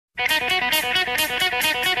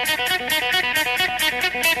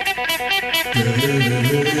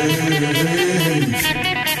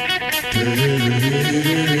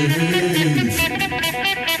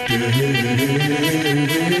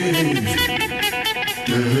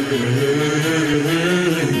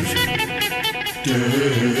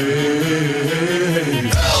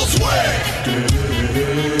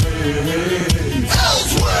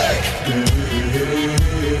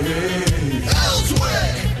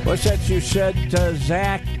What's that you said,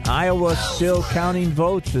 Zach? Iowa's still counting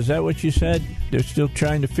votes. Is that what you said? They're still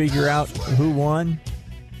trying to figure out who won?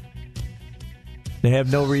 They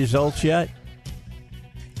have no results yet?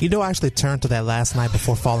 You know, I actually turned to that last night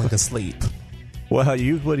before falling asleep. Well,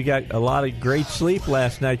 you would have got a lot of great sleep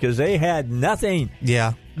last night because they had nothing.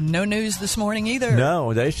 Yeah. No news this morning either.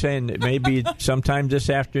 No, they're saying that maybe sometime this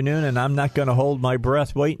afternoon, and I'm not going to hold my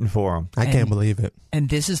breath waiting for them. I can't believe it. And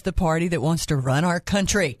this is the party that wants to run our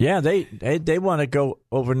country. Yeah, they want to go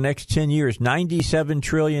over the next 10 years, $97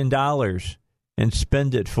 trillion, and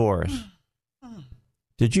spend it for us.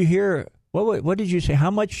 Did you hear, what did you say?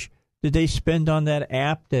 How much did they spend on that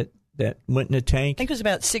app that went in the tank? I think it was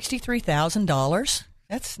about $63,000.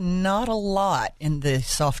 That's not a lot in the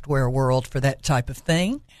software world for that type of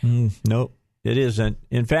thing. Nope, it isn't.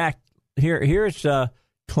 In fact, here's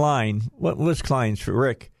Klein. What was Klein's for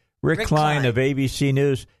Rick? Rick Klein of ABC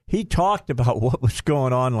News. He talked about what was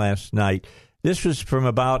going on last night. This was from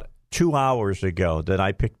about 2 hours ago that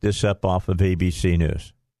I picked this up off of ABC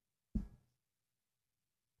News.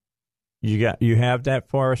 You have that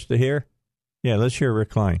for us to hear? Yeah, let's hear Rick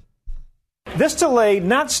Klein. This delay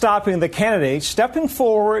not stopping the candidates stepping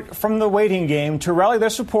forward from the waiting game to rally their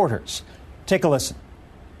supporters. Take a listen.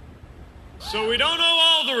 So we don't know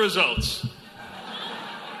all the results.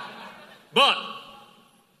 But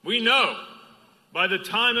we know by the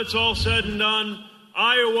time it's all said and done,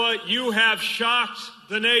 Iowa, you have shocked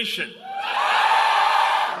the nation.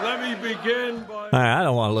 Let me begin by... I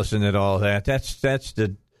don't want to listen to all that. That's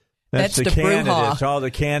the candidates. Brouhaha. All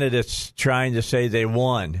the candidates trying to say they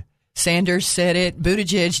won. Sanders said it.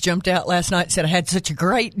 Buttigieg jumped out last night and said, I had such a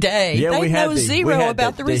great day. Yeah, they know zero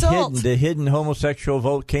about the results. The hidden homosexual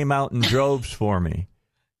vote came out in droves for me.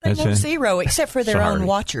 They know zero, except for their own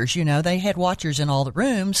watchers. You know, they had watchers in all the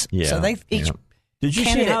rooms. Yeah, so each Did you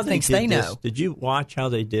see how thinks they know. Did you watch how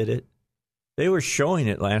they did it? They were showing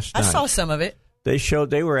it last night. I saw some of it.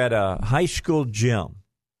 They were at a high school gym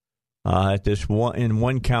at this one in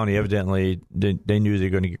one county. Evidently, they knew they were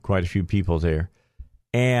going to get quite a few people there.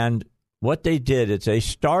 And what they did is they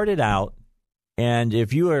started out, and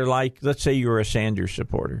if you were like, let's say you were a Sanders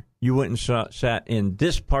supporter, you went and sat in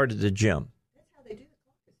this part of the gym. That's how they do the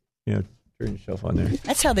caucuses. You know, turn yourself on there.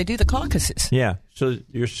 That's how they do the caucuses. Yeah. So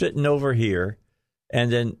you're sitting over here,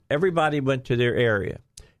 and then everybody went to their area,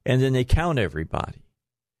 and then they count everybody,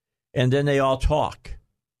 and then they all talk,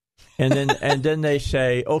 and then they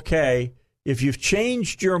say, okay, if you've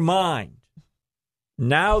changed your mind,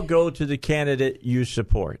 now go to the candidate you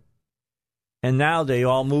support. And now they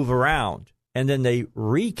all move around. And then they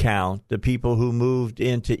recount the people who moved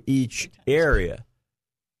into each area.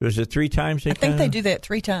 Was it 3 times? I think they do that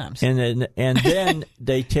 3 times. And then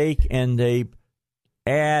they take and they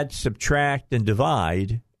add, subtract, and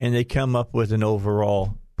divide, and they come up with an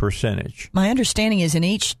overall percentage. My understanding is in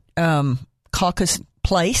each caucus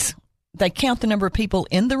place, they count the number of people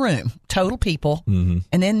in the room, total people, and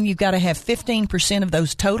then you've got to have 15% of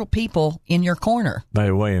those total people in your corner. By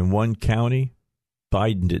the way, in one county,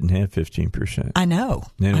 Biden didn't have 15%. I know.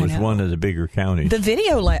 And it was one of the bigger counties. The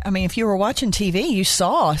video, I mean, if you were watching TV, you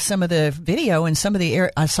saw some of the video and some of the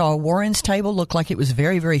I saw Warren's table looked like it was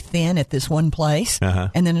very, very thin at this one place.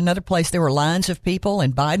 And then another place, there were lines of people,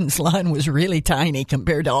 and Biden's line was really tiny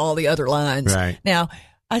compared to all the other lines. Right. Now,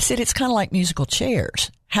 I said it's kind of like musical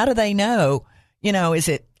chairs. How do they know? You know, is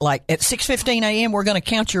it like at 6:15 a.m. we're going to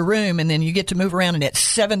count your room, and then you get to move around, and at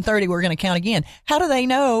 7:30 we're going to count again? How do they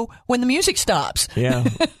know when the music stops? Yeah,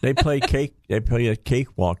 they play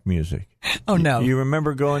cakewalk music. Oh no! You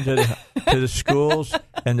remember going to the schools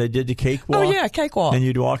and they did the cakewalk? Oh yeah, cakewalk. And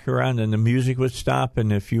you'd walk around, and the music would stop,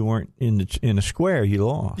 and if you weren't in a square, you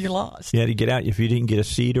lost. You lost. You had to get out if you didn't get a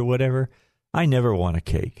seat or whatever. I never won a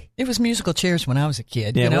cake. It was musical chairs when I was a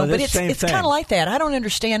kid, yeah, you know, well, but it's kind of like that. I don't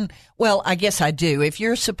understand. Well, I guess I do. If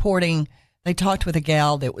you're supporting, they talked with a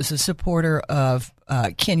gal that was a supporter of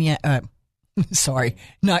Ken sorry,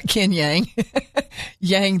 not Ken Yang,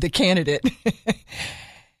 Yang the candidate.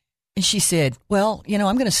 And she said, well, you know,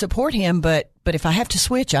 I'm going to support him, but if I have to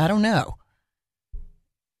switch, I don't know.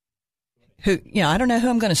 I don't know who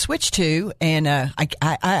I'm going to switch to, and I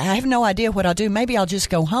have no idea what I'll do. Maybe I'll just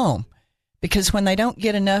go home. because when they don't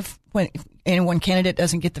get enough, when one candidate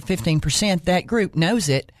doesn't get the 15%, that group knows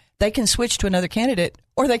it. They can switch to another candidate,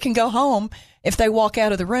 or they can go home. If they walk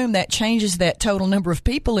out of the room, that changes that total number of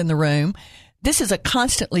people in the room. This is a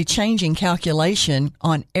constantly changing calculation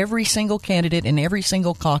on every single candidate in every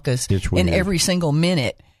single caucus in every single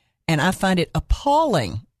minute. And I find it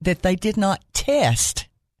appalling that they did not test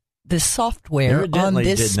the software on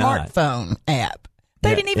this smartphone app.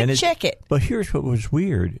 They didn't even check it. But here's what was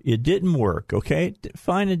weird. It didn't work, okay?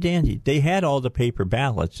 Fine and dandy. They had all the paper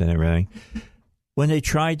ballots and everything. When they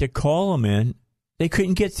tried to call them in, they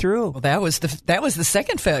couldn't get through. Well, that was the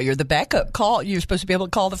second failure. The backup call, you're supposed to be able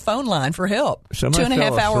to call the phone line for help. Somebody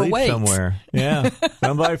 2.5 hour wait somewhere. Yeah,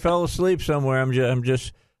 somebody fell asleep somewhere. I'm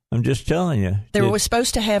just telling you. They were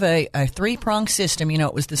supposed to have a 3-prong system. You know,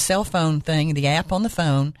 it was the cell phone thing, the app on the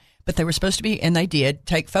phone, but they were supposed to be, and they did,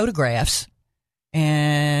 take photographs,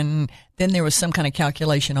 and then there was some kind of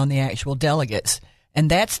calculation on the actual delegates.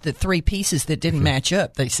 And that's the 3 pieces that didn't match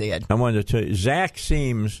up, they said. I wanted to tell you, Zach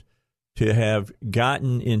seems to have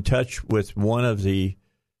gotten in touch with one of the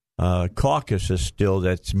caucuses still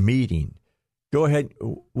that's meeting. Go ahead.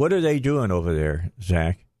 What are they doing over there,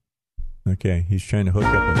 Zach? Okay, he's trying to hook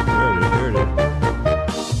up. There it is.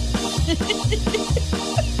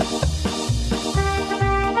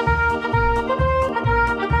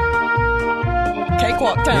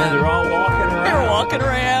 Cakewalk time. Yeah, they're all walking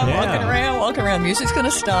around. They're walking around. Music's going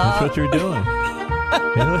to stop. That's what they're doing.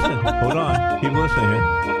 Hey, listen. Hold on. Keep listening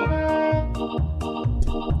here.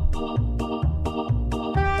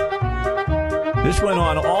 This went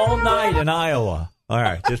on all night in Iowa. All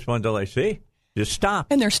right, just one delay. See? Just stop.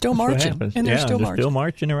 And they're still marching. They're still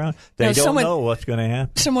marching around. They don't know what's going to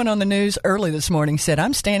happen. Someone on the news early this morning said,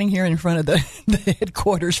 I'm standing here in front of the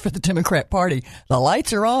headquarters for the Democrat Party. The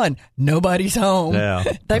lights are on. Nobody's home. Yeah.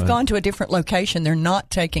 They've gone to a different location. They're not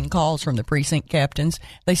taking calls from the precinct captains.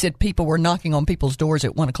 They said people were knocking on people's doors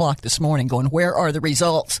at 1 o'clock this morning going, where are the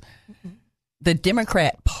results? The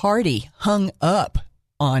Democrat Party hung up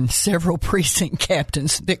on several precinct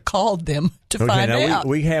captains that called them to find out.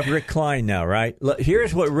 We have Rick Klein now, right?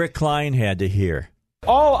 Here's what Rick Klein had to hear.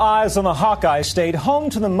 All eyes on the Hawkeyes stayed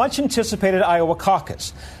home to the much-anticipated Iowa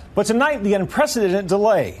caucus. But tonight, the unprecedented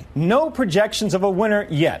delay. No projections of a winner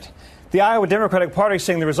yet. The Iowa Democratic Party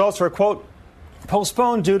saying the results were, quote,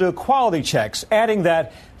 postponed due to quality checks, adding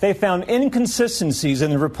that they found inconsistencies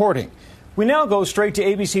in the reporting. We now go straight to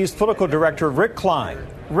ABC's political director, Rick Klein.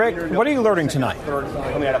 Rick, what are you learning tonight?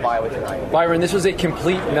 Coming out of Iowa tonight. Byron, this was a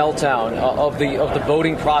complete meltdown of the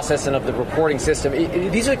voting process and of the reporting system.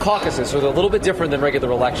 These are caucuses, so they're a little bit different than regular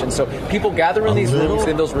elections. So people gather in these rooms,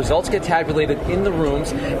 and those results get tabulated in the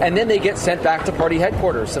rooms, and then they get sent back to party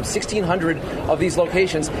headquarters. Some 1,600 of these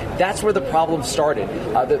locations. That's where the problem started.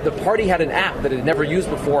 The party had an app that it had never used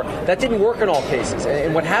before. That didn't work in all cases.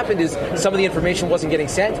 And what happened is some of the information wasn't getting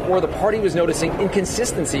sent, or the party was noticing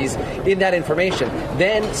inconsistencies in that information.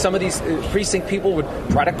 Then some of these precinct people would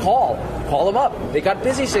try to call them up. They got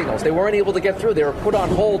busy signals. They weren't able to get through. They were put on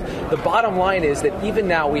hold. The bottom line is that even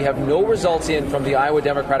now we have no results in from the Iowa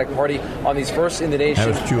Democratic Party on these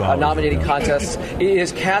first-in-the-nation nominating contests. It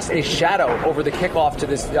has cast a shadow over the kickoff to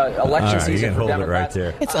this election season for Democrats. It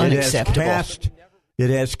right there. It's unacceptable.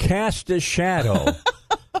 It has cast a shadow.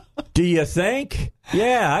 Do you think?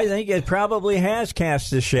 Yeah, I think it probably has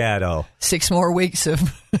cast a shadow. 6 more weeks of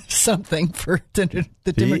something for the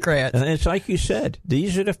Democrats. And it's like you said,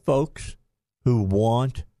 these are the folks who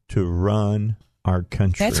want to run our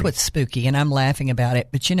country. That's what's spooky, and I'm laughing about it.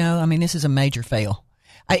 But, this is a major fail.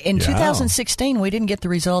 In 2016, we didn't get the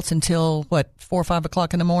results until, 4 or 5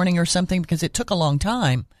 o'clock in the morning or something, because it took a long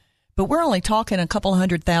time. But we're only talking a couple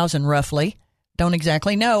 100,000 roughly. Don't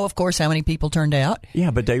exactly know, of course, how many people turned out.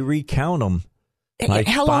 Yeah, but they recount them.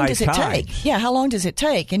 How long does it take? Yeah, how long does it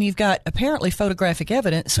take? And you've got apparently photographic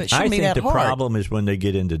evidence, so it shouldn't be that hard. I think the problem is when they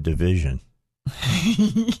get into division.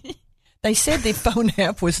 They said the phone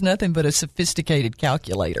app was nothing but a sophisticated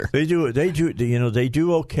calculator. They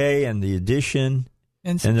do okay in the addition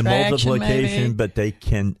and the multiplication, maybe. But they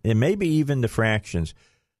can, and maybe even the fractions.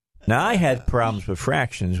 Now, I had problems with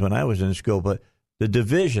fractions when I was in school, but the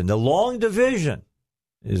division, the long division,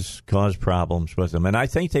 has caused problems with them. And I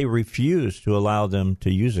think they refuse to allow them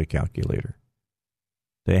to use a calculator.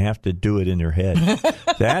 They have to do it in their head.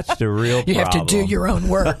 That's the real problem. You have to do your own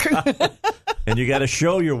work. And you got to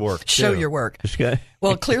show your work, too. Show your work.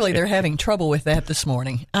 Well, clearly they're having trouble with that this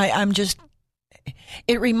morning.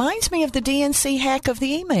 It reminds me of the DNC hack of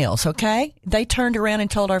the emails, okay? They turned around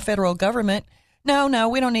and told our federal government, no,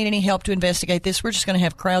 we don't need any help to investigate this. We're just going to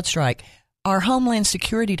have CrowdStrike. Our Homeland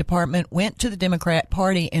Security Department went to the Democrat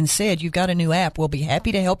Party and said, you've got a new app. We'll be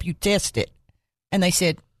happy to help you test it. And they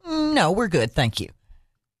said, no, we're good, thank you.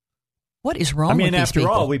 What is wrong with these people?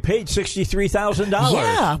 After all, we paid $63,000.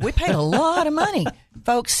 Yeah, we paid a lot of money.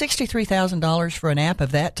 Folks, $63,000 for an app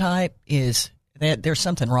of that type there's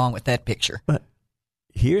something wrong with that picture. But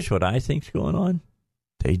here's what I think's going on.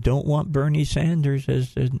 They don't want Bernie Sanders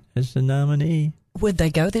as the nominee. Would they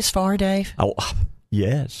go this far, Dave? Oh,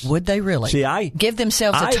 yes. Would they really? See, give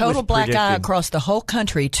themselves a total black eye across the whole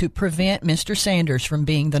country to prevent Mr. Sanders from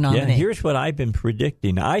being the nominee? Yeah, here's what I've been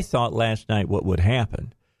predicting. I thought last night what would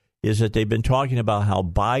happen is that they've been talking about how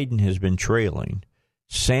Biden has been trailing.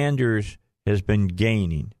 Sanders has been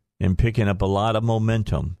gaining and picking up a lot of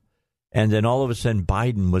momentum. And then all of a sudden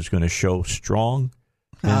Biden was going to show strong.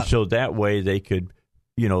 And so that way they could,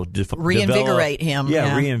 reinvigorate him.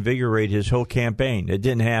 Yeah, reinvigorate his whole campaign. It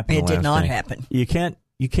didn't happen. It did not happen. You can't,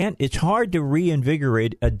 it's hard to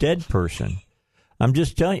reinvigorate a dead person. I'm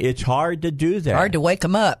just telling you, it's hard to do that. Hard to wake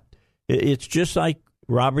them up. It's just like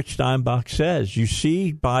Robert Steinbach says. You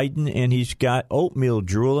see Biden and he's got oatmeal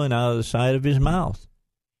drooling out of the side of his mouth.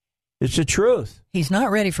 It's the truth. He's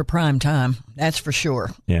not ready for prime time. That's for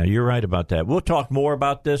sure. Yeah, you're right about that. We'll talk more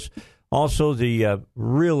about this. Also, the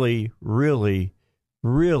really, really,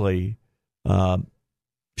 really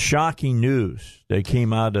shocking news that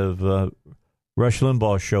came out of Rush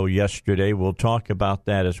Limbaugh's show yesterday. We'll talk about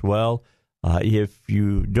that as well. If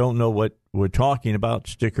you don't know what we're talking about,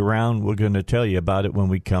 stick around. We're going to tell you about it when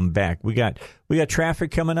we come back. We got traffic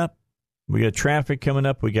coming up. We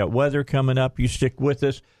got weather coming up. You stick with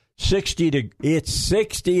us. It's 60 degrees.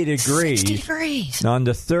 60 degrees. On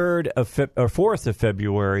the 4th of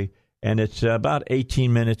February, and it's about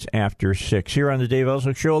 18 minutes after 6. Here on the Dave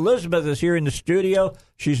Elswick Show, Elizabeth is here in the studio.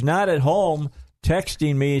 She's not at home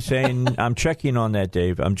texting me saying, I'm checking on that,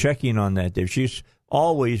 Dave. I'm checking on that, Dave. She's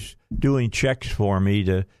always doing checks for me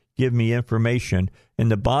to give me information.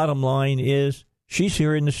 And the bottom line is she's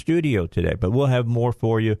here in the studio today. But we'll have more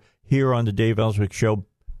for you here on the Dave Elswick Show.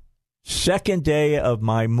 Second day of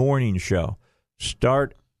my morning show.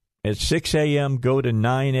 Start at 6 a.m., go to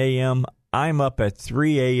 9 a.m. I'm up at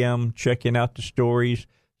 3 a.m. checking out the stories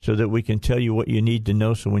so that we can tell you what you need to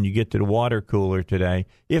know. So when you get to the water cooler today,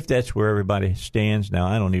 if that's where everybody stands now,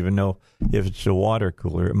 I don't even know if it's the water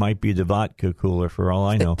cooler. It might be the vodka cooler for all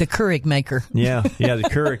I know. The Keurig maker. Yeah, the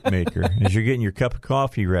Keurig maker. As you're getting your cup of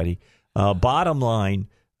coffee ready. Bottom line,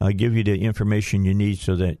 I'll give you the information you need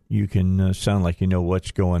so that you can sound like you know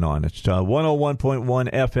what's going on. It's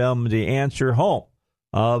 101.1 FM, The Answer, home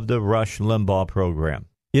of the Rush Limbaugh program.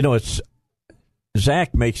 You know,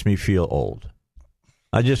 Zach makes me feel old.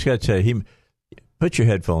 I just got to tell you, put your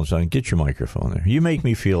headphones on, get your microphone there. You make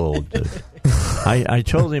me feel old, dude. I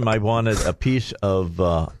told him I wanted a piece of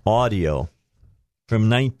audio from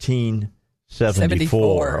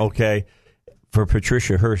 1974, okay, for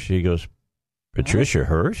Patricia Hearst. He goes, Patricia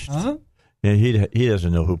Hearst? Uh-huh. Yeah, he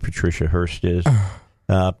doesn't know who Patricia Hearst is.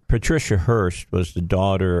 Patricia Hearst was the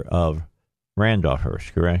daughter of Randolph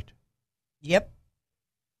Hearst, correct? Yep.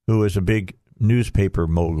 Who was a big newspaper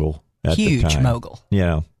mogul at the time. Huge mogul.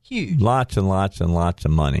 Yeah. Huge. Lots and lots and lots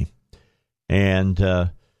of money.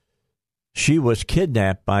 And she was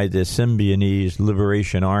kidnapped by the Symbionese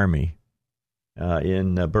Liberation Army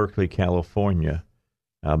in Berkeley, California,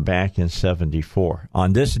 back in 74.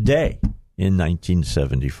 On this day in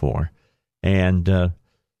 1974. And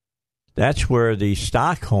that's where the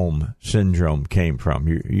Stockholm Syndrome came from.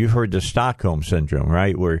 You've heard the Stockholm Syndrome,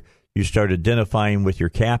 right? Where you start identifying with your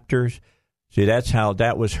captors. See,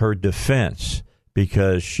 that was her defense,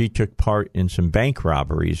 because she took part in some bank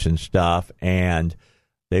robberies and stuff, and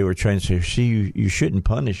they were trying to say, see, you shouldn't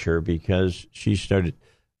punish her because she started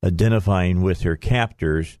identifying with her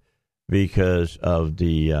captors because of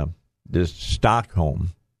the Stockholm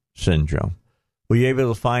Syndrome. Were you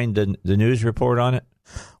able to find the news report on it?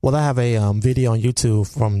 Well, I have a video on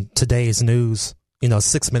YouTube from today's news,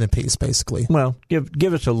 6-minute piece, basically. Well,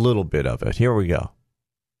 give us a little bit of it. Here we go.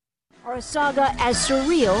 Are a saga as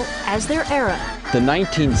surreal as their era. The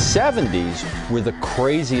 1970s were the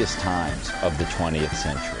craziest times of the 20th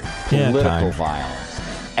century. Political violence,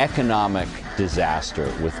 economic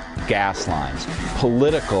disaster with gas lines,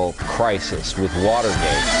 political crisis with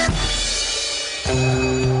Watergate.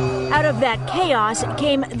 Out of that chaos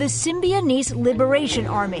came the Symbionese Liberation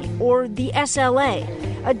Army, or the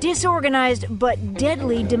SLA, a disorganized but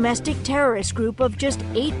deadly domestic terrorist group of just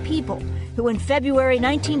 8 people who in February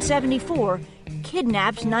 1974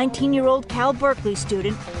 kidnapped 19-year-old Cal Berkeley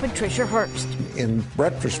student Patricia Hearst. In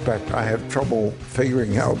retrospect, I have trouble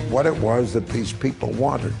figuring out what it was that these people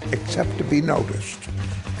wanted, except to be noticed,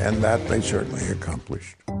 and that they certainly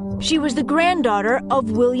accomplished. She was the granddaughter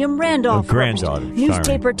of William Randolph Hearst,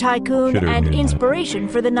 newspaper tycoon and inspiration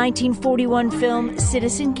for the 1941 film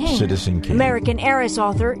Citizen Kane. American heiress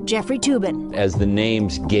author Jeffrey Toobin. As the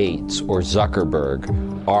names Gates or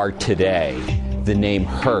Zuckerberg are today, the name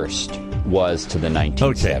Hearst was to the 1970s.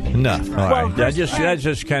 Okay, enough. All right. I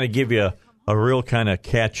just kind of give you a real kind of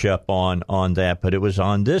catch up on that. But it was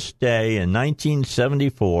on this day in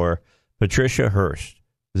 1974, Patricia Hearst,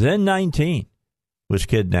 then 19, was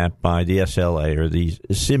kidnapped by the SLA, or the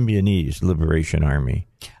Symbionese Liberation Army.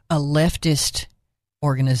 A leftist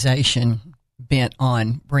organization bent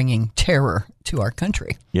on bringing terror to our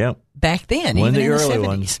country. Yep. Back then, even in the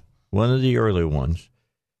 70s. One of the early ones.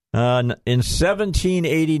 In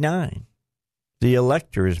 1789, the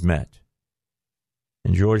electors met,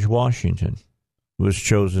 and George Washington was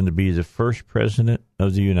chosen to be the first president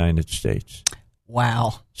of the United States.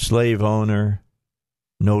 Wow. Slave owner,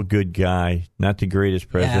 no good guy, not the greatest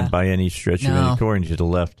president by any stretch of it, according to the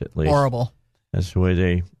left at least. Horrible. That's the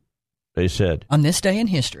way they said. On this day in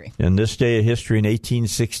history. In this day of history in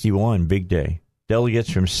 1861, big day,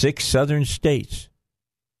 delegates from 6 southern states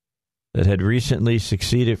that had recently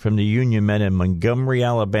seceded from the Union met in Montgomery,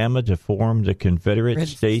 Alabama to form the Confederate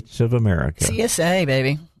States of America. CSA,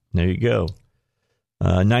 baby. There you go.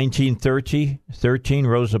 1913,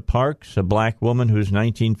 Rosa Parks, a black woman whose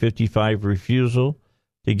 1955 refusal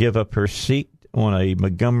to give up her seat on a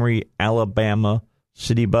Montgomery, Alabama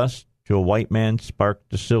city bus to a white man sparked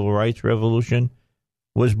the Civil Rights Revolution,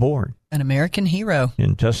 was born. An American hero.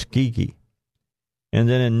 In Tuskegee. And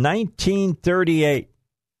then in 1938,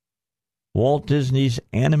 Walt Disney's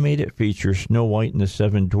animated feature Snow White and the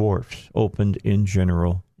Seven Dwarfs opened in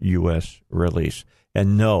general U.S. release.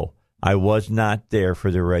 And no, I was not there for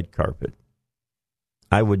the red carpet.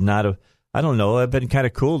 I would not have. I don't know. It'd been kind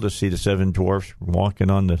of cool to see the Seven Dwarfs walking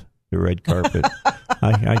on the red carpet.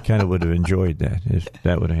 I kind of would have enjoyed that if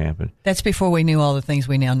that would have happened. That's before we knew all the things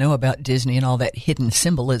we now know about Disney and all that hidden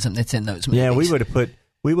symbolism that's in those movies. Yeah, we would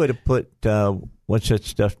have put what's that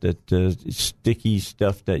stuff, that sticky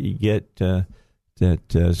stuff that you get that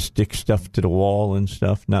sticks stuff to the wall and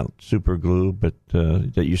stuff, not super glue, but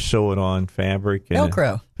that you sew it on fabric.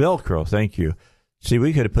 Velcro. Velcro, thank you. See,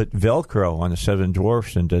 we could have put Velcro on the Seven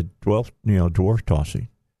Dwarfs and did dwarf tossing.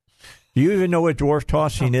 Do you even know what dwarf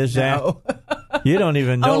tossing is, Zach? No. You don't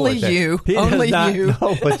even know Only what that, you. He Only does not you.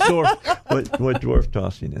 know what dwarf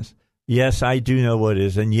tossing is. Yes, I do know what it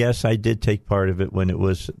is, and yes, I did take part of it when it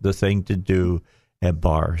was the thing to do at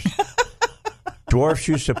bars. Dwarfs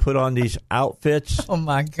used to put on these outfits. Oh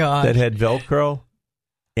my God! That had Velcro,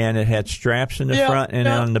 and it had straps in the front and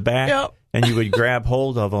on the back, and you would grab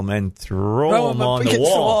hold of them and throw them on the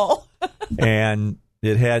wall. And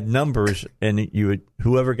it had numbers, and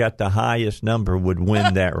whoever got the highest number would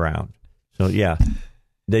win that round. So yeah,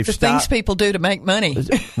 they've the stopped. things people do to make money.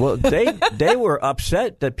 Well, they were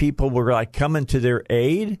upset that people were like coming to their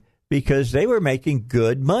aid because they were making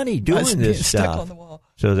good money doing this stuff. Stuck on the wall.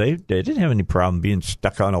 So they didn't have any problem being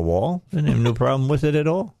stuck on a wall. They didn't have no problem with it at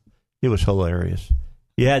all. It was hilarious.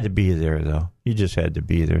 You had to be there, though. You just had to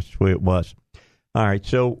be there. That's the way it was. All right,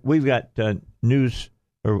 so we've got news.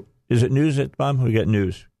 Or is it news at Bob? We got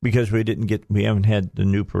news because we haven't had the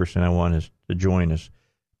new person I want us to join us.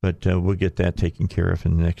 But we'll get that taken care of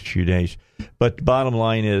in the next few days. But the bottom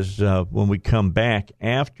line is when we come back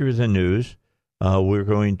after the news, we're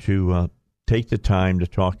going to take the time to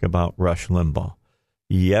talk about Rush Limbaugh.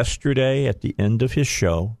 Yesterday, at the end of his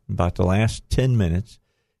show, about the last 10 minutes,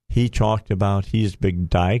 he talked about he's been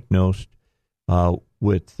diagnosed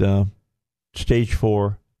with stage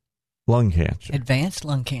 4 lung cancer. Advanced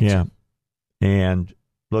lung cancer. Yeah. And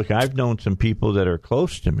look, I've known some people that are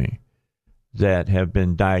close to me that have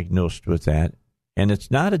been diagnosed with that, and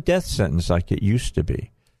it's not a death sentence like it used to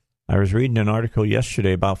be. I was reading an article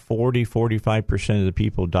yesterday about 45% of the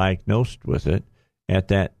people diagnosed with it at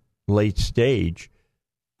that late stage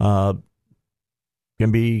can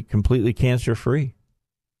be completely cancer-free,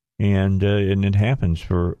 and it happens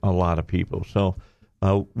for a lot of people. So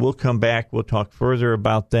we'll come back. We'll talk further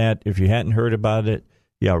about that. If you hadn't heard about it,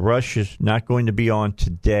 Rush is not going to be on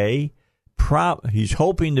today. He's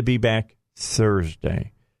hoping to be back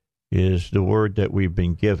Thursday is the word that we've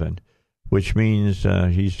been given, which means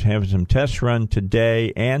he's having some tests run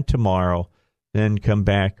today and tomorrow, then come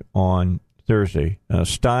back on Thursday.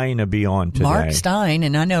 Stein will be on today. Mark Stein,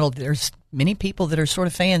 and I know there's many people that are sort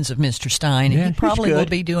of fans of Mr. Stein, and he probably will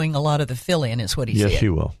be doing a lot of the fill-in, is what he said. Yes, he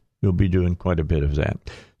will. He'll be doing quite a bit of that.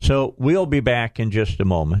 So we'll be back in just a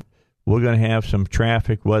moment. We're going to have some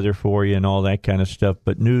traffic, weather for you, and all that kind of stuff,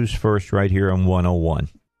 but news first right here on 101.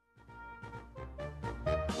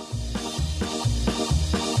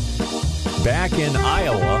 back in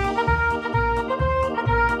Iowa.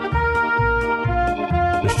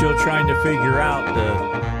 We're still trying to figure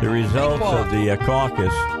out the results of the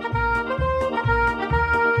caucus.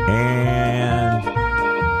 And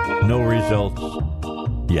no results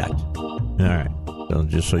yet. All right. So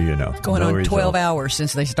just so you know. It's going on 12 hours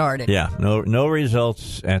since they started. Yeah. No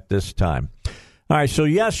results at this time. All right. So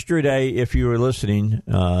yesterday, if you were listening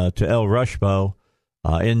to El Rushbo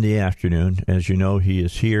in the afternoon, as you know, he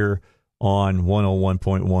is here on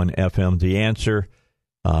 101.1 FM, The Answer,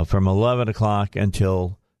 from 11 o'clock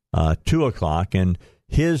until 2 o'clock. And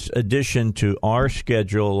his addition to our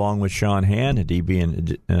schedule, along with Sean Hannity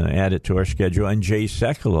being added to our schedule and Jay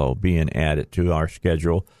Sekulow being added to our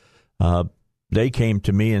schedule, they came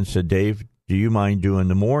to me and said, Dave, do you mind doing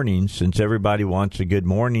the mornings, since everybody wants a good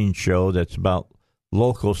morning show that's about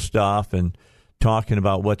local stuff and talking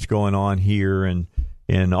about what's going on here and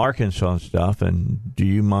in Arkansas and stuff, and do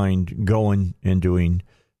you mind going and doing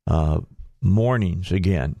mornings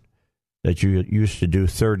again that you used to do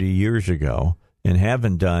 30 years ago and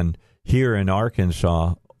haven't done here in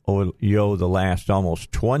Arkansas the last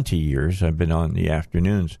almost 20 years? I've been on the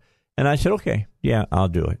afternoons. And I said, okay, yeah, I'll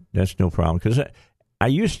do it. That's no problem. Because I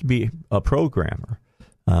used to be a programmer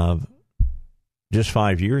just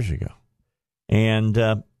 5 years ago.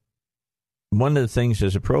 And one of the things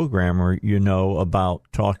as a programmer, you know, about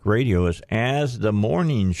talk radio is as the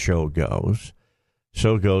morning show goes,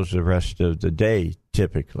 so goes the rest of the day,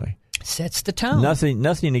 typically. Sets the tone.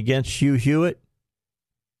 Nothing against Hugh Hewitt,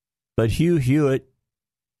 but Hugh Hewitt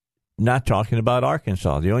not talking about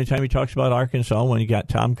Arkansas. The only time he talks about Arkansas when he got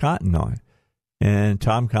Tom Cotton on. And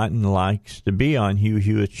Tom Cotton likes to be on Hugh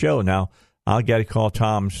Hewitt's show. Now, I'll get to call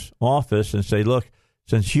Tom's office and say, look,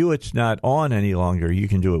 since Hewitt's not on any longer, you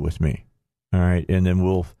can do it with me. All right, and then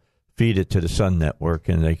we'll feed it to the Sun Network,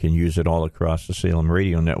 and they can use it all across the Salem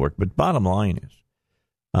Radio Network. But bottom line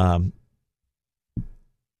is,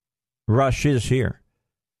 Rush is here.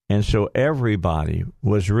 And so everybody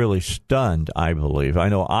was really stunned, I believe. I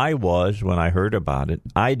know I was when I heard about it.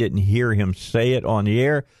 I didn't hear him say it on the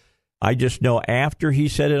air. I just know after he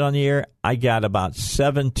said it on the air, I got about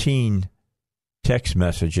 17 text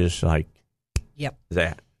messages like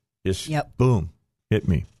that. Just boom, hit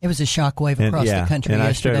me. It was a shockwave across the country and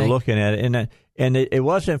yesterday. I started looking at it, and it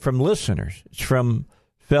wasn't from listeners. It's from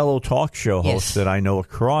fellow talk show hosts that I know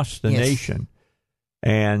across the nation.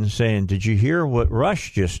 And saying, did you hear what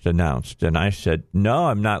Rush just announced? And I said, no,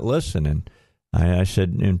 I'm not listening. I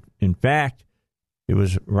said, in fact, it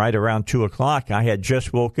was right around 2 o'clock. I had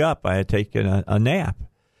just woke up. I had taken a nap.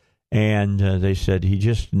 And they said, he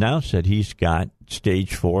just announced that he's got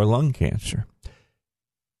stage 4 lung cancer.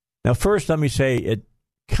 Now, first, let me say, it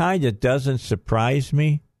kind of doesn't surprise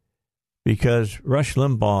me because Rush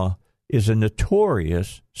Limbaugh is a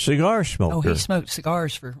notorious cigar smoker. Oh, he smoked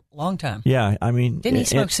cigars for a long time. Yeah, I mean... Didn't he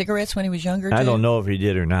smoke cigarettes when he was younger, too? I don't know if he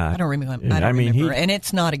did or not. I don't remember. And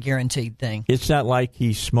it's not a guaranteed thing. It's not like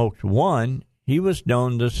he smoked one. He was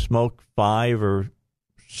known to smoke 5 or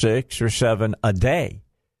 6 or 7 a day.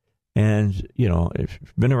 And, you know, if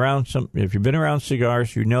you've been around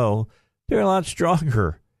cigars, you know they're a lot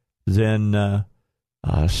stronger than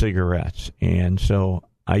cigarettes. And so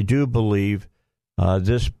I do believe...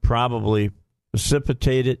 this probably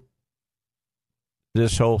precipitated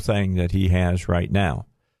this whole thing that he has right now.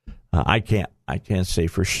 I can't say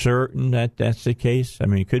for certain that that's the case. I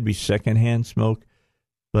mean, it could be secondhand smoke,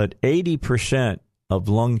 but 80% of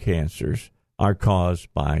lung cancers are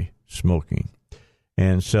caused by smoking.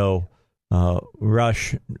 And so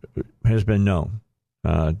Rush has been known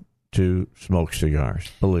to smoke cigars,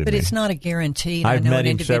 believe me. But it's not a guarantee. I've met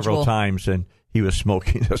him several times, and he was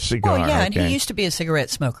smoking a cigar. Oh, yeah, and he used to be a cigarette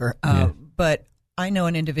smoker. But I know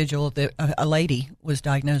an individual that a lady was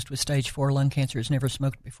diagnosed with stage 4 lung cancer, has never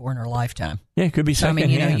smoked before in her lifetime. Yeah, it could be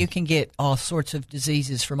secondhand. I mean, you can get all sorts of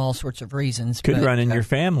diseases from all sorts of reasons. Could run in your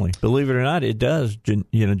family. Believe it or not, it does,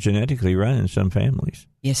 genetically run in some families.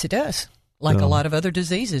 Yes, it does. Like a lot of other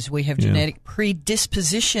diseases, we have genetic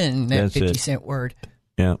predisposition, that 50-cent word.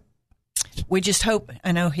 Yeah. We just hope,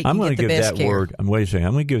 I know he can get the best care. Wait a second,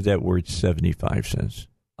 I'm going to give that word 75 cents.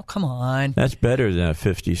 Oh, come on. That's better than a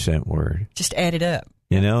 50-cent word. Just add it up.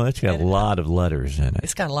 You know, it's got a lot of letters in it.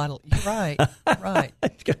 It's got a lot of, you're right, right.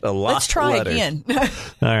 It's got a lot Let's try of letters. Again.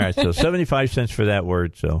 All right, so 75 cents for that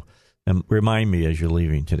word. So remind me as you're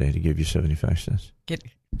leaving today to give you 75 cents.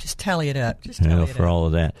 Just tally it up. Just tally it for up. all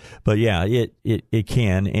of that. But yeah, it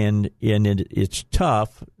can, and it's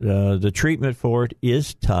tough. The treatment for it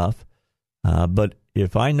is tough. But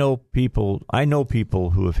if I know people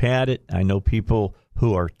who have had it. I know people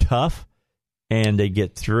who are tough, and they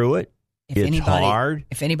get through it. It's hard.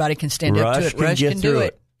 If anybody can stand up to it, Rush can do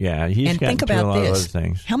it. Yeah, he's gotten through a lot of other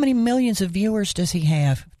things. How many millions of viewers does he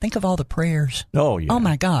have? Think of all the prayers. Oh, yeah. Oh,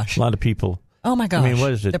 my gosh. A lot of people. Oh, my gosh. I mean,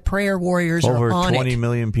 what is it? The prayer warriors are on over 20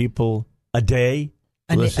 million people a day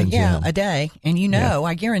listen to him. A day. And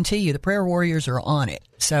I guarantee you the prayer warriors are on it.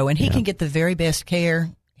 So, and he can get the very best care.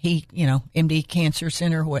 He, MD Cancer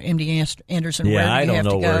Center, MD Anderson, wherever I don't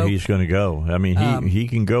know where he's going to go. I mean, he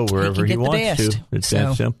can go wherever he wants to. It's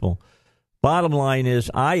that simple. Bottom line is,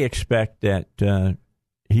 I expect that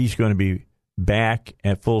he's going to be back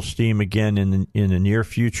at full steam again in the near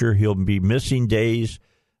future. He'll be missing days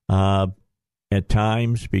at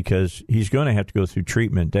times because he's going to have to go through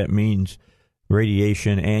treatment. That means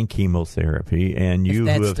radiation and chemotherapy. And you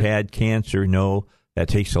who have had cancer know that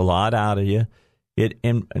takes a lot out of you.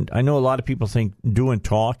 And I know a lot of people think doing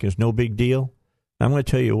talk is no big deal. I'm going to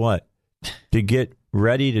tell you what, to get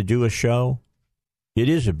ready to do a show, it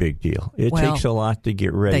is a big deal. It takes a lot to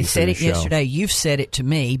get ready. They said it yesterday. You've said it to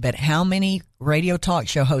me, but how many radio talk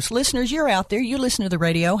show hosts, listeners, you're out there, you listen to the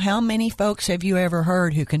radio, how many folks have you ever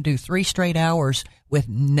heard who can do 3 straight hours with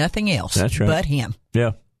nothing else but him?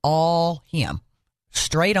 Yeah. All him.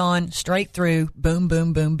 Straight on, straight through, boom,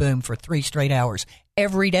 boom, boom, boom for 3 straight hours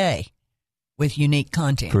every day. With unique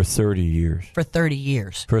content. For 30 years. For 30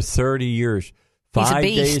 years. For 30 years. 5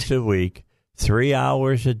 days a week, 3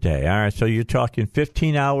 hours a day. All right, so you're talking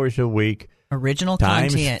 15 hours a week. Original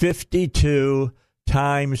times content. 52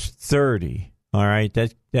 times 30. All right,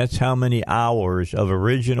 that's how many hours of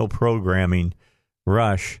original programming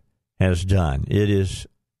Rush has done. It is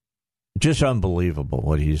just unbelievable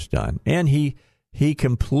what he's done. And he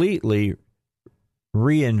completely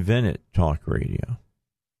reinvented talk radio.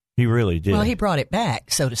 He really did. Well, he brought it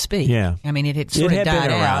back, so to speak. Yeah. I mean, it had sort of died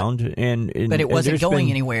been out, around, but it wasn't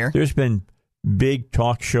going anywhere. There's been big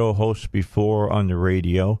talk show hosts before on the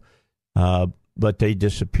radio, but they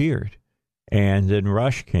disappeared. And then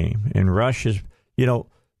Rush came. And Rush is,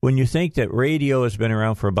 when you think that radio has been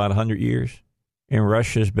around for about 100 years, and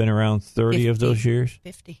Rush has been around 30 of those years.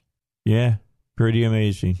 50. Yeah, pretty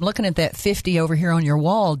amazing. Looking at that 50 over here on your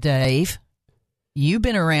wall, Dave. You've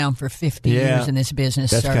been around for 50 years in this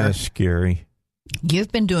business, that's sir. That's kind of scary.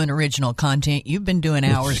 You've been doing original content. You've been doing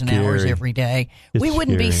hours and hours every day. We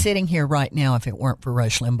wouldn't be sitting here right now if it weren't for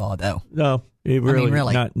Rush Limbaugh, though. No, really.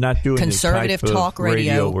 Not doing conservative the type talk of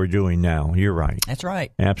radio we're doing now. You're right. That's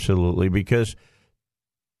right. Absolutely. Because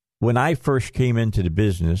when I first came into the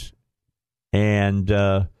business, and,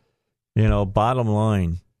 bottom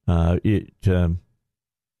line,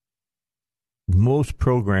 most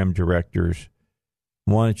program directors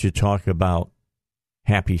wanted you to talk about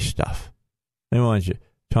happy stuff. They wanted you to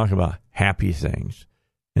talk about happy things,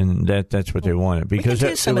 and that's what they wanted because it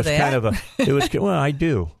was kind of I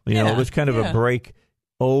do. It was kind of a break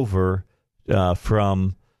over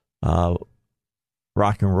from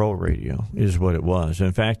rock and roll radio is what it was.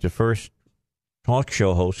 In fact, the first talk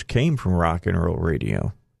show host came from rock and roll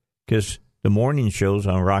radio because the morning shows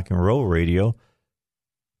on rock and roll radio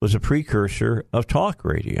was a precursor of talk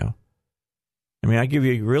radio. I mean, I'll give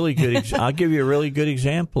you a really good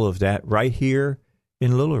example of that right here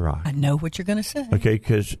in Little Rock. I know what you're going to say. Okay,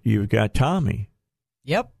 because you've got Tommy.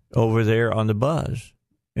 Yep. Over there on the buzz,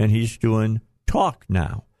 and he's doing talk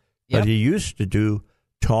now. But he used to do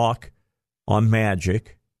talk on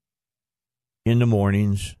Magic in the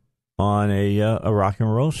mornings on a rock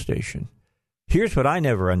and roll station. Here's what I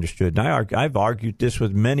never understood, and I've argued this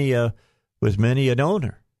with many an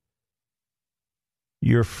owner.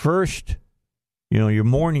 Your first, your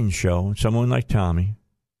morning show, someone like Tommy,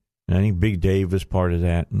 and I think Big Dave was part of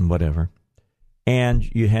that and whatever, and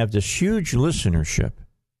you have this huge listenership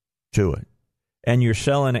to it, and you're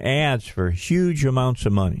selling ads for huge amounts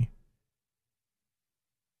of money.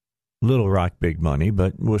 Little Rock, big money,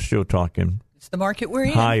 but we're still talking. It's the market we're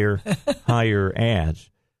in. Higher ads.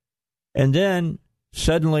 And then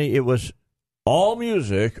suddenly it was all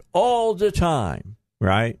music all the time,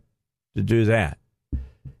 right? To do that.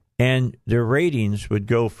 And their ratings would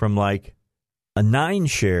go from like a 9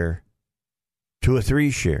 share to a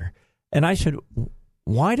 3 share. And I said,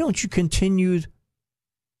 why don't you continue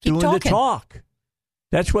doing the talk?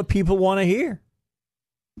 That's what people want to hear.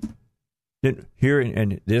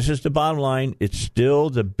 And this is the bottom line. It's still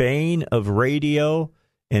the bane of radio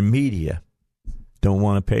and media. Don't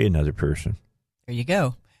want to pay another person. There you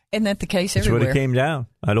go. Isn't that the case everywhere? That's what it came down.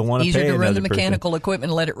 I don't want to pay another person. Easier to run the mechanical equipment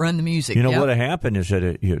and let it run the music. What happened is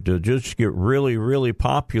that they'll just get really, really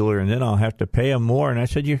popular, and then I'll have to pay them more. And I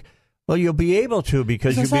said, you'll be able to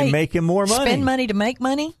because you'll be making more money. Spend money to make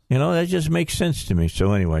money? That just makes sense to me.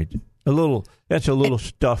 So anyway, that's a little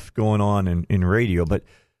stuff going on in radio. But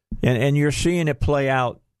And you're seeing it play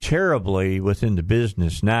out terribly within the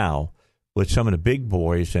business now with some of the big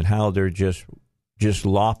boys and how they're just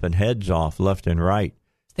lopping heads off left and right.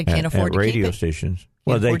 They can't afford to radio keep it. stations.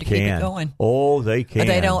 Well, they can. Keep it going. Oh, they can. But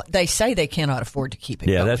they don't. They say they cannot afford to keep it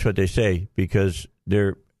going. Yeah, that's what they say, because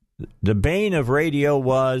the bane of radio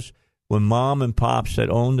was when mom and pops that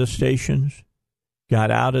owned the stations got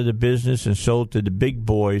out of the business and sold to the big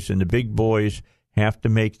boys, and the big boys have to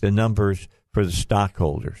make the numbers for the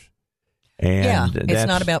stockholders. And it's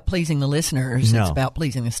not about pleasing the listeners. No, it's about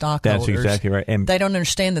pleasing the stockholders. That's exactly right. And they don't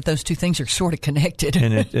understand that those two things are sort of connected.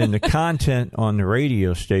 And the content on the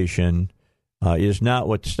radio station is not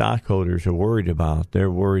what stockholders are worried about. They're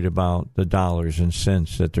worried about the dollars and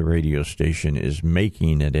cents that the radio station is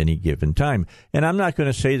making at any given time. And I'm not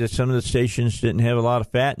going to say that some of the stations didn't have a lot of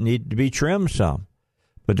fat and needed to be trimmed some.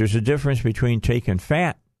 But there's a difference between taking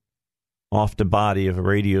fat off the body of a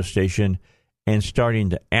radio station and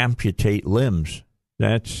starting to amputate limbs.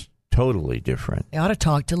 That's totally different. You ought to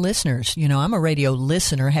talk to listeners. You know, I'm a radio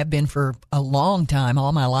listener, have been for a long time,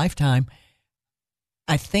 all my lifetime.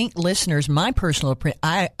 I think listeners, my personal opinion,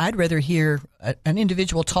 I'd rather hear an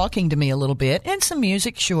individual talking to me a little bit and some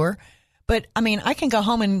music, sure. But, I mean, I can go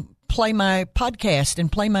home and play my podcast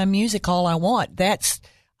and play my music all I want.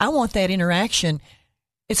 I want that interaction.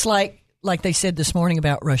 It's like they said this morning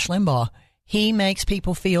about Rush Limbaugh. He makes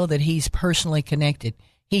people feel that he's personally connected.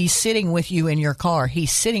 He's sitting with you in your car.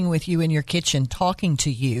 He's sitting with you in your kitchen talking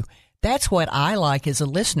to you. That's what I like as a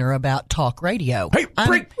listener about talk radio. Hey,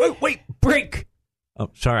 break! Break! Oh,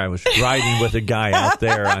 sorry, I was riding with a guy out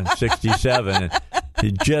there on 67, and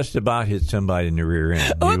he just about hit somebody in the rear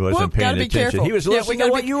end. He wasn't paying attention. Careful. He was listening to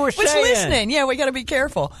what you were saying. Was listening. Yeah, we got to be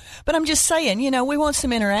careful. But I'm just saying, you know, we want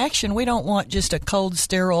some interaction. We don't want just a cold,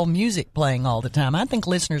 sterile music playing all the time. I think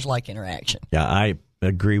listeners like interaction. Yeah, I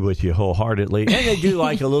agree with you wholeheartedly. And they do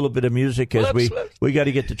like a little bit of music because we got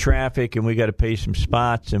to get to traffic and we got to pay some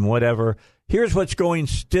spots and whatever. Here's what's going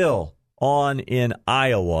still on in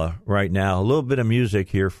Iowa right now. A little bit of music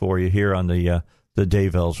here for you here on the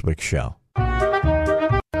Dave Elswick Show.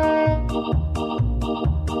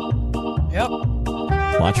 Yep.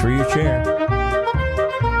 Watch for your chair.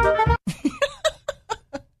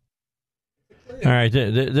 All right,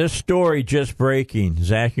 this story just breaking.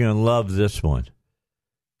 Zach, you're going to love this one.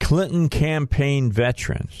 Clinton campaign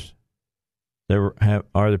veterans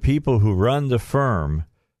are the people who run the firm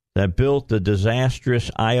that built the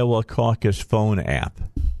disastrous Iowa caucus phone app.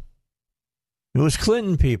 It was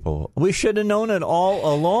Clinton people. We should have known it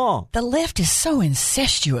all along. The left is so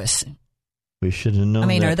incestuous. We should have known. I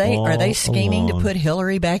mean, are they scheming along to put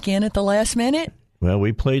Hillary back in at the last minute? Well,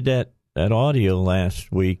 we played that audio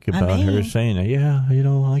last week about her saying, "Yeah, you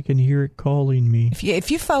know, I can hear it calling me."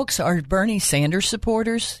 If you folks are Bernie Sanders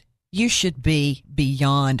supporters, you should be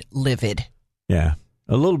beyond livid. Yeah,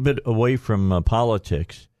 a little bit away from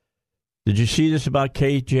politics. Did you see this about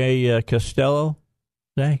KJ Costello?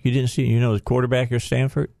 Zach, you didn't see it? You know, the quarterback of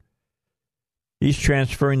Stanford? He's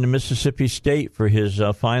transferring to Mississippi State for his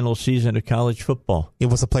final season of college football. It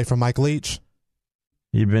was a play for Mike Leach.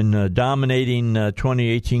 He'd been dominating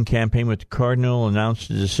 2018 campaign with the Cardinal, announced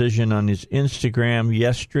the decision on his Instagram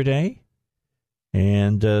yesterday.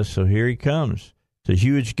 And so here he comes. It's a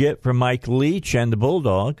huge get for Mike Leach and the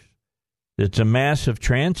Bulldogs. It's a massive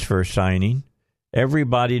transfer signing.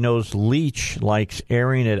 Everybody knows Leach likes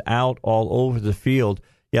airing it out all over the field.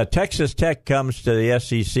 Yeah, Texas Tech comes to the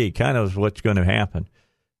SEC, kind of what's going to happen.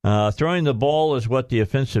 Throwing the ball is what the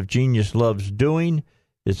offensive genius loves doing.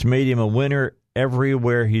 It's made him a winner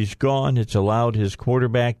everywhere he's gone. It's allowed his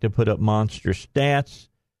quarterback to put up monster stats.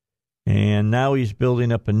 And now he's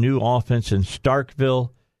building up a new offense in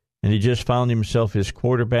Starkville, and he just found himself his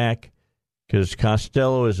quarterback because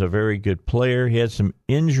Costello is a very good player. He had some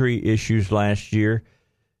injury issues last year,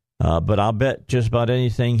 but I'll bet just about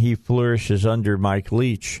anything he flourishes under Mike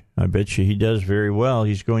Leach. I bet you he does very well.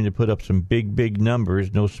 He's going to put up some big, big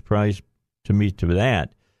numbers. No surprise to me to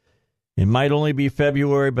that. It might only be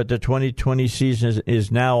February, but the 2020 season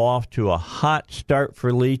is now off to a hot start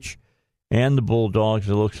for Leach and the Bulldogs.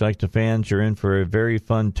 It looks like the fans are in for a very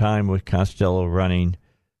fun time with Costello running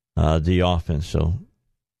the offense. So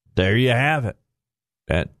there you have it.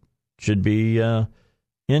 That should be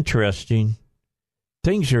interesting.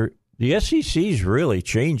 The SEC's really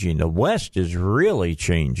changing. The West is really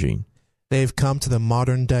changing. They've come to the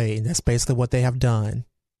modern day. That's basically what they have done.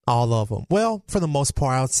 All of them. Well, for the most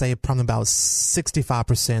part, I would say probably about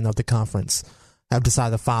 65% of the conference have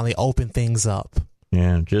decided to finally open things up.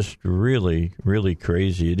 Yeah, just really, really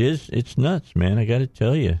crazy. It's nuts, man. I got to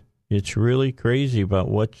tell you. It's really crazy about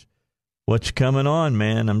what's what's coming on,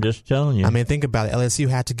 man. I'm just telling you. I mean, think about it. LSU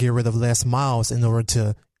had to get rid of Les Miles in order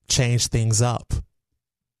to change things up.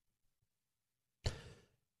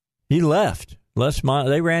 He left. Les Miles,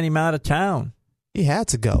 they ran him out of town. He had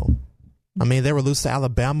to go. I mean, they were losing to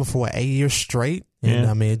Alabama for 8 years straight. And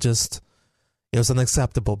I mean, it was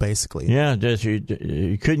unacceptable, basically. Yeah, just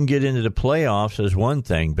you couldn't get into the playoffs is one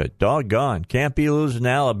thing, but doggone, can't be losing to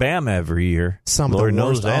Alabama every year. Some of the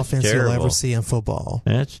worst offense you'll ever see in football.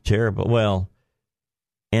 That's terrible. Well,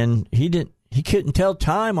 and he couldn't tell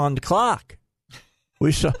time on the clock.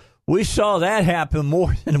 We saw that happen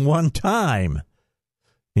more than one time.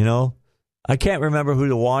 You know, I can't remember who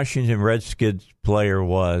the Washington Redskins player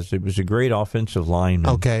was. It was a great offensive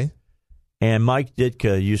lineman. Okay. And Mike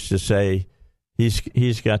Ditka used to say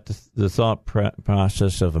he's got the thought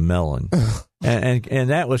process of a melon, and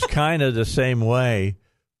that was kind of the same way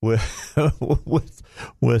with wow.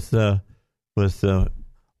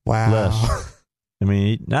 Les. I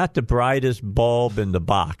mean, not the brightest bulb in the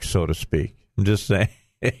box, so to speak. I'm just saying.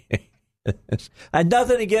 And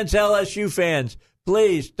nothing against LSU fans.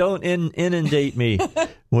 Please don't inundate me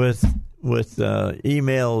with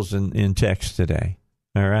emails and texts today.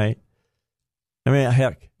 All right. I mean,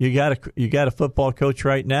 heck, you got a football coach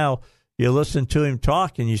right now. You listen to him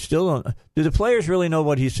talk, and you still don't. Do the players really know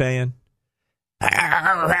what he's saying?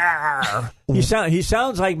 He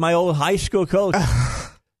sounds like my old high school coach,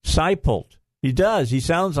 Seipold. He does. He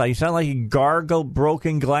sounds like he gargled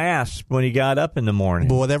broken glass when he got up in the morning.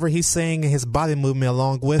 But whatever he's saying, his body movement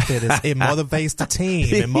along with it, it motivates the team.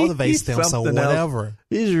 It motivates them. So whatever. Else.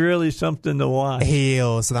 He's really something to watch. He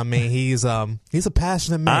is. I mean, he's a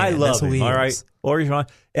passionate man. I love That's him. who he all is. right.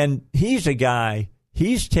 And he's a guy.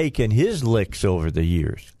 He's taken his licks over the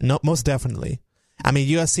years. No, most definitely. I mean,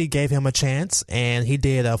 USC gave him a chance, and he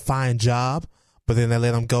did a fine job. But then they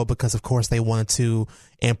let him go because, of course, they wanted to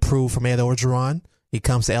improve from Ed Orgeron. He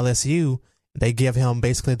comes to LSU. They give him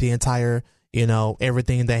basically the entire,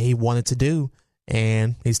 everything that he wanted to do,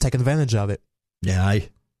 and he's taking advantage of it. Yeah, I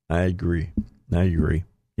agree.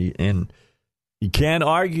 And you can't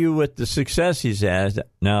argue with the success he's had.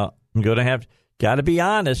 Now, I'm going to got to be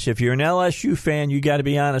honest. If you're an LSU fan, you got to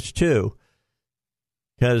be honest, too.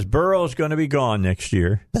 Because Burrow's going to be gone next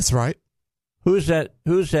year. That's right. Who's that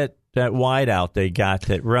wideout they got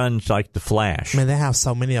that runs like the Flash? Man, they have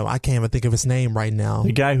so many of them. I can't even think of his name right now.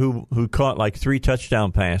 The guy who caught like 3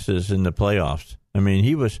 touchdown passes in the playoffs. I mean,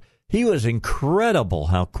 he was incredible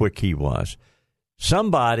how quick he was.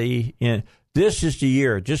 This is the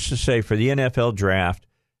year, just to say, for the NFL draft,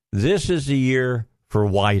 this is the year for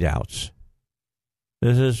wideouts.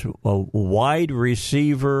 This is a wide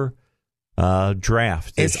receiver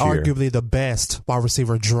draft. It's year. Arguably the best wide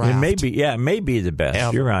receiver draft. It may be the best.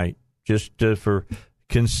 Ever. You're right. Just for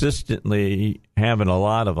consistently having a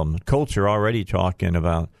lot of them. Colts are already talking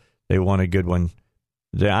about they want a good one.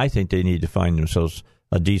 I think they need to find themselves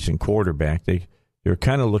a decent quarterback. They're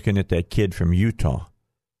kind of looking at that kid from Utah.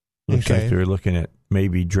 Looks like they're looking at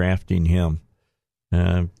maybe drafting him.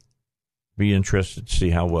 Be interested to see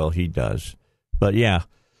how well he does. But yeah,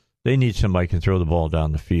 they need somebody who can throw the ball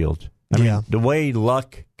down the field. I mean, the way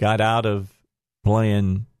Luck got out of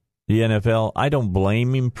playing the NFL, I don't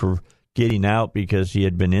blame him for getting out because he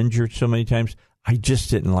had been injured so many times. I just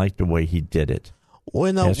didn't like the way he did it.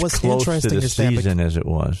 Well, what's close interesting to the is season as it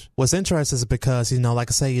was. What's interesting is because, like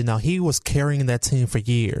I say, he was carrying that team for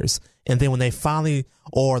years. And then when they finally,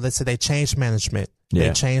 or let's say they changed management,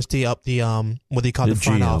 they changed what do you call the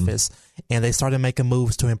front office, and they started making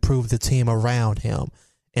moves to improve the team around him.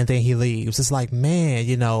 And then he leaves. It's like, man,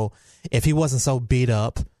 if he wasn't so beat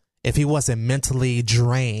up, if he wasn't mentally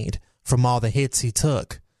drained from all the hits he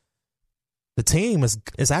took, the team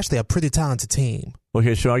is actually a pretty talented team.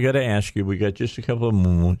 Okay, so I got to ask you, we got just a couple of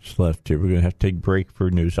moments left here. We're going to have to take a break for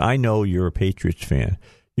news. I know you're a Patriots fan.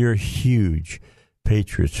 You're a huge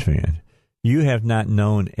Patriots fan. You have not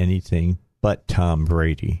known anything but Tom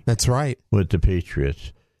Brady. That's right. With the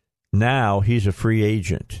Patriots. Now he's a free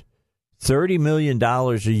agent. $30 million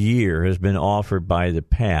a year has been offered by the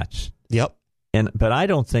Pats. Yep. But I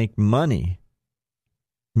don't think money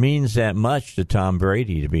means that much to Tom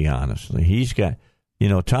Brady, to be honest. He's got,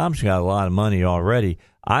 Tom's got a lot of money already.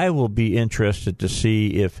 I will be interested to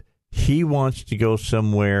see if he wants to go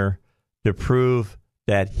somewhere to prove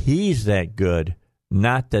that he's that good,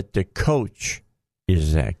 not that the coach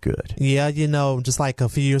is that good. Yeah, just like a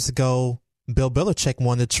few years ago, Bill Belichick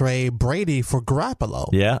wanted to trade Brady for Garoppolo.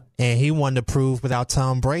 Yeah. And he wanted to prove without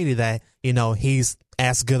Tom Brady that, he's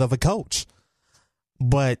as good of a coach.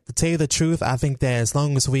 But to tell you the truth, I think that as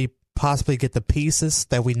long as we possibly get the pieces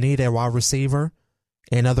that we need at wide receiver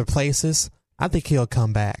in other places, I think he'll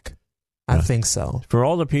come back. I think so. For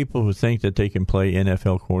all the people who think that they can play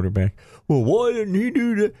NFL quarterback, well, why didn't he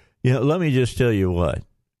do that? Let me just tell you what.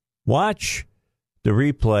 Watch the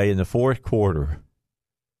replay in the fourth quarter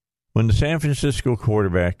when the San Francisco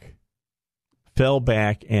quarterback fell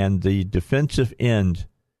back and the defensive end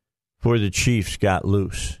for the Chiefs got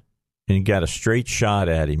loose and got a straight shot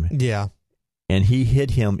at him. Yeah. And he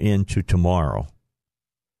hit him into tomorrow.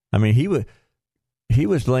 I mean, he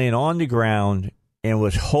was laying on the ground and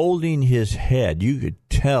was holding his head. You could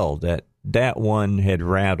tell that one had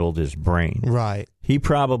rattled his brain. Right. He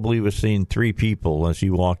probably was seeing 3 people as he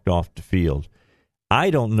walked off the field.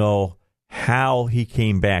 I don't know how he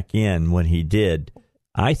came back in when he did.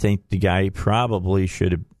 I think the guy probably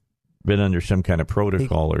should have been under some kind of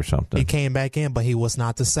protocol or something. He came back in, but he was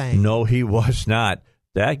not the same. No, he was not.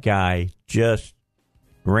 That guy just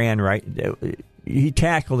ran right. He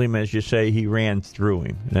tackled him, as you say. He ran through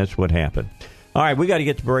him. That's what happened. All right, we got to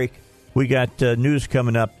get to break. We got news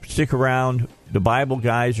coming up. Stick around. The Bible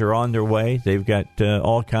guys are on their way. They've got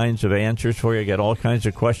all kinds of answers for you. Got all kinds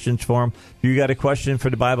of questions for them. If you got a question for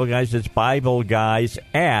the Bible guys, it's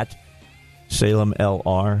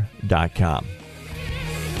BibleGuys@SalemLR.com.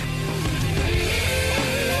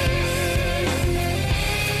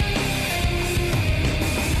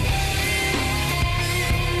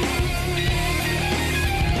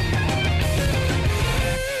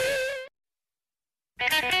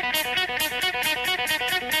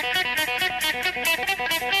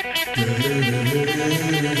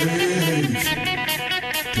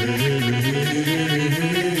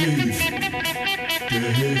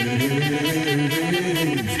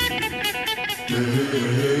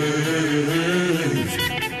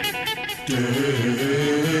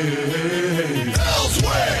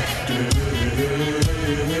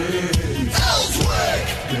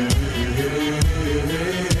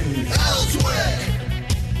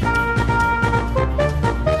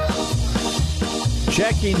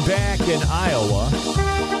 Checking back in Iowa.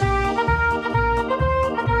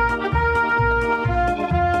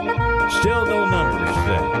 Still no numbers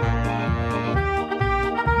today.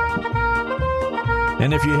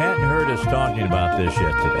 And if you hadn't heard us talking about this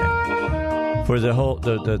yet today, for the whole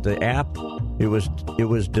the app, it was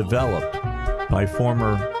developed by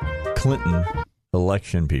former Clinton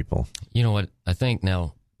election people. You know what? I think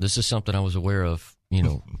now this is something I was aware of,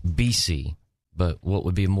 BC. But what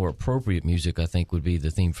would be more appropriate music, I think, would be the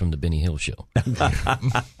theme from the Benny Hill Show.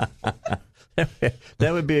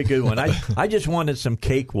 That would be a good one. I just wanted some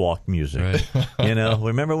cakewalk music. Right.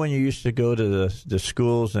 Remember when you used to go to the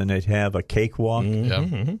schools and they'd have a cakewalk?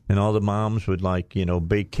 Mm-hmm. And all the moms would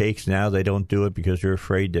bake cakes. Now they don't do it because they're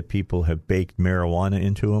afraid that people have baked marijuana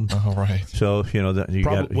into them. Oh, right. So, you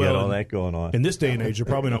got all that going on. In this day and age, they're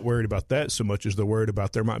probably not worried about that so much as they're worried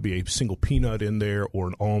about there might be a single peanut in there or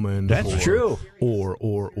an almond. That's true. Or.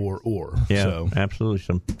 Yeah, so.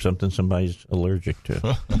 Absolutely. Something somebody's allergic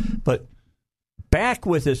to. But back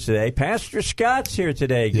with us today, Pastor Scott's here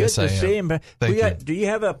today. Good to see him. Do you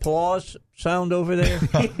have an applause sound over there?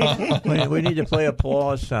 we need to play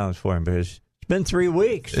applause sounds for him because it's been 3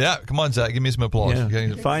 weeks. Yeah, come on, Zach, give me some applause. Yeah.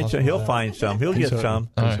 He'll find some. He'll get some.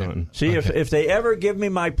 Right. See, if they ever give me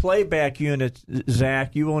my playback unit,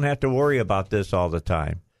 Zach, you won't have to worry about this all the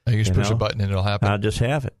time. You just push a button and it'll happen. I'll just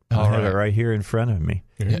have it. I'll have it right here in front of me.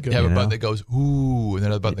 You have a button that goes, ooh, and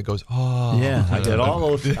then a button that goes, oh. Yeah, I get all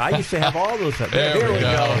those. I used to have all those. There we go.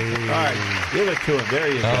 All right, give it to him.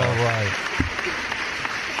 There you go. All right.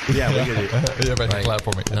 Yeah, we get it. Everybody clap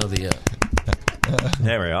for me. No,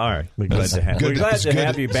 there we are. All right. We're glad to have you back. It's good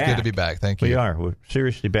to be back. Thank you. We are. We're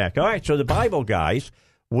seriously back. All right, so the Bible guys,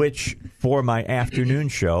 which for my afternoon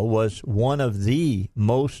show was one of the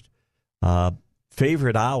most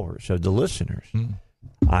favorite hours of the listeners.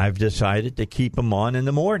 I've decided to keep them on in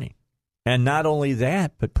the morning. And not only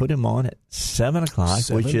that, but put him on at 7 o'clock,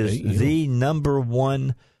 which is the number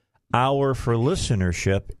one hour for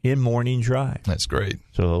listenership in Morning Drive. That's great.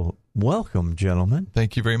 So welcome, gentlemen.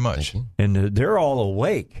 Thank you very much. And they're all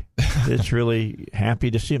awake. It's really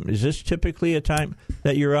happy to see them. Is this typically a time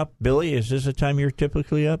that you're up? Billy, is this a time you're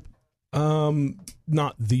typically up?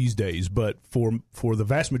 Not these days, but for the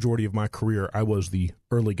vast majority of my career, I was the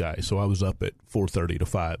early guy, so I was up at 4:30 to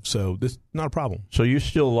 5. So this not a problem. So you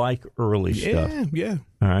still like early stuff? Yeah.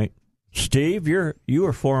 All right, Steve, you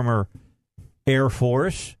were former Air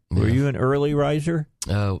Force. Were you an early riser?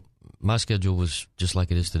 My schedule was just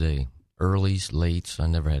like it is today: earlys, lates. I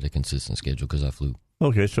never had a consistent schedule because I flew.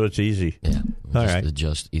 Okay, so it's easy. Yeah, all right.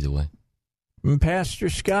 Adjust either way. Pastor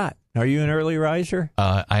Scott, are you an early riser?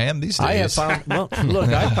 I am these days. I have found. Well, look,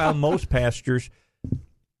 I found most pastors,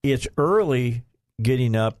 it's early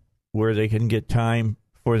getting up where they can get time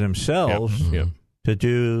for themselves to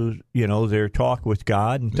do, their talk with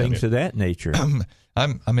God and things of that nature.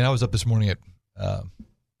 I was up this morning at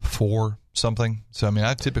 4 something. So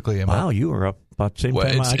I typically am. Wow, you were up about the same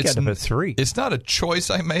time. I got up at 3. It's not a choice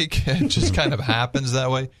I make; it just kind of happens that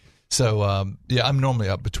way. So I'm normally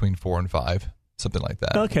up between 4 and 5, something like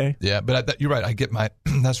that. Okay. Yeah, but you're right. I get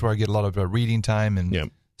that's where I get a lot of reading time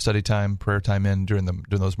and study time, prayer time in during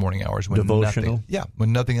those morning hours when devotional.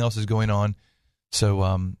 When nothing else is going on.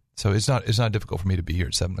 So it's not difficult for me to be here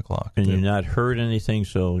at 7 o'clock. And you're not heard anything,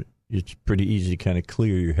 so it's pretty easy to kind of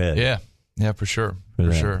clear your head. Yeah, for sure.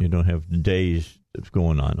 For sure. You don't have days that's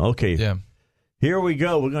going on. Okay. Yeah. Here we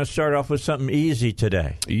go. We're going to start off with something easy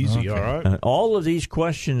today. Easy, all right. All of these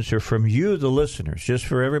questions are from you, the listeners. Just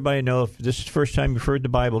for everybody to know, if this is the first time you've heard the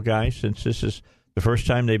Bible Guys, since this is the first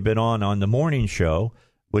time they've been on the morning show,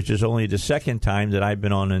 which is only the second time that I've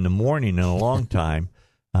been on in the morning in a long time,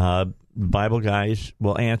 Bible Guys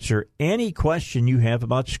will answer any question you have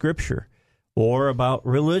about Scripture or about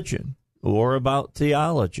religion or about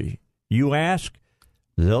theology. You ask,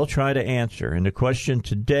 they'll try to answer. And the question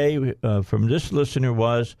today from this listener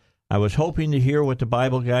was, I was hoping to hear what the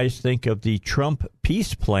Bible Guys think of the Trump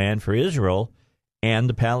peace plan for Israel and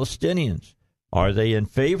the Palestinians. Are they in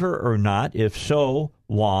favor or not? If so,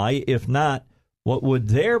 why? If not, what would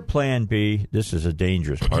their plan be? This is a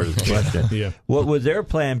dangerous part of the question. What would their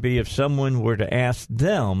plan be if someone were to ask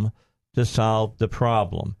them to solve the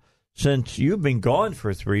problem? Since you've been gone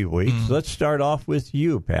for 3 weeks, let's start off with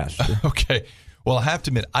you, Pastor. Okay. Well, I have to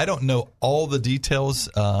admit, I don't know all the details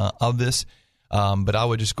of this, but I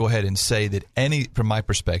would just go ahead and say that from my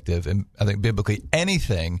perspective, and I think biblically,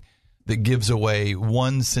 anything that gives away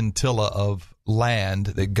one scintilla of land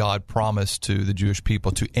that God promised to the Jewish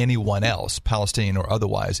people to anyone else, Palestinian or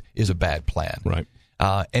otherwise, is a bad plan. Right.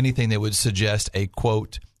 Anything that would suggest a,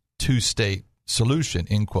 quote, two-state solution,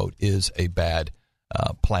 end quote, is a bad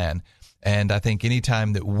plan. And I think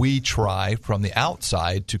anytime that we try from the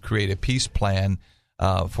outside to create a peace plan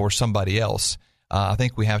for somebody else, I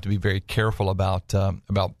think we have to be very careful about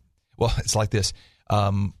it's like this.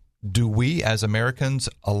 Do we as Americans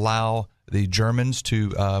allow the Germans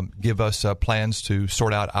to give us plans to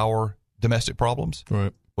sort out our domestic problems?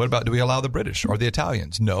 Right. What about, do we allow the British or the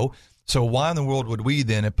Italians? No. So why in the world would we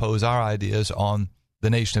then impose our ideas on the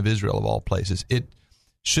nation of Israel of all places? It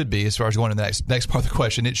should be, as far as going to the next part of the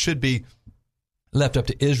question, it should be left up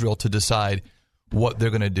to Israel to decide what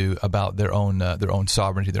they're going to do about their own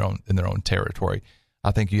sovereignty, their own territory.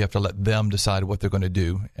 I think you have to let them decide what they're going to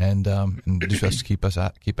do, and just keep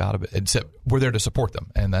out of it. Except we're there to support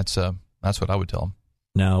them, and that's what I would tell them.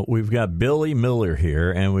 Now we've got Billy Miller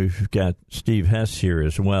here, and we've got Steve Hess here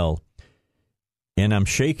as well. And I'm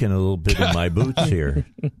shaking a little bit in my boots here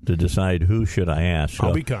to decide who should I ask.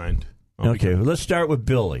 I'll be kind. Okay, well, let's start with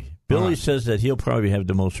Billy. Billy says that he'll probably have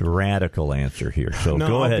the most radical answer here. So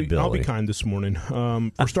go ahead, Billy. I'll be kind this morning.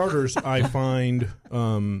 For starters, I find,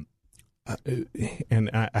 and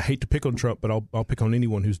I hate to pick on Trump, but I'll pick on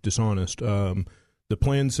anyone who's dishonest. The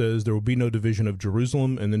plan says there will be no division of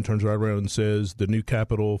Jerusalem, and then turns right around and says the new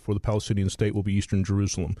capital for the Palestinian state will be Eastern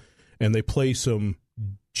Jerusalem. And they play some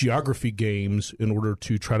geography games in order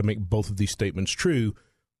to try to make both of these statements true.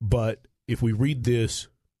 But if we read this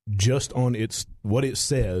just on what it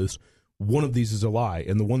says, one of these is a lie,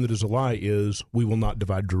 and the one that is a lie is we will not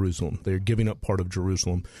divide Jerusalem. They're giving up part of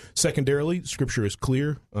Jerusalem. Secondarily, Scripture is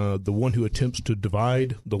clear. The one who attempts to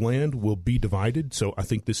divide the land will be divided, so I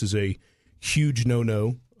think this is a huge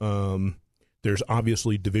no-no. There's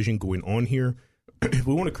obviously division going on here. If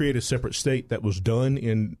we want to create a separate state, that was done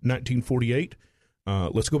in 1948.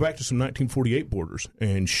 Let's go back to some 1948 borders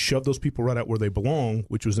and shove those people right out where they belong,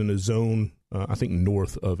 which was in a zone, I think,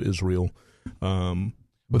 north of Israel. Well,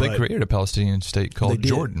 they created a Palestinian state called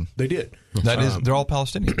Jordan. They did. That is, they're all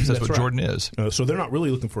Palestinians. That's what right. Jordan is. So they're not really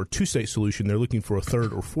looking for a two-state solution. They're looking for a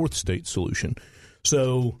third or fourth state solution.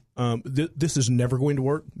 So this is never going to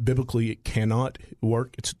work. Biblically, it cannot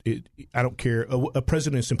work. I don't care. A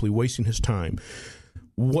president is simply wasting his time.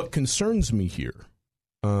 What concerns me here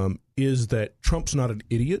is that Trump's not an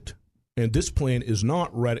idiot, and this plan is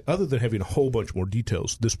not other than having a whole bunch more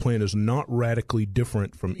details, this plan is not radically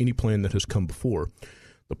different from any plan that has come before.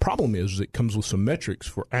 The problem is it comes with some metrics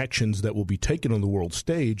for actions that will be taken on the world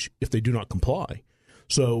stage if they do not comply.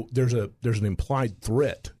 So there's an implied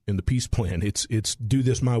threat in the peace plan. It's do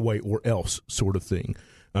this my way or else sort of thing.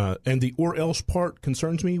 And the or else part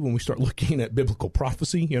concerns me when we start looking at biblical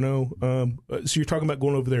prophecy, So you're talking about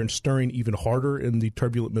going over there and stirring even harder in the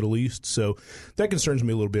turbulent Middle East. So that concerns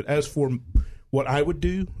me a little bit. As for what I would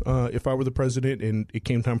do if I were the president and it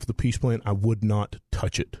came time for the peace plan, I would not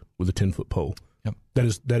touch it with a 10-foot pole. Yep.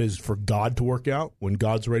 That is for God to work out when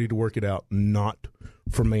God's ready to work it out, not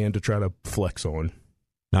for man to try to flex on.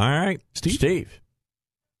 All right, Steve.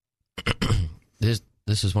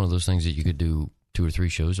 This is one of those things that you could do 2 or 3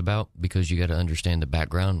 shows about, because you got to understand the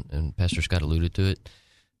background, and Pastor Scott alluded to it.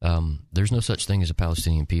 There's no such thing as a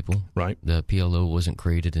Palestinian people. Right. The PLO wasn't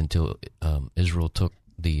created until Israel took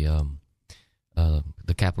the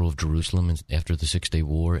capital of Jerusalem after the 6-Day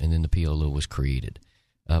War, and then the PLO was created.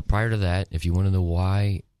 Prior to that, if you want to know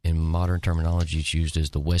why, in modern terminology, it's used as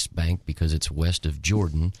the West Bank because it's west of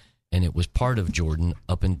Jordan, and it was part of Jordan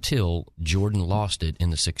up until Jordan lost it in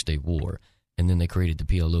the 6-Day War. And then they created the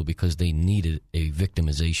PLO because they needed a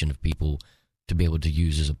victimization of people to be able to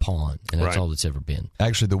use as a pawn, and that's all it's ever been.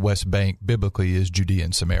 Actually, the West Bank biblically is Judea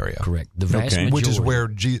and Samaria. Correct. The vast majority, which is where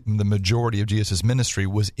the majority of Jesus' ministry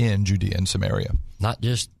was in Judea and Samaria. Not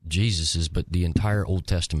just Jesus's, but the entire Old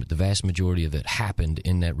Testament. The vast majority of it happened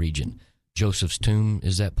in that region. Joseph's tomb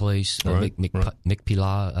is that place.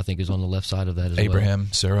 Machpelah, I think, is on the left side of that as Abraham,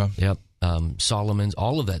 well. Sarah. Yep. Solomon's,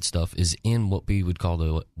 all of that stuff is in what we would call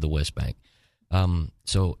the West Bank.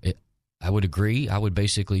 I would agree. I would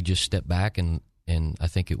basically just step back and I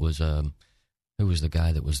think it was who was the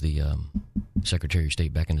guy that was the Secretary of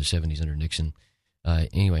State back in the 70s under Nixon.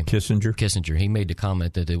 Anyway, Kissinger. He made the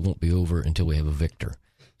comment that it won't be over until we have a victor.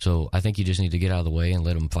 So I think you just need to get out of the way and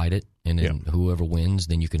let them fight it, and then whoever wins,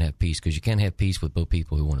 then you can have peace, because you can't have peace with both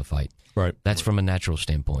people who want to fight. Right. That's from a natural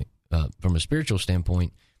standpoint. From a spiritual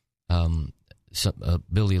standpoint,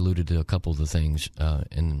 Billy alluded to a couple of the things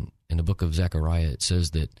in the book of Zechariah. It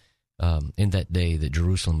says that in that day that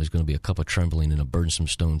Jerusalem is going to be a cup of trembling and a burdensome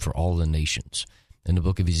stone for all the nations. In the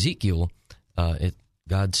book of Ezekiel,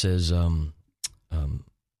 God says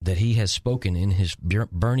that he has spoken in his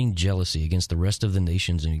burning jealousy against the rest of the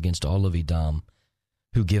nations and against all of Edom,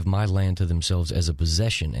 who give my land to themselves as a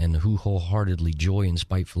possession, and who wholeheartedly joy in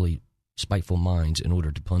spiteful minds in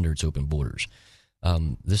order to plunder its open borders.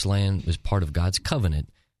 This land is part of God's covenant,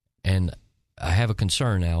 and I have a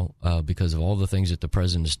concern now because of all the things that the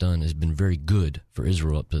president has done has been very good for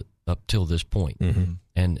Israel up till this point. Mm-hmm.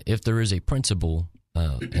 And if there is a principle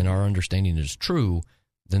and our understanding is true,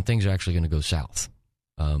 then things are actually going to go south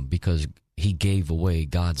because he gave away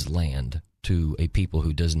God's land to a people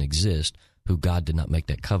who doesn't exist, who God did not make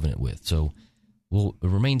that covenant with. So, well, it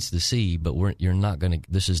remains to see, but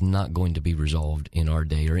this is not going to be resolved in our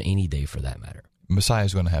day or any day for that matter. Messiah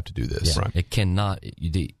is going to have to do this. Yeah, right. It cannot.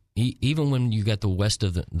 Even when you got the rest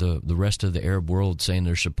of the Arab world saying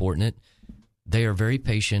they're supporting it, they are very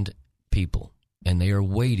patient people, and they are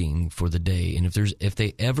waiting for the day. And if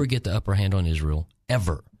they ever get the upper hand on Israel,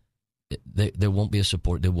 ever, there won't be a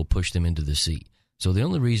support that will push them into the sea. So the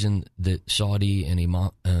only reason that Saudi and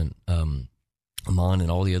Oman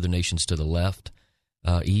and all the other nations to the left,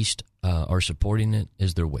 east, are supporting it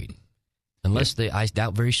is they're waiting. Unless I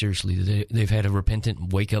doubt very seriously they've had a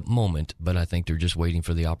repentant wake-up moment, but I think they're just waiting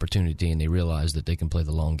for the opportunity, and they realize that they can play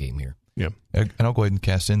the long game here. Yeah. And I'll go ahead and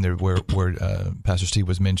cast in there where Pastor Steve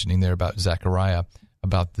was mentioning there about Zechariah,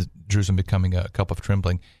 about the Jerusalem becoming a cup of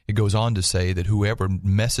trembling. It goes on to say that whoever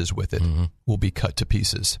messes with it will be cut to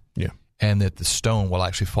pieces. Yeah. And that the stone will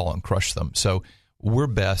actually fall and crush them. So we're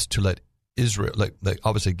best to let Israel,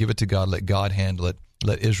 obviously give it to God, let God handle it.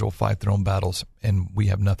 Let Israel fight their own battles, and we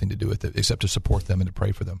have nothing to do with it except to support them and to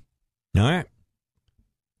pray for them. All right.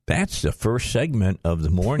 That's the first segment of the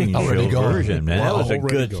morning show version, man. Wow,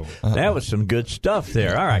 that was some good stuff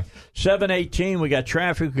there. All right. 7:18, we got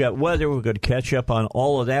traffic, we got weather. We're going to catch up on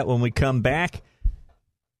all of that when we come back.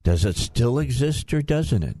 Does it still exist or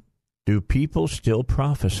doesn't it? Do people still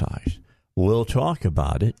prophesy? We'll talk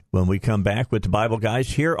about it when we come back with the Bible Guys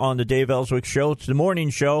here on the Dave Elswick Show. It's the morning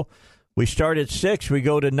show. We start at 6. We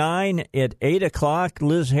go to 9. At 8 o'clock,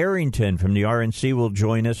 Liz Harrington from the RNC will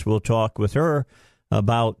join us. We'll talk with her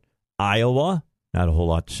about Iowa. Not a whole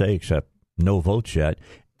lot to say except no votes yet.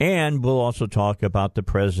 And we'll also talk about the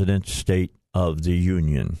President's State of the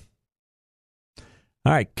Union.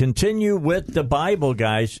 All right, continue with the Bible,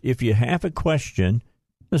 guys. If you have a question,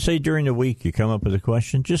 let's say during the week you come up with a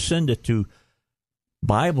question, just send it to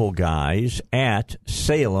BibleGuys at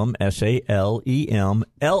Salem, SALEMLR.com,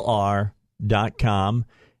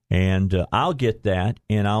 and I'll get that,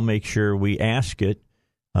 and I'll make sure we ask it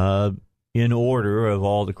in order of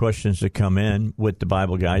all the questions that come in with the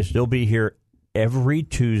Bible Guys. They'll be here every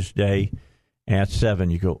Tuesday at 7.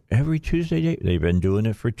 You go, every Tuesday? They've been doing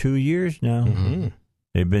it for 2 years now. Mm-hmm.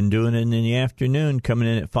 They've been doing it in the afternoon, coming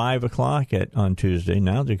in at 5 o'clock on Tuesday.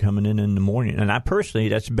 Now they're coming in the morning. And I personally,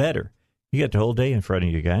 that's better. You got the whole day in front of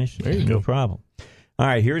you guys. No problem. All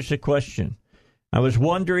right, here's the question. I was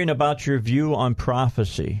wondering about your view on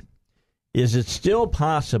prophecy. is it still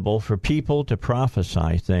possible for people to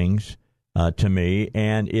prophesy things to me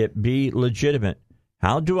and it be legitimate?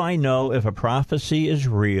 How do I know if a prophecy is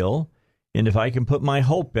real and if I can put my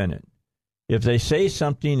hope in it? If they say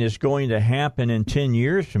something is going to happen in 10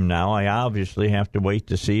 years from now, I obviously have to wait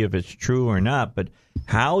to see if it's true or not. But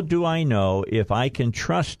how do I know if I can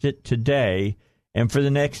trust it today and for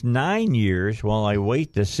the next 9 years while I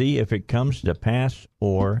wait to see if it comes to pass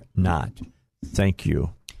or not? Thank you.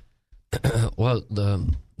 Well,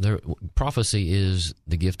 the prophecy is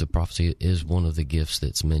the gift of prophecy is one of the gifts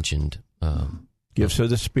that's mentioned. Gifts of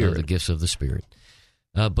the Spirit. The gifts of the Spirit.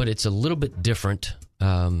 But it's a little bit different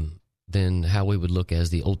than how we would look as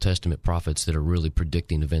the Old Testament prophets that are really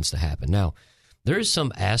predicting events to happen. Now, there is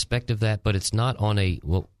some aspect of that, but it's not on a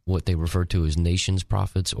what they refer to as nations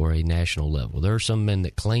prophets or a national level. There are some men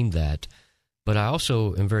that claim that, but I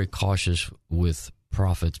also am very cautious with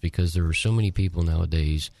prophets because there are so many people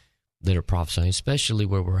nowadays that are prophesying, especially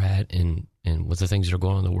where we're at and with the things that are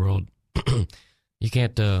going on in the world. You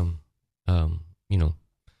can't,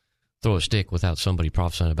 throw a stick without somebody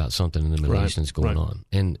prophesying about something in the Middle East that's going on.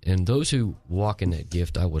 And those who walk in that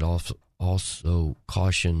gift, I would also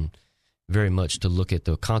caution very much to look at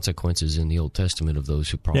the consequences in the Old Testament of those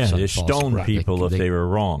who prophesy. Yeah, they stoned people if they were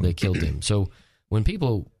wrong. They killed them. So when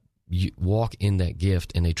people walk in that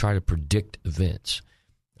gift and they try to predict events,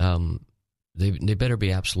 they better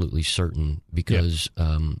be absolutely certain because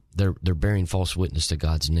they're bearing false witness to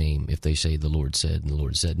God's name if they say the Lord said and the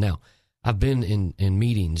Lord said. Now, I've been in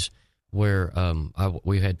meetings where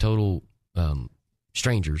we had total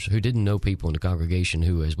strangers who didn't know people in the congregation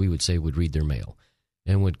who, as we would say, would read their mail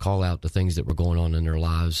and would call out the things that were going on in their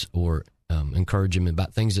lives or encourage them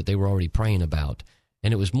about things that they were already praying about.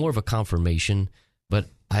 And it was more of a confirmation, but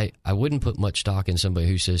I wouldn't put much stock in somebody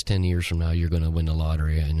who says 10 years from now you're going to win the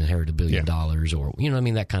lottery and inherit $1 billion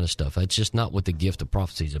or, that kind of stuff. That's just not what the gift of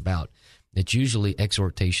prophecy is about. It's usually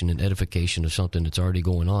exhortation and edification of something that's already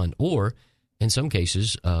going on, or in some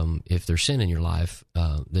cases, if there's sin in your life,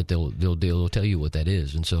 that they'll tell you what that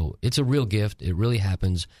is. And so it's a real gift. It really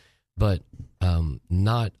happens, but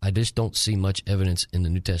I just don't see much evidence in the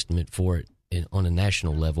New Testament for it on a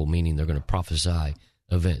national level, meaning they're going to prophesy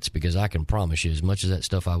events, because I can promise you, as much as that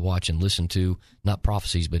stuff I watch and listen to, not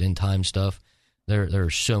prophecies, but end time stuff, there are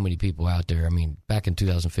so many people out there. I mean, back in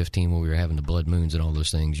 2015 when we were having the blood moons and all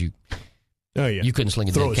those things, you couldn't sling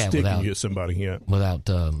a dead cat without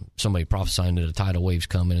somebody prophesying that a tidal wave's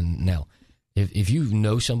coming. And now, if you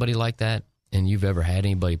know somebody like that and you've ever had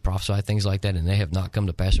anybody prophesy things like that and they have not come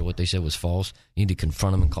to pass or what they said was false, you need to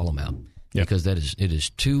confront them and call them out. Yep. Because it is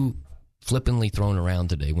too flippantly thrown around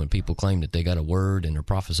today when people claim that they got a word and they're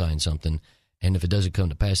prophesying something, and if it doesn't come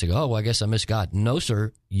to pass, they go, "Oh, well, I guess I missed God." No,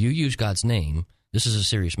 sir, you use God's name. This is a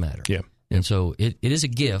serious matter. Yeah. And so it is a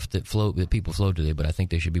gift that people flow today, but I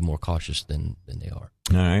think they should be more cautious than they are.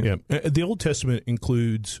 All right. Yeah. The Old Testament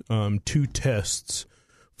includes 2 tests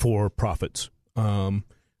for prophets.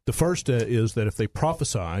 The first is that if they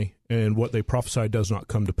prophesy and what they prophesy does not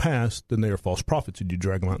come to pass, then they are false prophets and you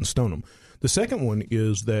drag them out and stone them. The second one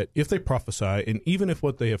is that if they prophesy, and even if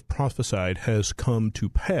what they have prophesied has come to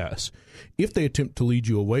pass, if they attempt to lead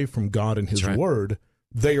you away from God and His Word,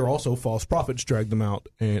 they are also false prophets. Drag them out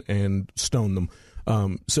and stone them.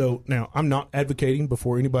 So now I'm not advocating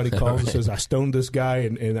before anybody calls and says I stoned this guy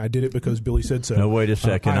and I did it because Billy said so. No, wait a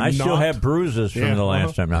second. I still have bruises from the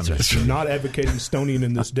last time. I'm not advocating stoning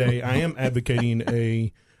in this day. I am advocating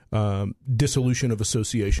a dissolution of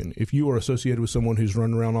association. If you are associated with someone who's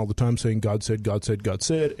running around all the time saying God said, God said, God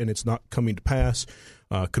said, and it's not coming to pass,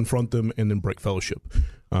 confront them and then break fellowship.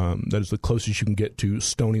 That is the closest you can get to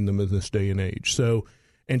stoning them in this day and age. So.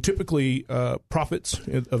 And typically, prophets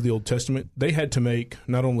of the Old Testament, they had to make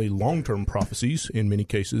not only long-term prophecies in many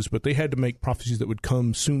cases, but they had to make prophecies that would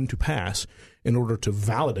come soon to pass in order to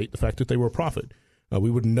validate the fact that they were a prophet. We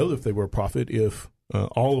wouldn't know if they were a prophet if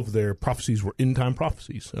all of their prophecies were end-time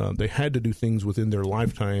prophecies. They had to do things within their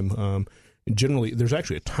lifetime. Generally, there's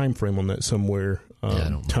actually a time frame on that somewhere,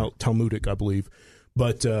 Talmudic, I believe.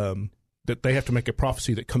 But that they have to make a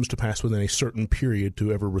prophecy that comes to pass within a certain period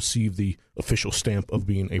to ever receive the official stamp of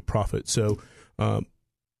being a prophet. So,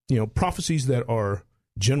 prophecies that are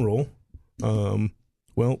general,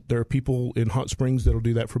 there are people in Hot Springs that'll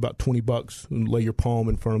do that for about $20 and lay your palm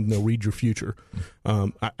in front of them, they'll read your future.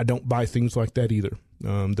 I don't buy things like that either.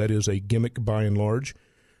 That is a gimmick by and large.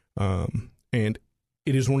 And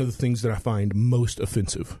it is one of the things that I find most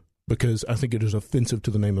offensive because I think it is offensive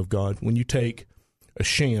to the name of God. When you take a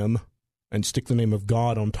sham and stick the name of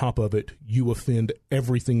God on top of it, you offend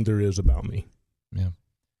everything there is about me. Yeah.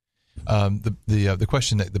 The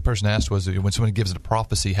question that the person asked was, when someone gives it a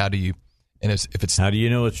prophecy, how do you And if it's how do you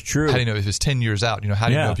know it's true? How do you know if it's 10 years out? How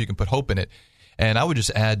do you know if you can put hope in it? And I would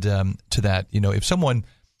just add to that, if someone,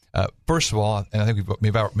 first of all, and I think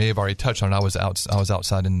we may have already touched on it. I was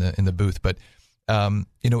outside in the booth, but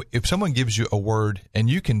if someone gives you a word and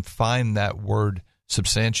you can find that word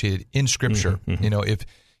substantiated in Scripture,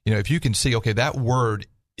 if you can see, okay, that word,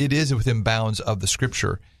 it is within bounds of the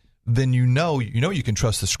Scripture, then you know you can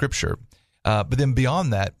trust the Scripture. But then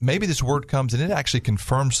beyond that, maybe this word comes and it actually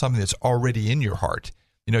confirms something that's already in your heart.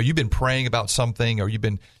 You've been praying about something, or you've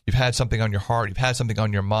had something on your heart, you've had something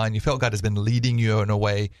on your mind, you felt God has been leading you in a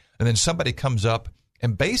way, and then somebody comes up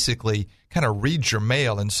and basically kind of reads your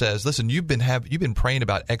mail and says, listen, you've been praying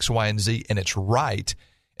about X, Y, and Z, and it's right.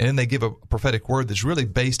 And then they give a prophetic word that's really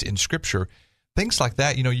based in Scripture. Things like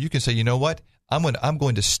that, you can say, you know what, I'm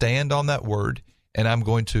going to stand on that word, and I'm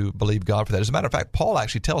going to believe God for that. As a matter of fact, Paul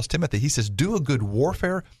actually tells Timothy, he says, do a good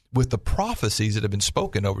warfare with the prophecies that have been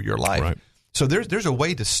spoken over your life. Right. So there's a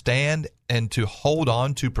way to stand and to hold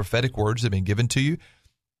on to prophetic words that have been given to you.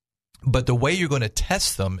 But the way you're going to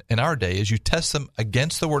test them in our day is you test them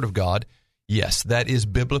against the Word of God. Yes, that is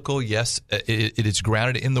biblical. Yes, it is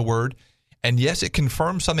grounded in the Word. And yes, it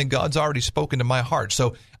confirms something God's already spoken to my heart.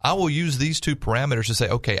 So I will use these two parameters to say,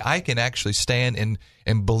 okay, I can actually stand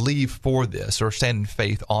and believe for this, or stand in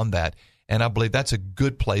faith on that. And I believe that's a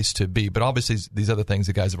good place to be. But obviously, these other things,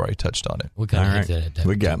 the guys have already touched on it.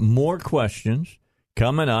 We got more questions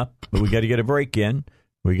coming up, but we got to get a break in.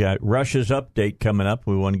 We got Russia's update coming up.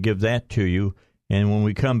 We want to give that to you. And when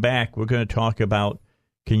we come back, we're going to talk about,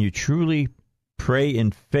 can you truly pray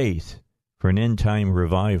in faith for an end-time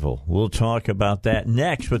revival? We'll talk about that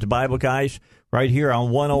next with the Bible Guys right here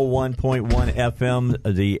on 101.1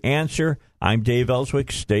 FM. The Answer. I'm Dave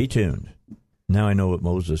Elswick. Stay tuned. Now I know what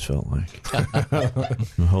Moses felt like.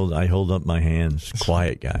 I hold up my hands.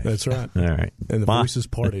 Quiet, guys. That's right. All right. And the voices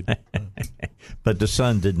parted. But the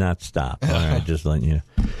sun did not stop. All right, just letting you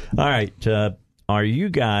know. All right. Are you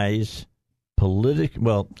guys political?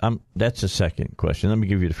 Well, that's the second question. Let me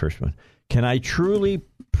give you the first one. Can I truly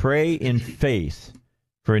pray in faith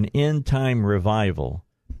for an end-time revival,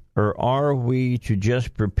 or are we to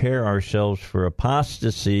just prepare ourselves for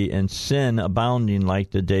apostasy and sin abounding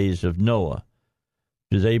like the days of Noah?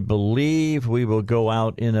 Do they believe we will go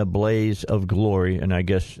out in a blaze of glory? And I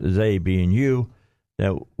guess they being you,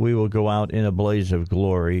 that we will go out in a blaze of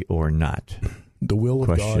glory or not? The will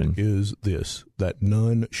of God is this, that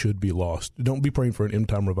none should be lost. Don't be praying for an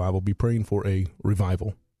end-time revival. Be praying for a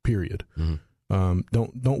revival, period. Mm-hmm.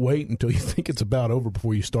 Don't wait until you think it's about over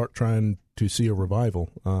before you start trying to see a revival.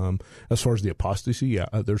 As far as the apostasy,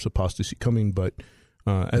 there's apostasy coming, but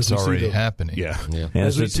as it's already happening. Yeah.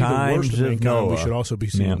 As we see the worst of Noah, we should also be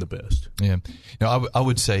seeing the best. Yeah. I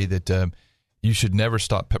would say that you should never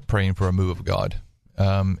stop praying for a move of God.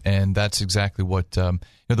 And that's exactly what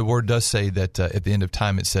the Word does say, that at the end of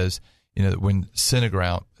time it says, that when sin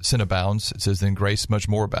abounds, it says then grace much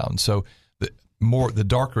more abounds. So the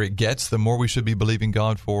darker it gets, the more we should be believing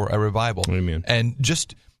God for a revival. Amen. And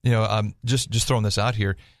just throwing this out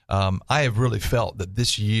here, I have really felt that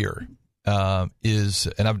this year is,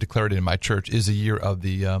 and I've declared it in my church, is a year of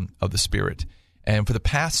the Spirit. And for the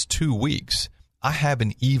past 2 weeks, I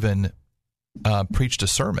haven't even preached a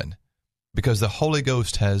sermon, because the Holy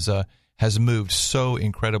Ghost has moved so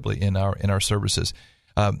incredibly in our services.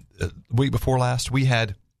 Week before last, we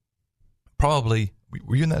had probably,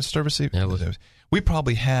 were you in that service? Yeah, I was. We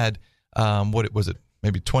probably had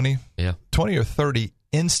maybe 20? Yeah. 20 or 30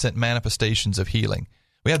 instant manifestations of healing.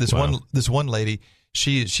 We had this one lady.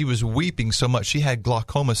 She was weeping so much. She had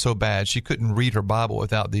glaucoma so bad she couldn't read her Bible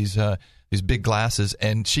without these big glasses,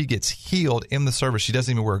 and she gets healed in the service. She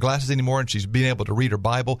doesn't even wear glasses anymore, and she's being able to read her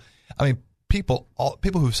Bible. I mean, people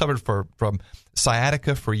who've suffered from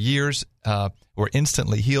sciatica for years were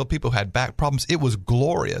instantly healed. People who had back problems. It was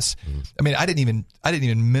glorious. I mean, I didn't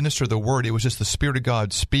even minister the word. It was just the Spirit of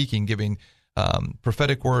God speaking, giving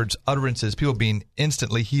prophetic words, utterances, people being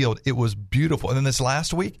instantly healed. It was beautiful. And then this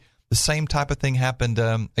last week, the same type of thing happened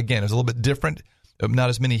again. It was a little bit different, not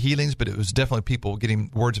as many healings, but it was definitely people getting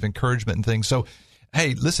words of encouragement and things. So,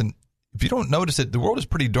 hey, listen, if you don't notice it, the world is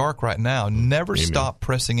pretty dark right now. Never Amen. Stop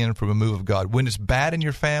pressing in from a move of God. When it's bad in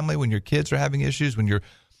your family, when your kids are having issues, when your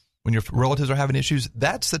relatives are having issues,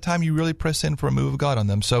 that's the time you really press in for a move of God on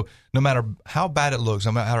them. So no matter how bad it looks,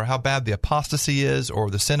 no matter how bad the apostasy is or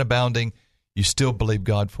the sin abounding, you still believe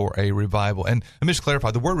God for a revival. And let me just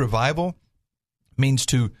clarify, the word revival means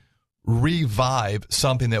to revive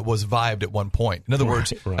something that was vived at one point. In other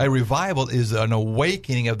words, a revival is an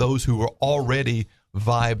awakening of those who were already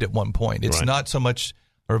vived at one point. It's not so much,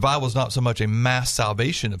 a revival is not so much a mass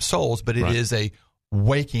salvation of souls, but it is a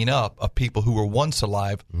waking up of people who were once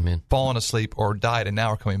alive, fallen asleep, or died, and now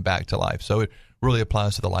are coming back to life. So it really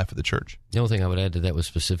applies to the life of the church. The only thing I would add to that was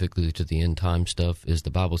specifically to the end time stuff is the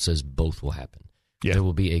Bible says both will happen. Yeah. There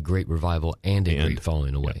will be a great revival and a great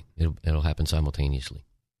falling away. Yeah. It'll happen simultaneously.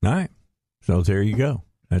 All right. So there you go.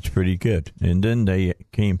 That's pretty good. And then they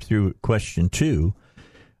came through with question 2.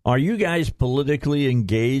 Are you guys politically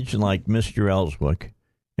engaged like Mr. Elswick?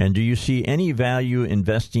 And do you see any value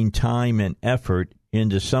investing time and effort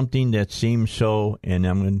into something that seems so, and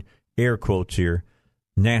I'm in air quotes here,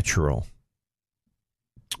 natural?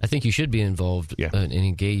 I think you should be involved and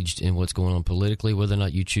engaged in what's going on politically. Whether or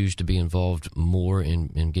not you choose to be involved more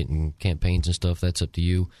in getting campaigns and stuff, that's up to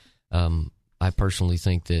you. I personally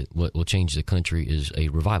think that what will change the country is a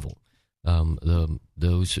revival.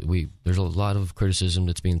 There's a lot of criticism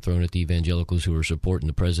that's being thrown at the evangelicals who are supporting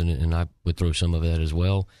the president, and I would throw some of that as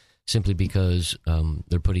well, simply because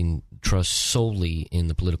they're putting trust solely in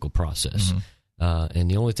the political process. And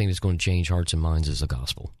the only thing that's going to change hearts and minds is the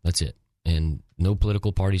gospel. That's it. And no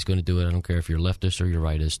political party is going to do it. I don't care if you're leftist or you're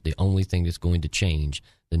rightist. The only thing that's going to change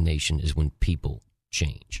the nation is when people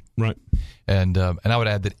change. Right. And I would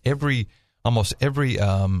add that almost every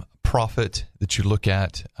prophet that you look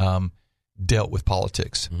at dealt with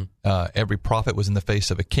politics. Every prophet was in the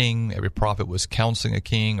face of a king. Every prophet was counseling a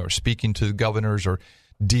king or speaking to governors or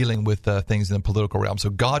dealing with things in the political realm.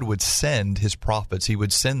 So God would send his prophets. He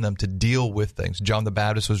would send them to deal with things. John the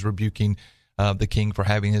Baptist was rebuking the king for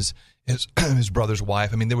having his brother's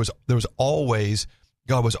wife. I mean, there was always,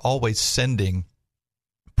 God was always sending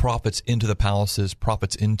prophets into the palaces,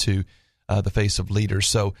 prophets into the face of leaders.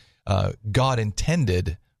 So God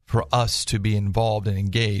intended for us to be involved and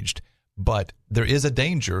engaged, but there is a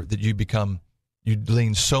danger that you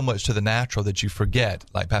lean so much to the natural that you forget,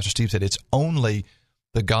 like Pastor Steve said, it's only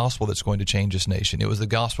the gospel that's going to change this nation. It was the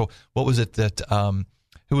gospel. What was it that,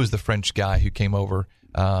 who was the French guy who came over?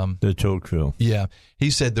 De Tocqueville. Yeah.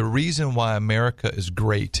 He said the reason why America is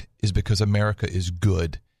great is because America is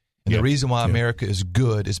good. And the reason why America is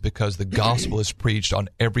good is because the gospel is preached on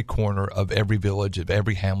every corner of every village, of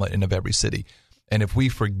every hamlet, and of every city. And if we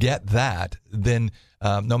forget that, then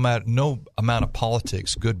no amount of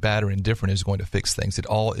politics, good, bad, or indifferent, is going to fix things. It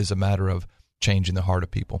all is a matter of changing the heart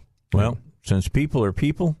of people. Well, since people are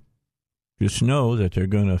people, just know that they're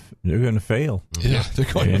going to fail. Yeah, they're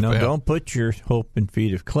going to fail. Don't put your hope in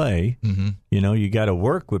feet of clay. Mm-hmm. You got to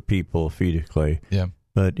work with people, feet of clay. Yeah.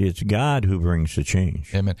 But it's God who brings the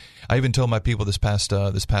change. Amen. I even told my people this past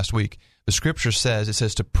week, the Scripture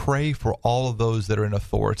says to pray for all of those that are in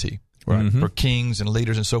authority, right? Mm-hmm. For kings and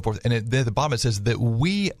leaders and so forth. And at the bottom it says that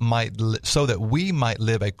we might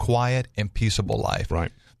live a quiet and peaceable life.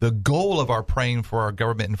 Right. The goal of our praying for our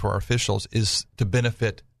government and for our officials is to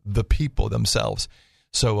benefit the people themselves.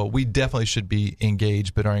 So we definitely should be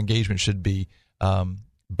engaged, but our engagement should be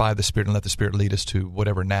by the Spirit, and let the Spirit lead us to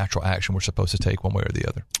whatever natural action we're supposed to take one way or the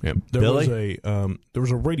other. Yeah. There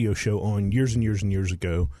was a radio show on years and years and years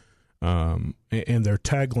ago, and their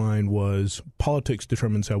tagline was, "Politics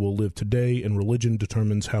determines how we'll live today, and religion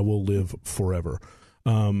determines how we'll live forever."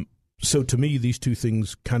 So to me, these two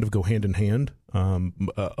things kind of go hand in hand.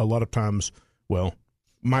 A lot of times,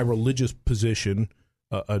 my religious position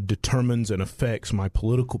determines and affects my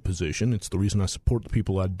political position. It's the reason I support the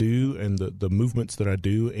people I do and the movements that I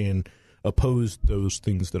do and oppose those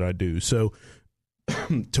things that I do. So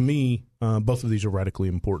to me, both of these are radically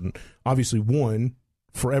important. Obviously, one,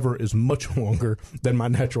 forever is much longer than my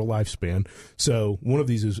natural lifespan. So one of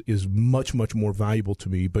these is much, much more valuable to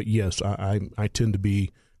me. But yes, I tend to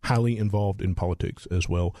be highly involved in politics as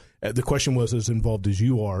well. The question was, as involved as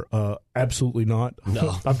you are? Absolutely not.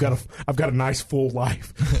 No. I've got a nice full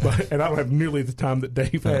life, and I don't have nearly the time that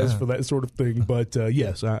Dave has for that sort of thing. But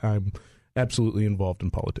yes, I'm absolutely involved in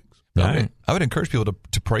politics. I would encourage people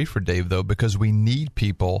to pray for Dave, though, because we need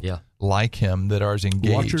people like him that are as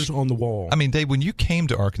engaged. Watchers on the wall. I mean, Dave, when you came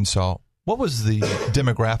to Arkansas, what was the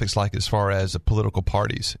demographics like as far as the political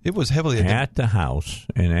parties? It was heavily at the House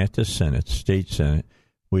and at the Senate, state Senate.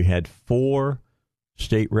 We had 4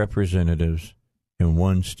 state representatives and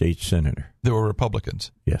 1 state senator. There were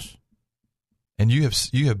Republicans. Yes. And you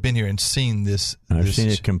have been here and seen this. I've seen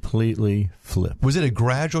it completely flip. Was it a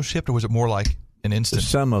gradual shift, or was it more like an instant?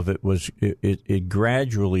 Some of it was. It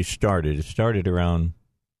gradually started. It started around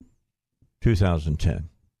 2010.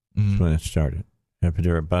 Mm-hmm. That's when it started.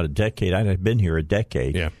 After about a decade, I had been here a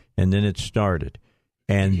decade. Yeah. And then it started,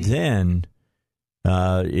 and then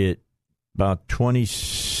about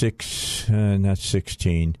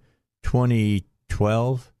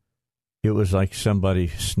 2012, it was like somebody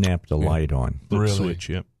snapped a light on. Really? Switch,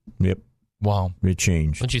 yep. Wow. It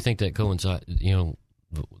changed. Don't you think that coincides?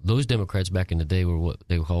 Those Democrats back in the day were what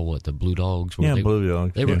they call the Blue Dogs. Blue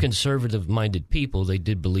Dogs. They were conservative-minded people. They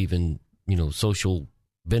did believe in social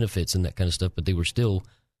benefits and that kind of stuff, but they were still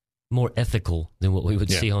more ethical than what we would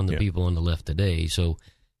see on the people on the left today. So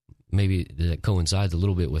maybe that coincides a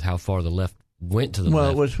little bit with how far the left went to the left. Well,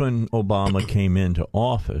 it was when Obama came into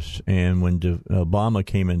office, and when Obama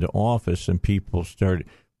came into office and people started,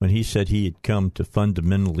 when he said he had come to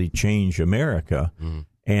fundamentally change America,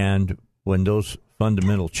 and when those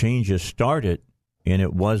fundamental changes started, and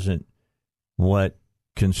it wasn't what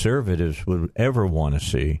conservatives would ever want to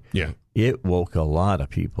see, it woke a lot of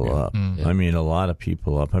people up. I mean, a lot of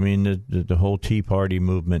people up. I mean, the whole Tea Party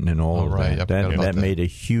movement and all of that. That made a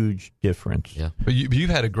huge difference. Yeah. But you've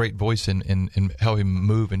had a great voice in helping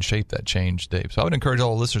move and shape that change, Dave. So I would encourage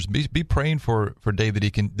all the listeners, be praying for Dave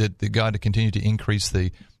that God to continue to increase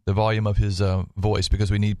the volume of his voice,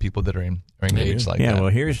 because we need people that are engaged like that. Yeah, well,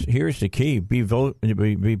 here's the key.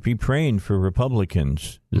 Be praying for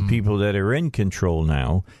Republicans, the people that are in control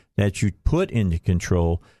now, that you put into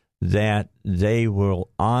control, that they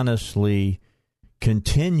will honestly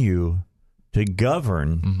continue to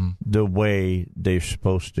govern the way they're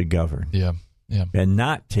supposed to govern. Yeah. And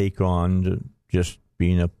not take on just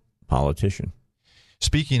being a politician.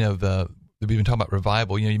 Speaking of, we've been talking about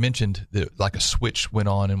revival. You mentioned that like a switch went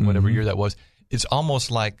on in whatever year that was. It's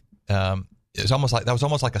almost like that was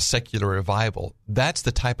almost like a secular revival. That's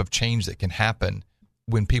the type of change that can happen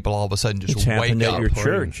when people all of a sudden just wake up. It's happened at your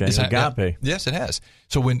church, at Agape. Yes, it has.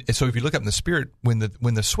 So if you look up in the Spirit, when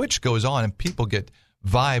the switch goes on and people get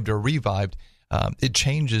vibed or revived, it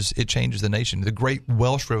changes the nation. The Great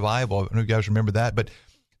Welsh Revival. I don't know if you guys remember that, but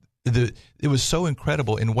it was so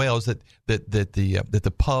incredible in Wales that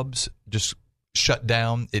the pubs just shut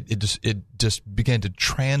down. It just began to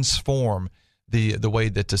transform the way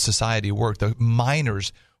that the society worked. The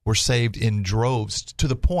miners were saved in droves, to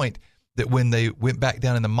the point that when they went back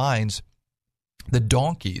down in the mines, the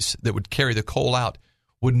donkeys that would carry the coal out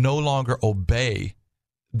would no longer obey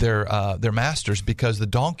their masters, because the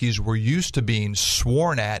donkeys were used to being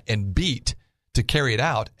sworn at and beat to carry it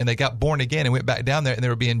out, and they got born again and went back down there, and they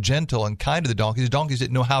were being gentle and kind to the donkeys. The donkeys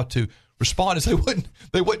didn't know how to respond, as they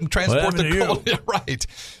wouldn't transport the coal. Right.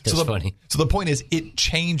 That's funny. So the point is, it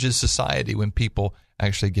changes society when people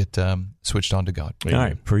actually get switched on to God. All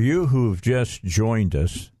right. For you who've just joined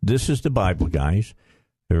us, this is the Bible Guys.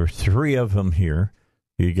 There are three of them here.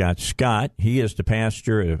 You got Scott. He is the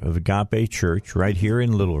pastor of Agape Church right here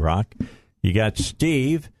in Little Rock. You got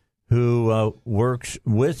Steve, who works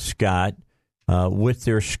with Scott with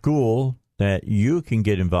their school that you can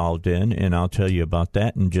get involved in, and I'll tell you about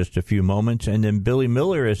that in just a few moments. And then Billy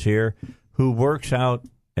Miller is here, who works out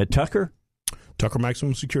at Tucker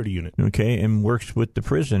Maximum Security Unit. Okay, and works with the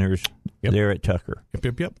prisoners there at Tucker.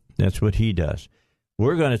 Yep. That's what he does.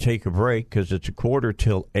 We're going to take a break because it's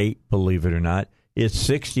 7:45, believe it or not. It's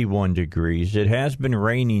 61 degrees. It has been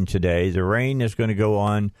raining today. The rain is going to go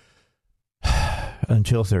on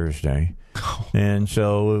until Thursday. And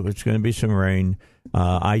so it's going to be some rain.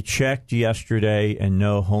 I checked yesterday, and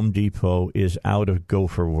no, Home Depot is out of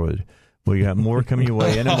gopher wood. We got more coming your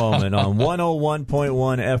way in a moment on 101.1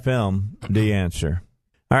 FM, The Answer.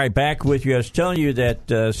 All right, back with you. I was telling you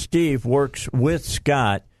that Steve works with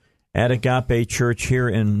Scott at Agape Church here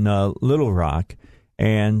in Little Rock.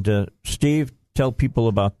 And Steve, tell people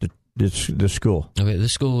about the school. Okay,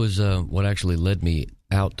 this school is what actually led me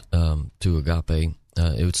out to Agape.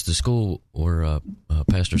 It's the school where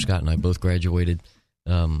Pastor Scott and I both graduated.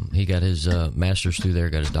 He got his master's through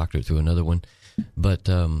there, got his doctorate through another one. But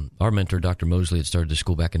our mentor, Dr. Mosley, had started the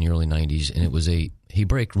school back in the early 90s, and it was a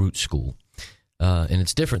Hebraic root school. And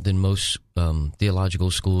it's different than most theological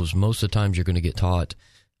schools. Most of the times you're going to get taught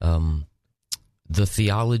the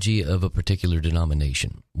theology of a particular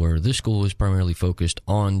denomination, where this school is primarily focused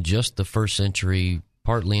on just the first century,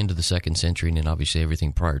 partly into the second century, and then obviously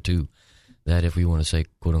everything prior to that, if we want to say,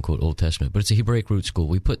 quote-unquote, Old Testament. But it's a Hebraic root school.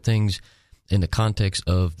 We put things in the context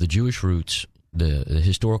of the Jewish roots, the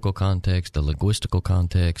historical context, the linguistical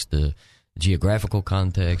context, the geographical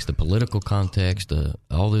context, the political context,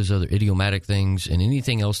 all those other idiomatic things, and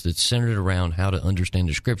anything else that's centered around how to understand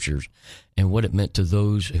the Scriptures and what it meant to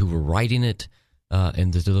those who were writing it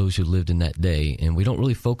and to those who lived in that day. And we don't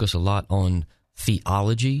really focus a lot on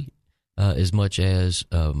theology as much as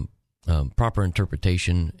proper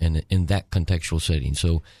interpretation and in that contextual setting.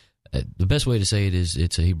 So the best way to say it is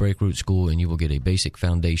it's a Hebraic root school, and you will get a basic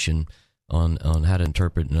foundation on how to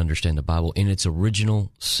interpret and understand the Bible in its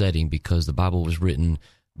original setting, because the Bible was written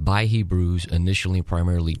by Hebrews, initially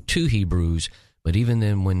primarily to Hebrews. But even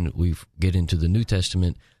then, when we get into the New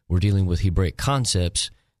Testament, were dealing with Hebraic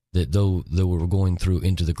concepts that though we're going through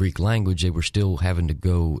into the Greek language, they were still having to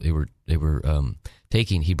go. They were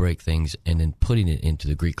taking Hebraic things and then putting it into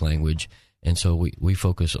the Greek language. And so we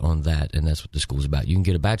focus on that, and that's what the school is about. You can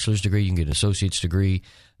get a bachelor's degree, you can get an associate's degree.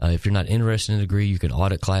 If you're not interested in a degree, you can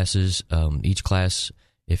audit classes. Each class,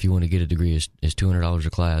 if you want to get a degree, is $200 a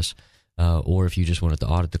class. Or if you just wanted to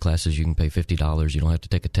audit the classes, you can pay $50. You don't have to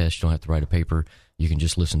take a test. You don't have to write a paper. You can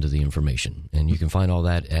just listen to the information. And you can find all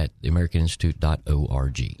that at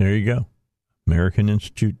AmericanInstitute.org. There you go.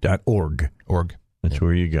 AmericanInstitute.org. That's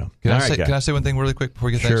where you go. Can I say one thing really quick before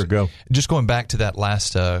we get Sure, go. Just going back to that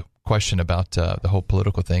last question about the whole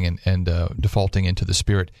political thing and defaulting into the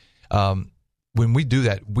Spirit. When we do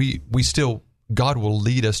that, we still, God will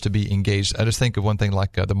lead us to be engaged. I just think of one thing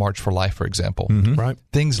like the March for Life, for example. Mm-hmm. Right.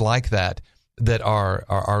 Things like that are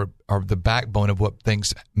the backbone of what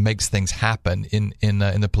makes things happen in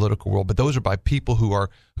the political world. But those are by people who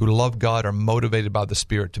love God, are motivated by the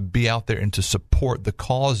Spirit to be out there and to support the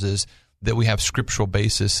causes that we have scriptural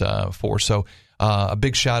basis for. So a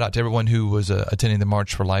big shout out to everyone who was attending the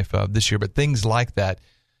March for Life this year. But things like that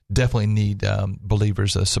definitely need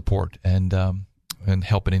believers' support and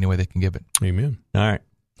help in any way they can give it. Amen. All right.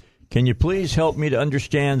 Can you please help me to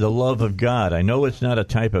understand the love of God? I know it's not a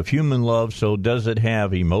type of human love, so does it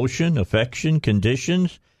have emotion, affection,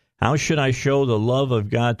 conditions? How should I show the love of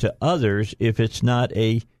God to others if it's not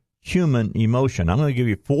a human emotion? I'm going to give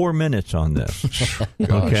you 4 minutes on this,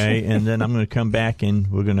 okay? And then I'm going to come back and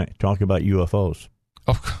we're going to talk about UFOs.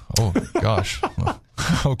 Oh gosh.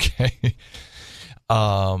 Okay.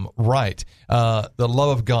 Right. The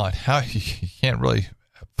love of God. How you can't really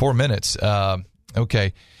 4 minutes.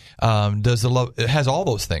 Okay. Does the love? It has all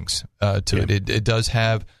those things to it. It does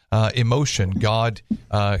have emotion. God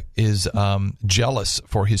is jealous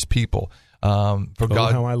for His people. God,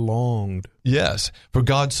 how I longed. Yes, for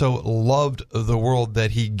God so loved the world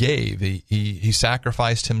that He gave. He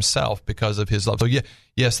sacrificed Himself because of His love. So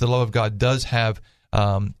yes, the love of God does have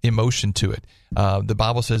emotion to it. The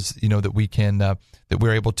Bible says, that we can that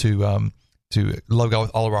we're able to love God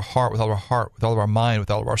with all of our heart, with all of our mind,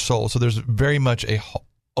 with all of our soul. So there's very much a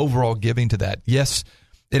overall giving to that. Yes,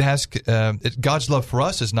 it has. God's love for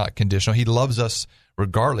us is not conditional. He loves us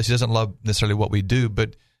regardless. He doesn't love necessarily what we do,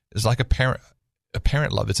 but it's like a parent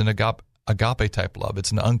love. It's an agape type love.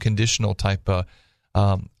 It's an unconditional type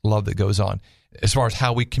love that goes on. As far as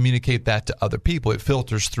how we communicate that to other people, it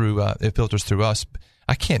filters through us.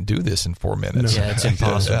 I can't do this in 4 minutes. Yeah, it's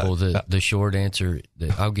impossible. The short answer,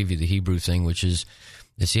 I'll give you the Hebrew thing, which is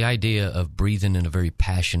it's the idea of breathing in a very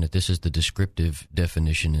passionate. This is the descriptive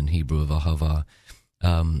definition in Hebrew of ahava.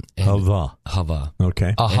 Hava.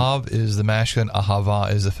 Okay. Ahav is the masculine.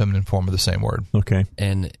 Ahava is the feminine form of the same word. Okay.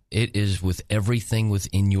 And it is with everything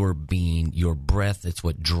within your being, your breath. It's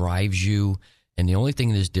what drives you. And the only thing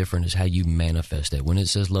that is different is how you manifest it. When it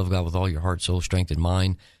says love God with all your heart, soul, strength, and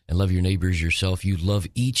mind, and love your neighbor as yourself, you love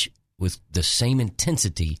each with the same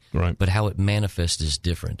intensity, right? But how it manifests is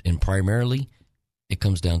different. And primarily, it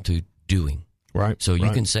comes down to doing. Right. So you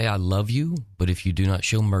can say, I love you, but if you do not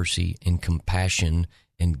show mercy and compassion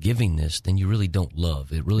and givingness, then you really don't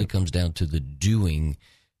love. It really comes down to the doing.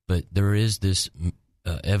 But there is this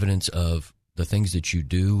evidence of the things that you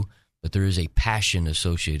do, but there is a passion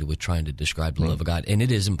associated with trying to describe the love of God. And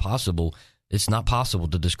it is impossible. It's not possible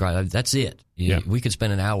to describe. That's it. Yeah. We could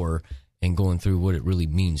spend an hour and going through what it really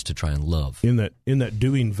means to try and love. In that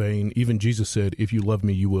doing vein, even Jesus said, if you love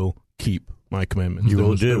me, you will keep my commandments.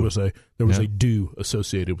 There was a do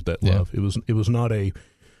associated with that love. It was not a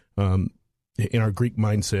in our Greek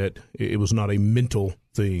mindset, it was not a mental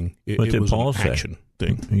thing. It was an action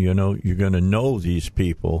thing. You're going to know these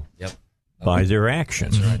people by their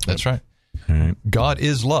actions. That's right. All right. God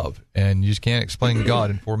is love, and you just can't explain God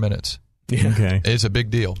in 4 minutes. Yeah. Okay. It's a big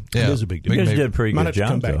deal. Yeah. It is a big deal. You guys did a pretty good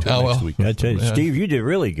job, though. Next week. I tell you, Steve, you did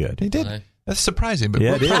really good. He did. That's surprising, but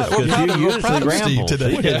yeah, it is, because you usually ramble.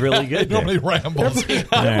 Today. He did really good. He normally rambles.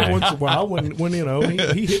 Every once in a while, when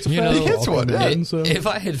he hits a he hits one. If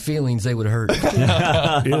I had feelings, they would hurt.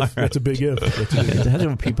 That's a big if. That's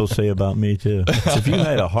what people say about me, too. If you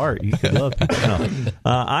had a heart, you could love people. No.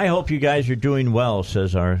 I hope you guys are doing well,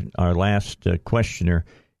 says our last questioner,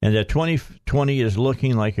 and that 2020 is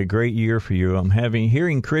looking like a great year for you. I'm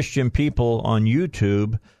hearing Christian people on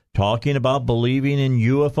YouTube talking about believing in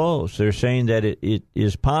UFOs. They're saying that it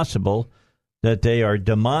is possible that they are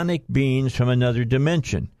demonic beings from another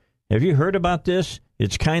dimension. Have you heard about this?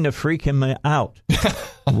 It's kind of freaking me out.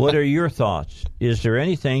 What are your thoughts? Is there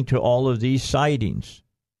anything to all of these sightings?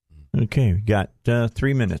 Okay, we got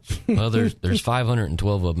 3 minutes. Well, there's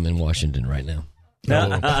 512 of them in Washington right now.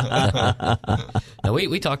 Now,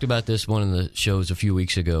 we talked about this one of the shows a few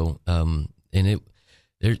weeks ago, and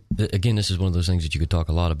again, this is one of those things that you could talk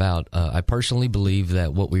a lot about. I personally believe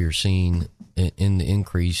that what we are seeing in the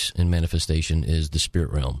increase in manifestation is the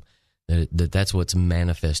spirit realm. That's what's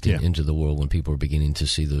manifesting into the world when people are beginning to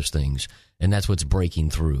see those things, and that's what's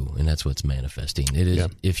breaking through, and that's what's manifesting. It is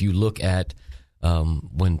if you look at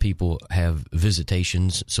when people have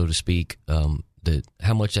visitations, so to speak,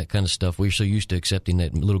 how much that kind of stuff, we're so used to accepting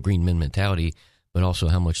that little green men mentality, but also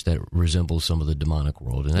how much that resembles some of the demonic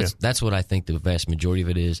world. And that's what I think the vast majority of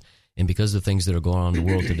it is. And because of the things that are going on in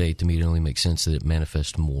the world today, to me, it only makes sense that it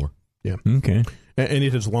manifests more. Yeah. Okay. And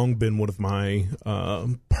it has long been one of my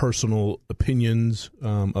personal opinions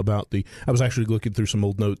about I was actually looking through some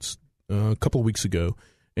old notes a couple of weeks ago,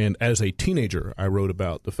 and as a teenager, I wrote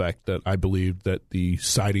about the fact that I believed that the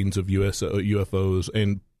sightings of UFOs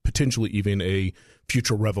and potentially even a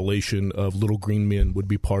future revelation of little green men would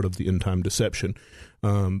be part of the end-time deception.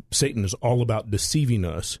 Satan is all about deceiving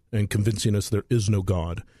us and convincing us there is no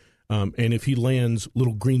God. And if he lands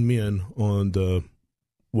little green men on the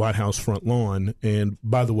White House front lawn, and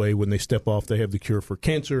by the way, when they step off, they have the cure for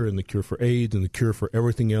cancer and the cure for AIDS and the cure for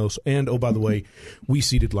everything else. And, oh, by the way, we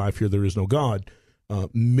seated life here, there is no God.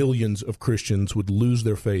 Millions of Christians would lose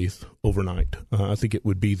their faith overnight. I think it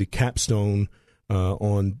would be the capstone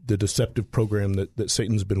on the deceptive program that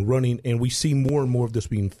Satan's been running. And we see more and more of this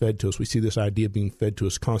being fed to us. We see this idea being fed to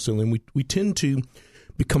us constantly. And we tend to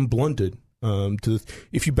become blunted.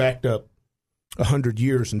 If you backed up 100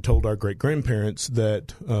 years and told our great-grandparents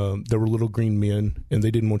that there were little green men and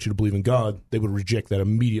they didn't want you to believe in God, they would reject that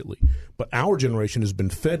immediately. But our generation has been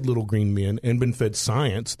fed little green men and been fed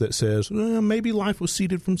science that says maybe life was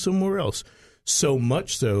seeded from somewhere else. So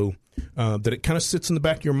much so that it kind of sits in the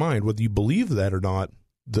back of your mind, whether you believe that or not.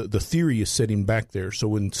 The theory is sitting back there. So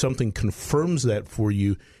when something confirms that for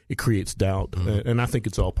you, it creates doubt. And I think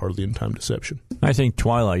it's all part of the end-time deception. I think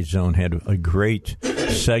Twilight Zone had a great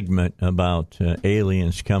segment about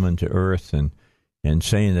aliens coming to Earth and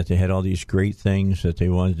saying that they had all these great things that they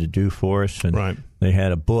wanted to do for us. And they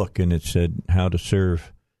had a book, and it said how to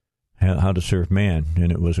serve man,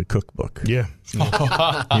 and it was a cookbook. Yeah.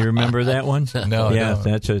 You remember that one? No. Yeah,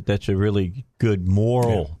 that's a really good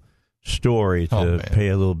moral story to pay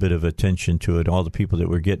a little bit of attention to it. All the people that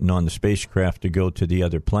were getting on the spacecraft to go to the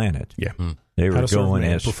other planet. Yeah. They were going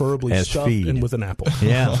as preferably as stuffed feed. and with an apple.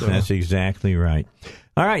 Yeah, that's exactly right.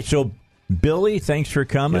 All right, so Billy, thanks for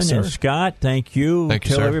coming. Yes, and Scott, thank you. Thank you,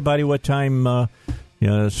 Tell sir. everybody what time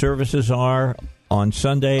services are on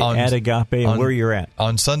Sunday at Agape and where you're at.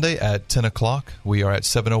 On Sunday at 10 o'clock, we are at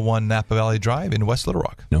 701 Napa Valley Drive in West Little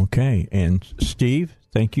Rock. Okay, and Steve,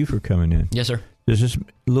 thank you for coming in. Yes, sir. Is this a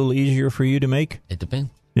little easier for you to make? It depends.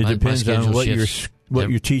 It depends on what shifts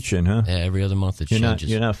you're teaching, huh? Yeah, every other month it changes.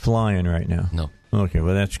 You're not flying right now. No. Okay,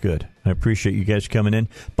 well, that's good. I appreciate you guys coming in.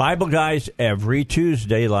 Bible Guys every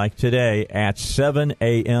Tuesday, like today, at 7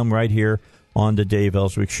 a.m. right here on the Dave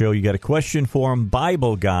Elswick Show. You got a question for them,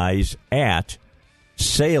 Bible Guys at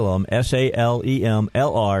Salem, SALEMLR.com.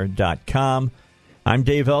 I'm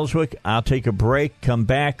Dave Elswick. I'll take a break, come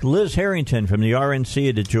back. Liz Harrington from the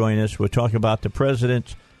RNC to join us. We'll talk about the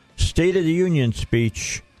President's State of the Union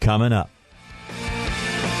speech coming up.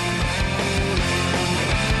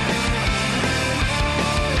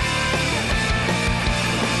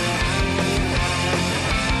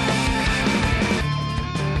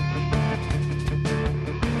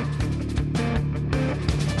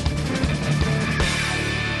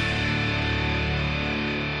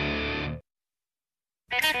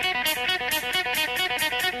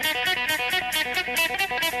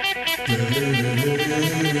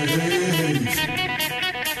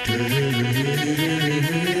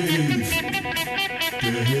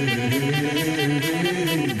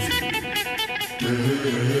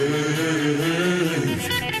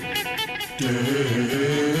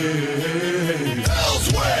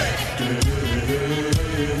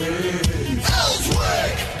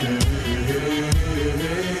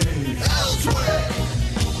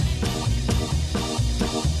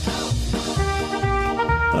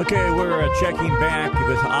 Okay, we're checking back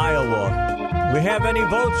with Iowa. We have any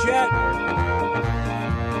votes yet?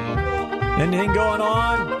 Anything going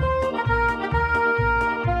on?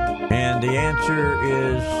 And the answer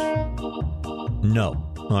is no.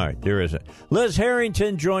 All right, there isn't. Liz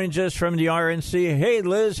Harrington joins us from the RNC. Hey,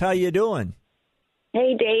 Liz, how you doing?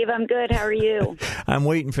 Hey, Dave, I'm good. How are you? I'm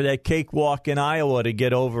waiting for that cakewalk in Iowa to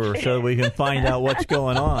get over so we can find out what's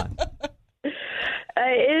going on.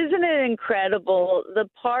 Isn't it incredible? The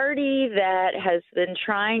party that has been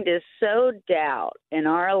trying to sow doubt in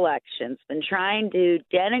our elections, been trying to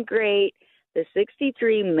denigrate the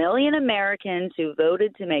 63 million Americans who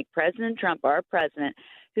voted to make President Trump our president,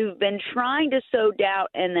 who've been trying to sow doubt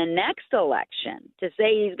in the next election to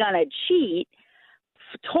say he's going to cheat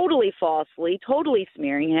totally falsely, totally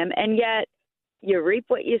smearing him, and yet you reap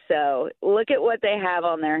what you sow. Look at what they have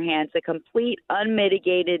on their hands, a complete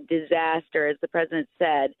unmitigated disaster, as the president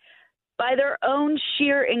said, by their own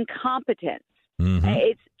sheer incompetence. Mm-hmm.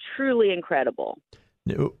 It's truly incredible.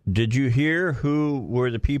 Did you hear who were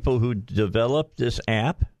the people who developed this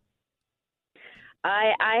app?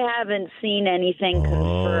 I haven't seen anything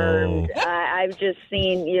confirmed. I've just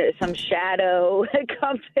seen some shadow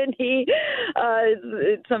company,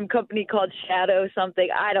 some company called Shadow something.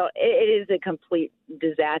 It is a complete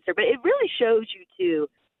disaster, but it really shows you too.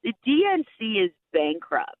 The DNC is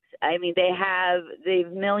bankrupt. I mean, they've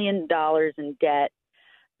 $1 million in debt.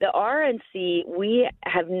 The RNC, we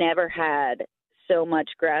have never had so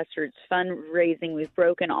much grassroots fundraising. We've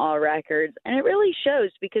broken all records, and it really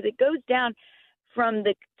shows because it goes down from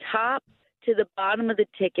the top to the bottom of the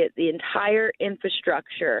ticket, the entire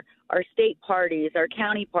infrastructure, our state parties, our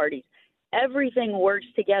county parties, everything works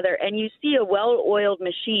together. And you see a well-oiled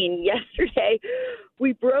machine. Yesterday,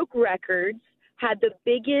 we broke records, had the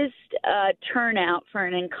biggest turnout for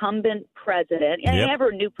an incumbent president. And I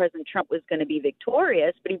never knew President Trump was going to be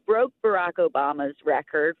victorious, but he broke Barack Obama's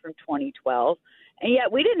record from 2012. And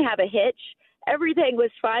yet we didn't have a hitch. Everything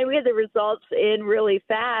was fine. We had the results in really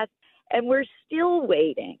fast. And we're still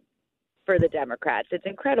waiting for the Democrats. It's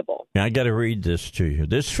incredible. I got to read this to you.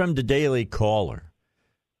 This is from the Daily Caller.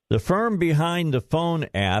 The firm behind the phone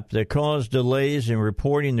app that caused delays in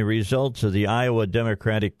reporting the results of the Iowa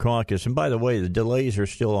Democratic caucus, and by the way, the delays are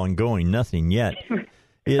still ongoing, nothing yet,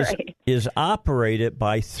 is operated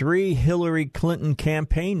by 3 Hillary Clinton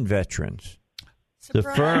campaign veterans.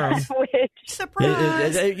 Surprise. The firm.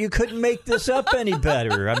 Surprise. You couldn't make this up any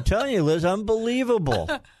better. I'm telling you, Liz, unbelievable.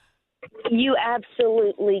 You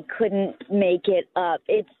absolutely couldn't make it up.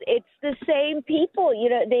 It's the same people. You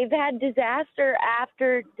know, they've had disaster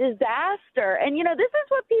after disaster. And, you know, this is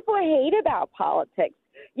what people hate about politics.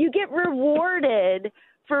 You get rewarded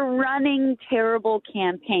for running terrible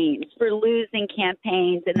campaigns, for losing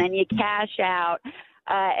campaigns, and then you cash out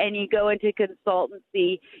and you go into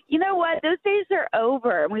consultancy. You know what? Those days are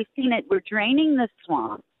over. And we've seen it. We're draining the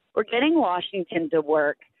swamp. We're getting Washington to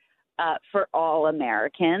work for all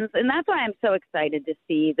Americans. And that's why I'm so excited to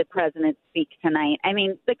see the president speak tonight. I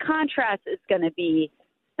mean, the contrast is going to be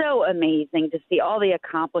so amazing to see all the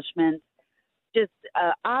accomplishments, just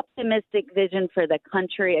optimistic vision for the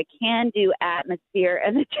country, a can-do atmosphere.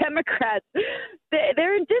 And the Democrats,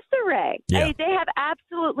 they're in disarray. Yeah. They have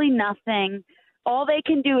absolutely nothing. All they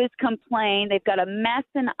can do is complain. They've got a mess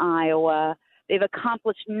in Iowa. They've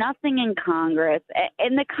accomplished nothing in Congress,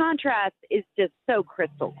 and the contrast is just so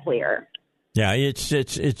crystal clear. Yeah,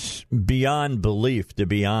 it's beyond belief, to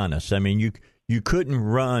be honest. I mean, you couldn't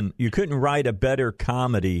write a better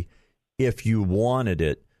comedy if you wanted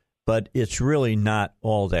it, but it's really not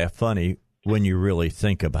all that funny when you really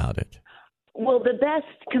think about it. Well, the best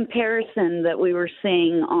comparison that we were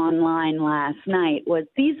seeing online last night was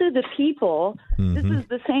these are the people, this is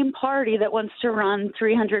the same party that wants to run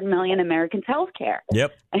 300 million Americans' health care.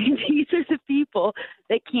 Yep. And these are the people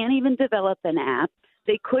that can't even develop an app.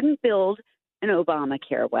 They couldn't build an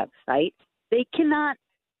Obamacare website. They cannot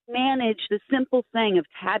manage the simple thing of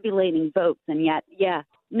tabulating votes. And yet,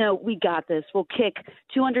 no, we got this. We'll kick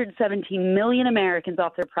 217 million Americans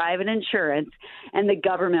off their private insurance, and the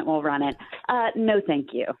government will run it. No,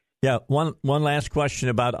 thank you. Yeah, one last question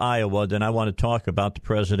about Iowa, then I want to talk about the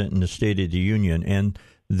president and the State of the Union, and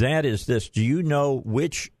that is this. Do you know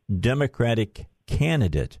which Democratic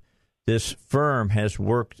candidate this firm has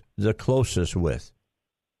worked the closest with?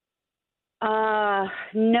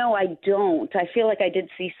 No, I don't. I feel like I did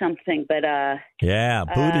see something, but yeah,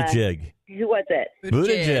 Buttigieg. Who was it?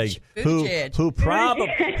 Buttigieg.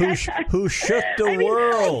 Who shook the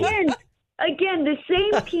world. Again, the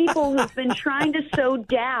same people who've been trying to sow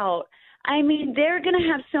doubt. I mean, they're going to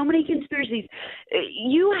have so many conspiracies.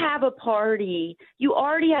 You have a party. You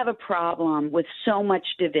already have a problem with so much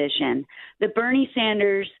division. The Bernie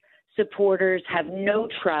Sanders supporters have no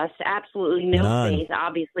trust, absolutely no faith.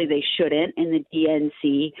 Obviously, they shouldn't in the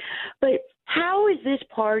DNC. But how is this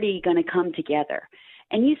party going to come together?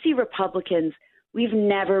 And you see Republicans, we've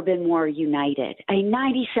never been more united.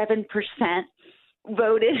 97%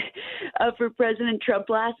 voted for President Trump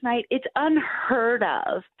last night. It's unheard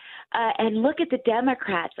of. And look at the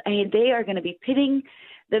Democrats. I mean, they are going to be pitting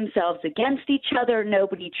themselves against each other.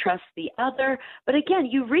 Nobody trusts the other. But again,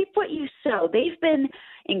 you reap what you sow. They've been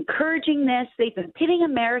encouraging this. They've been pitting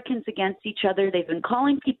Americans against each other. They've been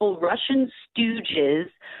calling people Russian stooges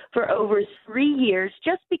for over 3 years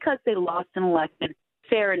just because they lost an election,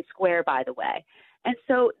 fair and square, by the way. And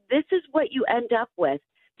so this is what you end up with.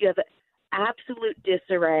 You have absolute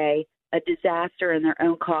disarray, a disaster in their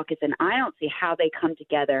own caucus, and I don't see how they come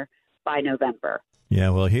together by November. Yeah,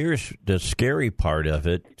 well, here's the scary part of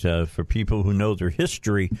it for people who know their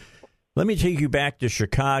history. Let me take you back to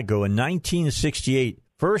Chicago in 1968.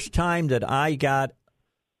 First time that I got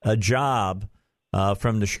a job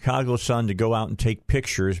from the Chicago Sun to go out and take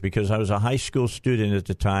pictures, because I was a high school student at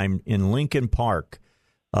the time, in Lincoln Park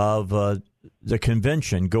of the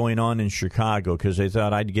convention going on in Chicago, because they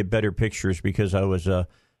thought I'd get better pictures because I was the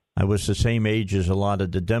same age as a lot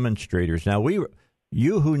of the demonstrators. Now,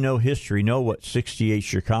 you who know history know what 68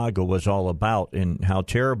 Chicago was all about and how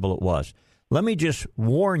terrible it was. Let me just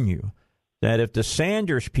warn you that if the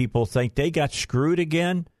Sanders people think they got screwed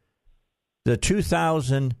again, the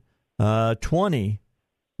 2020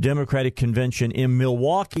 Democratic Convention in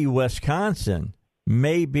Milwaukee, Wisconsin,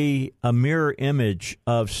 may be a mirror image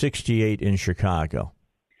of 68 in Chicago.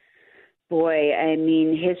 Boy, I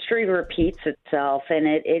mean, history repeats itself, and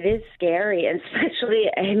it is scary, and especially,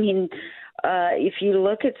 I mean, if you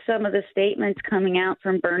look at some of the statements coming out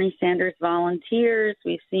from Bernie Sanders volunteers,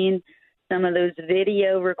 we've seen some of those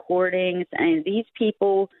video recordings, and these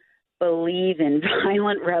people believe in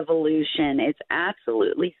violent revolution. It's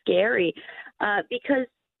absolutely scary because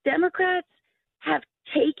Democrats have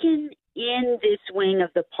taken in this wing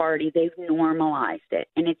of the party, they've normalized it,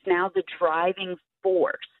 and it's now the driving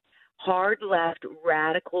force. Hard left,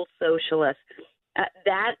 radical socialists.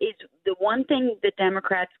 That is the one thing that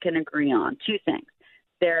Democrats can agree on. Two things.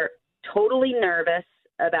 They're totally nervous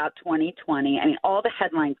about 2020. I mean, all the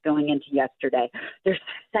headlines going into yesterday, there's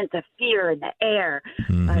a sense of fear in the air.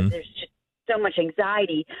 Mm-hmm. There's just so much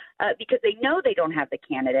anxiety because they know they don't have the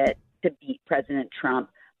candidate to beat President Trump.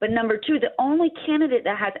 But number two, the only candidate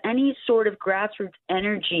that has any sort of grassroots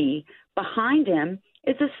energy behind him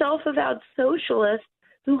is a self-avowed socialist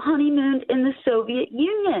who honeymooned in the Soviet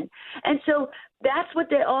Union. And so that's what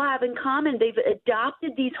they all have in common. They've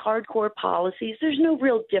adopted these hardcore policies. There's no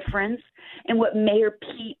real difference in what Mayor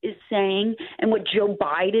Pete is saying and what Joe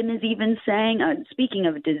Biden is even saying. Speaking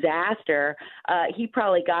of disaster, he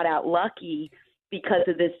probably got out lucky because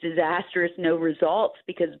of this disastrous no results,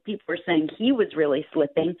 because people were saying he was really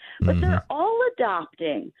slipping. But they're all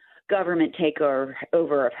adopting government takeover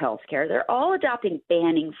of healthcare. They're all adopting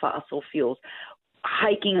banning fossil fuels,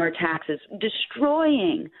 hiking our taxes,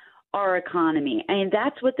 destroying our economy. I mean,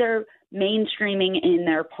 that's what they're mainstreaming in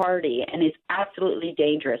their party, and it's absolutely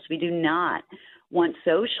dangerous. We do not want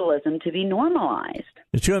socialism to be normalized.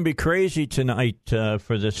 It's going to be crazy tonight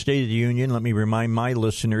for the State of the Union. Let me remind my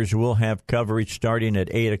listeners, we'll have coverage starting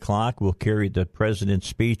at 8 o'clock. We'll carry the president's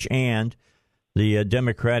speech and the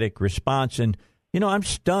Democratic response. And, you know, I'm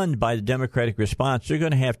stunned by the Democratic response. They're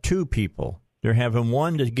going to have two people. They're having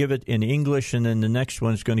one to give it in English, and then the next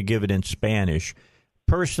one's going to give it in Spanish.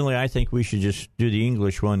 Personally, I think we should just do the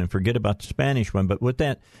English one and forget about the Spanish one. But with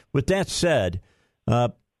that said,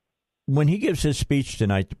 when he gives his speech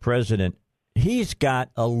tonight, the president, he's got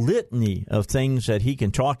a litany of things that he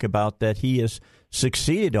can talk about that he has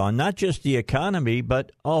succeeded on, not just the economy,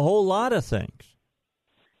 but a whole lot of things.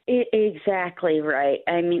 Exactly right.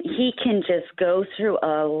 I mean, he can just go through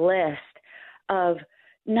a list of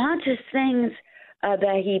not just things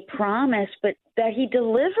that he promised, but that he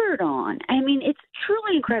delivered on. I mean, it's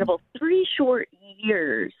truly incredible. 3 short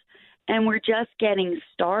years, and we're just getting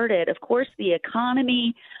started. Of course, the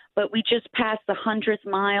economy, but we just passed the 100th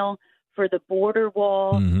mile for the border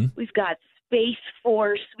wall. Mm-hmm. We've got Space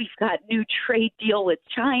Force. We've got new trade deal with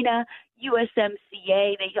China,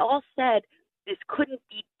 USMCA. They all said this couldn't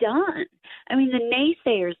be done. I mean, the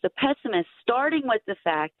naysayers, the pessimists, starting with the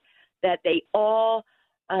fact that they all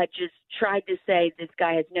just tried to say this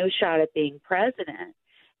guy has no shot at being president.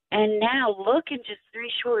 And now look, in just 3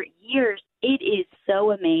 short years, it is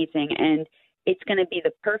so amazing. And it's going to be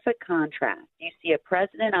the perfect contrast. You see a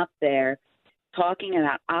president up there talking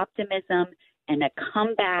about optimism and a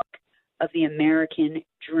comeback of the American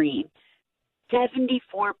dream.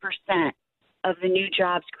 74% of the new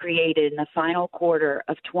jobs created in the final quarter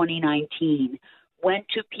of 2019 went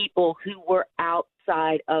to people who were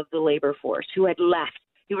outside of the labor force, who had left,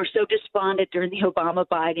 who were so despondent during the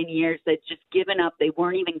Obama-Biden years they'd just given up. They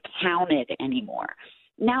weren't even counted anymore.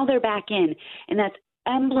 Now they're back in, and that's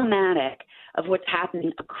emblematic of what's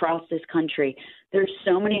happening across this country. There's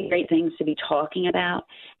so many great things to be talking about.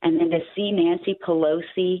 And then to see Nancy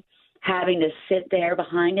Pelosi having to sit there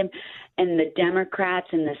behind him and the Democrats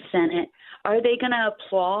in the Senate, are they going to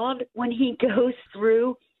applaud when he goes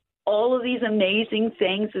through all of these amazing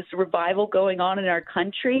things, this revival going on in our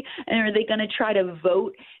country? And are they going to try to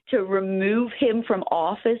vote to remove him from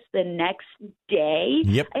office the next day?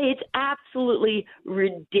 Yep. It's absolutely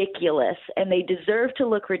ridiculous, and they deserve to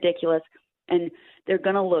look ridiculous, and they're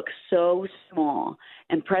going to look so small.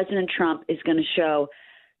 And President Trump is going to show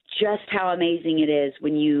just how amazing it is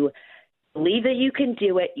when you believe that you can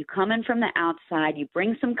do it, you come in from the outside, you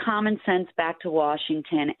bring some common sense back to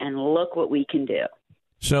Washington, and look what we can do.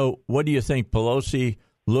 So what do you think? Pelosi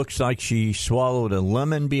looks like she swallowed a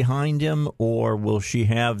lemon behind him, or will she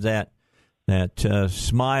have that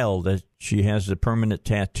smile that she has the permanent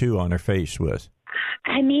tattoo on her face with?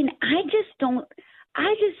 I mean, I just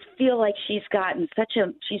feel like she's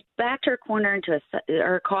backed her corner into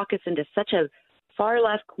her caucus into such a far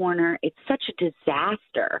left corner. It's such a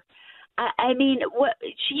disaster. I mean,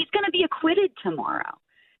 she's going to be acquitted tomorrow.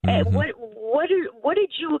 Mm-hmm. What did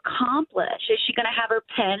you accomplish? Is she going to have her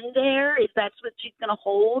pen there? Is that what she's going to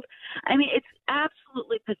hold? I mean, it's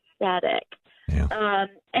absolutely pathetic. Yeah.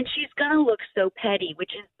 And she's going to look so petty,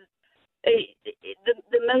 which is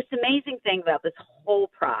the most amazing thing about this whole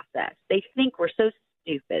process. They think we're so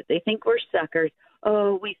stupid. They think we're suckers.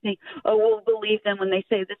 We'll believe them when they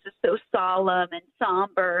say this is so solemn and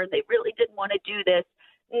somber. They really didn't want to do this.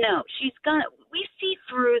 No, we see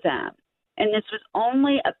through them. And this was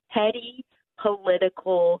only a petty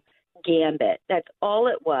political gambit. That's all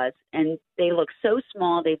it was. And they look so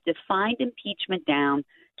small. They've defined impeachment down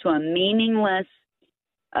to a meaningless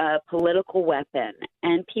political weapon.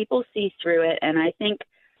 And people see through it. And I think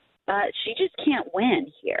she just can't win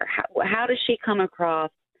here. How does she come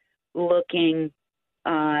across looking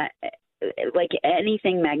like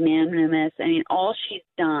anything magnanimous? I mean, all she's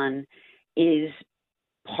done is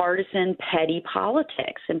partisan, petty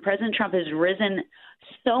politics. And President Trump has risen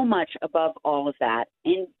so much above all of that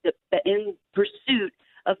in pursuit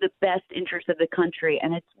of the best interest of the country,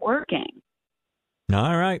 and it's working.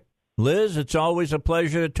 All right. Liz, it's always a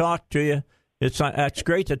pleasure to talk to you. It's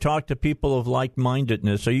great to talk to people of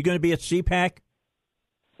like-mindedness. Are you going to be at CPAC?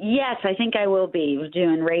 Yes, I think I will be. We're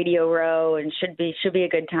doing Radio Row, and should be a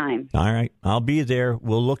good time. All right. I'll be there.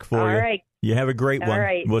 We'll look for you. All right. You have a great one. All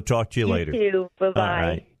right. We'll talk to you later. You too. Bye-bye. All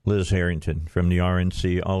right. Liz Harrington from the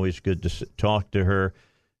RNC. Always good to talk to her.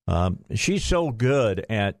 She's so good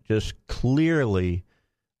at just clearly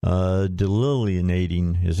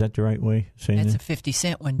delineating. Is that the right way of saying That's that? a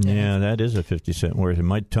 50-cent one, Dave. Yeah, that is a 50-cent word.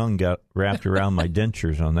 My tongue got wrapped around my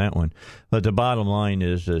dentures on that one. But the bottom line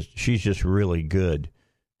is she's just really good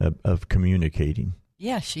of communicating.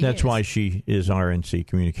 Yeah, she is. That's why she is RNC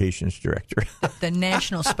Communications Director. The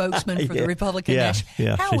national spokesman for the Republican National.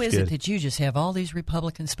 Yeah, How is good. it that you just have all these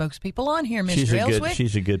Republican spokespeople on here, Mr. Elswick?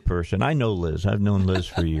 She's a good person. I know Liz. I've known Liz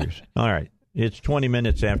for years. All right. It's 20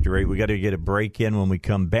 minutes after 8. We got to get a break in when we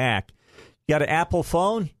come back. You got an Apple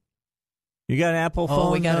phone? You got an Apple phone?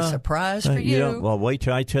 Oh, we got a surprise for you. Well, wait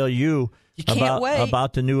till I tell you. You can't wait.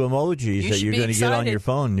 About the new emojis that you're going to get on your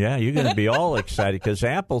phone. Yeah, you're going to be all excited because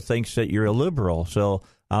Apple thinks that you're a liberal. So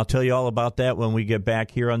I'll tell you all about that when we get back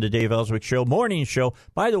here on the Dave Elswick Show, morning show.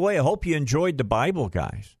 By the way, I hope you enjoyed the Bible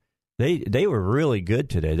guys. They were really good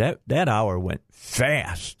today. That hour went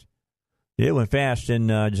fast. It went fast,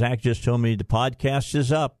 and Zach just told me the podcast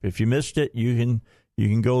is up. If you missed it, you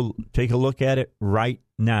can go take a look at it right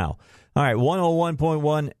now. All right,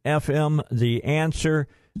 101.1 FM, The Answer.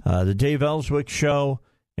 The Dave Elswick Show,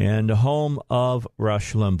 and the home of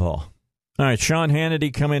Rush Limbaugh. All right, Sean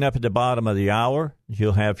Hannity coming up at the bottom of the hour.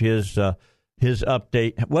 He'll have his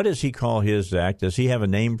update. What does he call his, Zach? Does he have a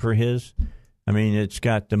name for his? I mean, it's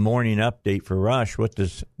got the morning update for Rush.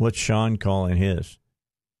 What's Sean calling his?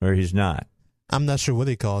 Or he's not? I'm not sure what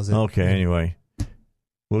he calls it. Okay, anyway,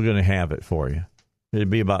 we're going to have it for you. It'd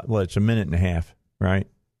be about, it's a minute and a half, right?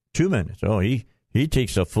 2 minutes. Oh, he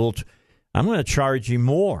takes a full... I'm going to charge him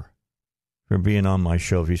more for being on my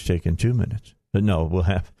show if he's taking 2 minutes. But no, we'll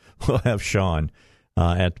have Sean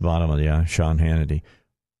at the bottom of the Sean Hannity.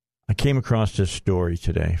 I came across this story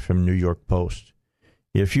today from New York Post.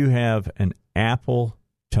 If you have an Apple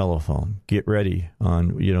telephone, get ready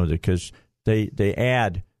on because they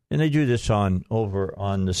add, and they do this over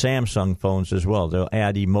on the Samsung phones as well. They'll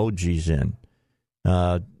add emojis in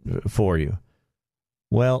for you.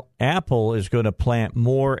 Well, Apple is going to plant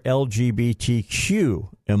more LGBTQ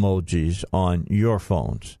emojis on your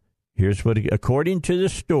phones. Here's what, according to the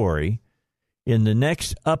story, in the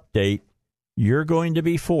next update, you're going to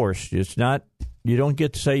be forced. It's not, you don't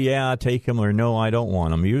get to say, yeah, I'll take them, or no, I don't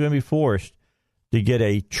want them. You're going to be forced to get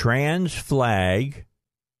a trans flag,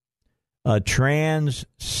 a trans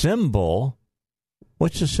symbol.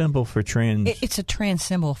 What's the symbol for trans? It's a trans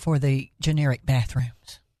symbol for the generic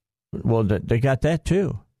bathrooms. Well, they got that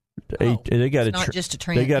too. They got it's not just a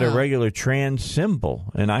trans. They got a regular trans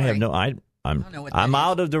symbol, and I have no. I'm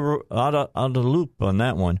out of the loop on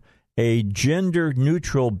that one. A gender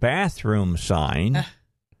neutral bathroom sign.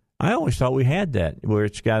 I always thought we had that, where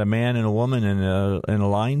it's got a man and a woman and a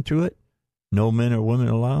line through it. No men or women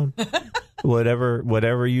allowed.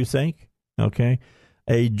 whatever you think. Okay.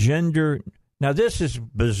 A gender. Now this is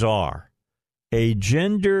bizarre. A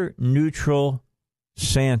gender neutral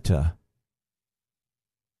Santa.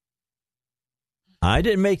 I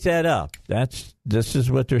didn't make that up. This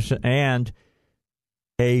is what they're saying. And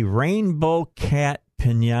a rainbow cat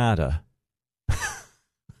piñata.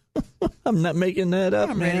 I'm not making that up,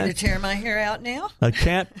 I'm man. ready to tear my hair out now. A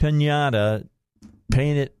cat piñata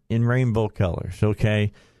painted in rainbow colors,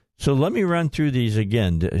 okay? So let me run through these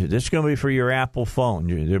again. This is going to be for your Apple phone.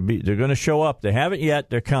 They're going to show up. They haven't yet.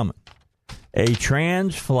 They're coming. A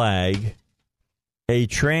trans flag, a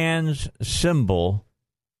trans symbol,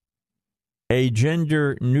 a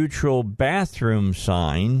gender-neutral bathroom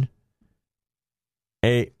sign,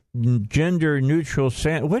 a gender-neutral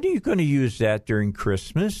Santa. When are you going to use that during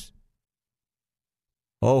Christmas?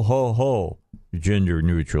 Ho, ho, ho,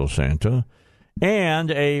 gender-neutral Santa.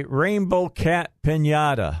 And a rainbow cat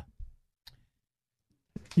piñata.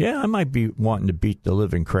 Yeah, I might be wanting to beat the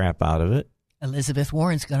living crap out of it. Elizabeth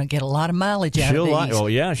Warren's going to get a lot of mileage out of these. Oh,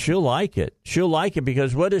 yeah, she'll like it. She'll like it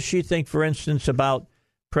because what does she think, for instance, about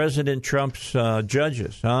President Trump's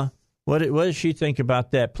judges, huh? What does she think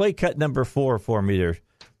about that? Play cut number 4 for me there.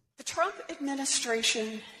 The Trump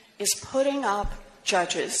administration is putting up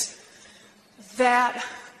judges that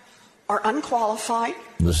are unqualified.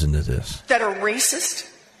 Listen to this. That are racist,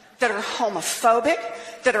 that are homophobic,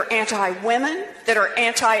 that are anti-women, that are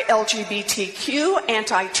anti-LGBTQ,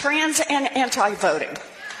 anti-trans, and anti-voting.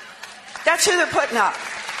 That's who they're putting up.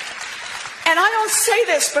 And I don't say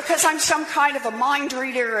this because I'm some kind of a mind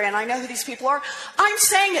reader and I know who these people are. I'm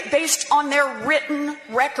saying it based on their written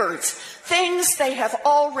records, things they have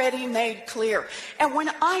already made clear. And when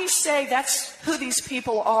I say that's who these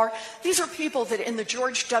people are, these are people that in the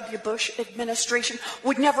George W. Bush administration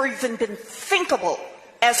would never even been thinkable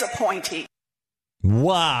as appointees.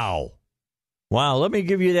 Wow. Wow, let me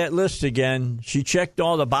give you that list again. She checked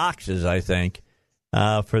all the boxes, I think,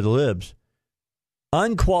 for the libs.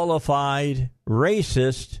 Unqualified,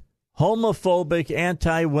 racist, homophobic,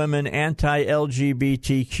 anti-women,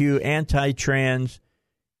 anti-LGBTQ, anti-trans.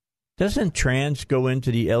 Doesn't trans go into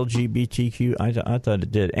the LGBTQ? I thought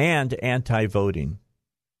it did. And anti-voting.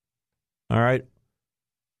 All right?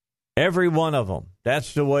 Every one of them.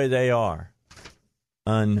 That's the way they are.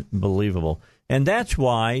 Unbelievable. And that's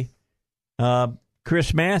why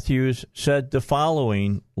Chris Matthews said the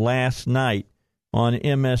following last night on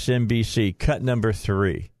MSNBC, cut number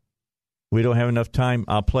 3. We don't have enough time.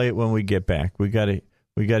 I'll play it when we get back. We got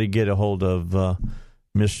to get a hold of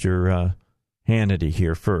Mr. Hannity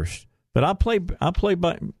here first. But I'll play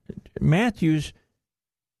by Matthews.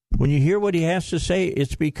 When you hear what he has to say,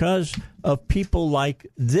 it's because of people like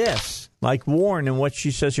this, like Warren and what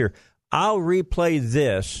she says here. I'll replay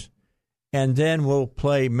this, and then we'll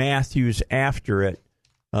play Matthews after it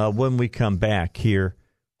when we come back here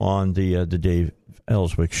on the Dave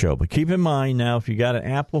Elswick Show. But keep in mind now, if you got an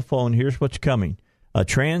Apple phone, here's what's coming. Your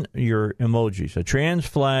emojis, a trans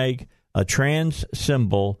flag, a trans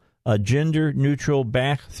symbol, a gender-neutral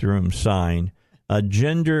bathroom sign, a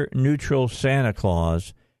gender-neutral Santa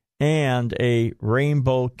Claus, and a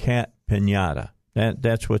rainbow cat piñata.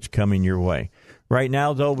 That's what's coming your way. Right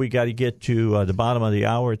now, though, we got to get to the bottom of the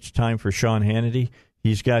hour. It's time for Sean Hannity.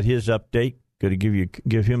 He's got his update. Going to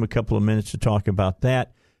give him a couple of minutes to talk about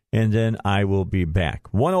that, and then I will be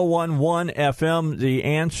back. 101.1 FM, The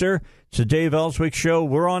Answer. It's the Dave Elswick Show.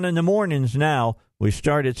 We're on in the mornings now. We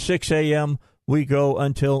start at 6 a.m. We go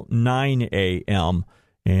until 9 a.m.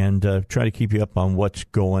 and try to keep you up on what's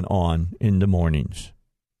going on in the mornings.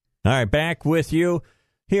 All right, back with you.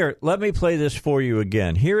 Here, let me play this for you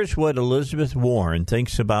again. Here's what Elizabeth Warren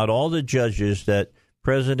thinks about all the judges that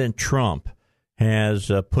President Trump has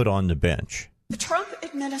put on the bench. The Trump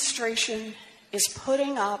administration is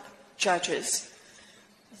putting up judges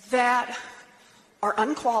that are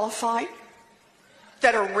unqualified,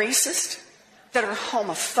 that are racist, that are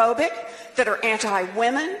homophobic, that are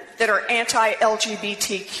anti-women, that are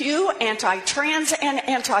anti-LGBTQ, anti-trans, and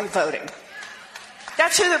anti-voting.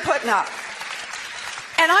 That's who they're putting up.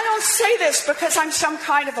 And I don't say this because I'm some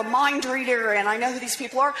kind of a mind reader and I know who these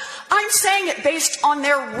people are. I'm saying it based on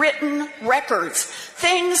their written records,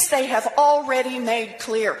 things they have already made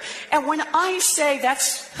clear. And when I say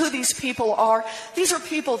that's who these people are, these are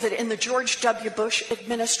people that in the George W. Bush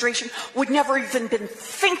administration would never even been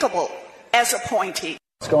thinkable as appointees.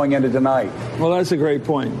 Going into tonight. Well, that's a great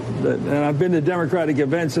point. And I've been to Democratic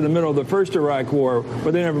events in the middle of the first Iraq War,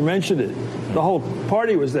 but they never mentioned it. The whole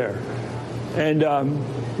party was there. And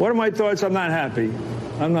what are my thoughts? I'm not happy.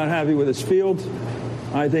 I'm not happy with this field.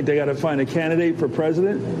 I think they got to find a candidate for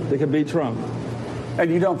president that can beat Trump.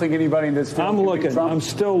 And you don't think anybody in this field I'm looking. I'm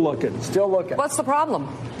still looking. Still looking. What's the problem?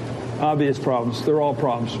 Obvious problems. They're all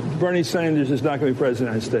problems. Bernie Sanders is not going to be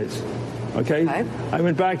president of the United States. Okay? I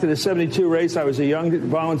went back to the 72 race. I was a young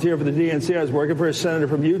volunteer for the DNC. I was working for a senator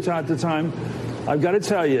from Utah at the time. I've got to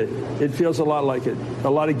tell you, it feels a lot like it. A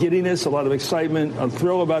lot of giddiness, a lot of excitement, a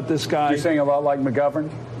thrill about this guy. You're saying a lot like McGovern?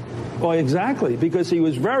 Well, exactly, because he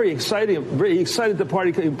was very excited. He excited the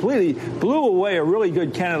party completely, blew away a really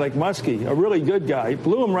good candidate like Muskie, a really good guy,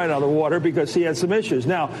 blew him right out of the water because he had some issues.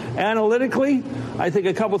 Now, analytically, I think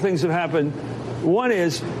a couple things have happened. One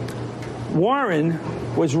is Warren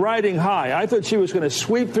was riding high. I thought she was going to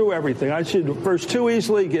sweep through everything. I should first two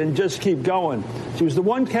easily and just keep going. She was the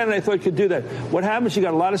one candidate I thought could do that. What happened? She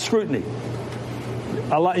got a lot of scrutiny.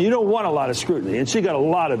 A lot. You don't want a lot of scrutiny, and she got a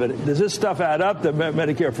lot of it. Does this stuff add up? The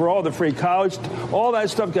Medicare for all, the free college, all that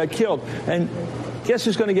stuff got killed. And guess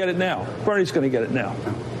who's going to get it now? Bernie's going to get it now.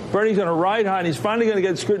 Bernie's going to ride high, and he's finally going to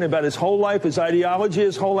get scrutiny about his whole life, his ideology,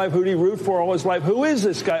 his whole life, who did he root for all his life. Who is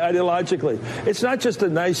this guy ideologically? It's not just the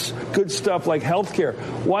nice, good stuff like health care.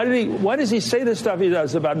 Why does he say the stuff he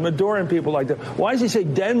does about Maduro and people like that? Why does he say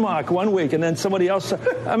Denmark one week and then somebody else?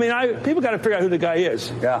 I mean, people got to figure out who the guy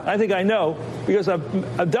is. Yeah. I think I know because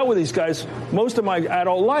I've dealt with these guys most of my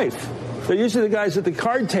adult life. They're usually the guys at the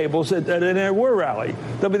card tables at an anti-war rally.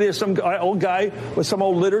 There'll be there some old guy with some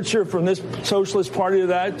old literature from this socialist party to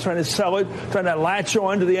that, trying to sell it, trying to latch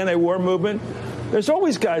on to the anti-war movement. There's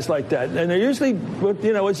always guys like that. And they're usually,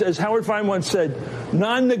 as Howard Fine once said,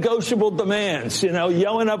 non-negotiable demands,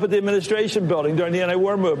 yelling up at the administration building during the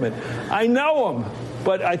anti-war movement. I know them,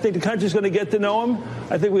 but I think the country's going to get to know them.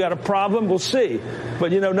 I think we got a problem. We'll see.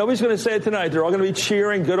 But, nobody's going to say it tonight. They're all going to be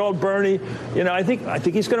cheering. Good old Bernie. I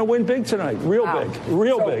think he's going to win big tonight. Real big.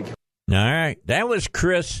 All right. That was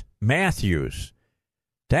Chris Matthews.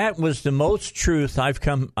 That was the most truth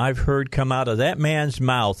I've heard come out of that man's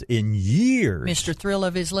mouth in years. Mr. Thrill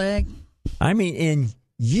of his leg? I mean, in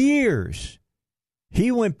years. He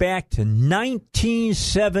went back to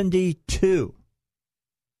 1972.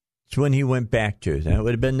 That's when he went back to. That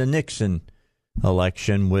would have been the Nixon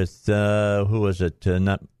election with, who was it?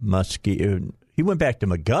 Not Muskie. He went back to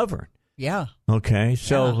McGovern. Yeah. Okay.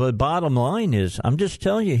 So the bottom line is, I'm just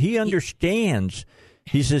telling you, he understands.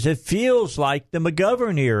 He says it feels like the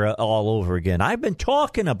McGovern era all over again. I've been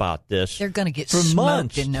talking about this. They're going to get for smoked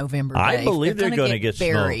months. In November. Dave. I believe they're going to get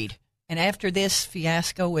buried. Smoked. And after this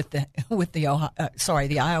fiasco with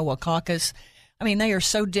the Iowa caucus, I mean, they are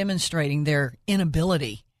so demonstrating their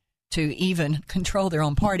inability to even control their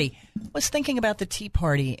own party. I was thinking about the Tea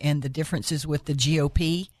Party and the differences with the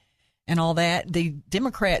GOP and all that. The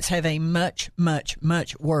Democrats have a much, much,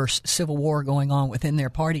 much worse civil war going on within their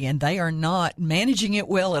party, and they are not managing it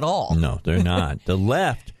well at all. No, they're not. The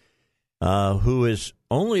left, who is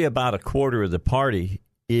only about a quarter of the party,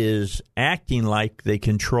 is acting like they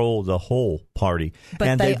control the whole party. But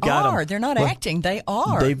and they are. They're not acting. They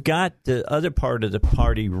are. They've got the other part of the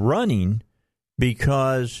party running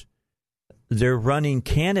because they're running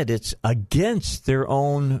candidates against their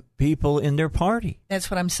own people in their party. That's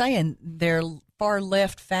what I'm saying. Their far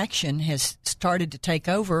left faction has started to take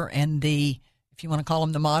over, and if you want to call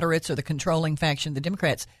them the moderates or the controlling faction, the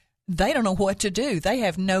Democrats, they don't know what to do. They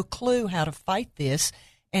have no clue how to fight this.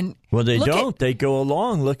 And well, they don't. They go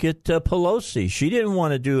along. Look at Pelosi. She didn't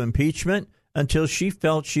want to do impeachment until she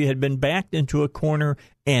felt she had been backed into a corner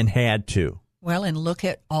and had to. Well, and look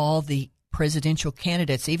at all the presidential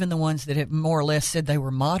candidates, even the ones that have more or less said they were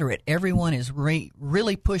moderate. Everyone is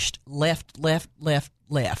really pushed left.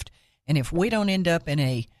 And if we don't end up in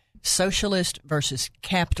a socialist versus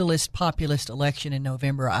capitalist populist election in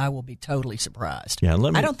November, I will be totally surprised. Yeah,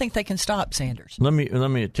 I don't think they can stop Sanders. Let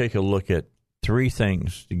me take a look at three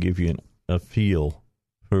things to give you a feel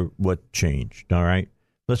for what changed. All right,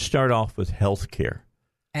 let's start off with health care.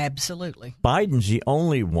 Absolutely. Biden's the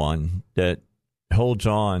only one that holds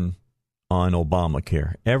on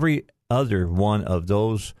Obamacare. Every other one of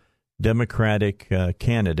those Democratic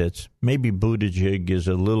candidates, maybe Buttigieg is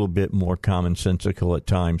a little bit more commonsensical at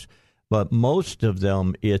times, but most of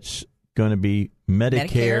them, it's going to be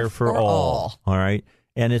Medicare for all. All right.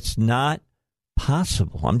 And it's not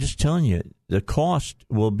possible. I'm just telling you, the cost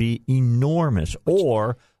will be enormous,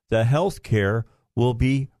 or the health care will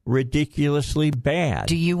be ridiculously bad.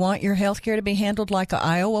 Do you want your health care to be handled like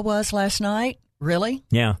Iowa was last night? Really?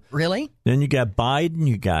 Yeah. Really? Then you got Biden,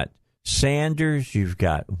 you got Sanders, you've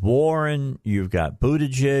got Warren, you've got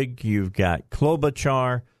Buttigieg, you've got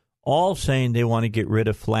Klobuchar, all saying they want to get rid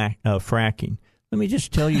of fracking. Let me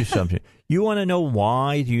just tell you something. You want to know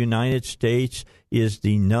why the United States is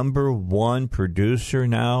the number one producer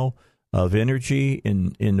now of energy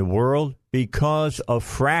in the world? Because of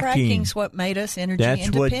fracking. Fracking's what made us energy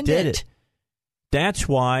independent. That's what did it. That's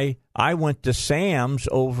why I went to Sam's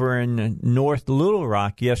over in North Little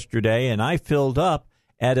Rock yesterday, and I filled up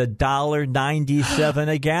at $1.97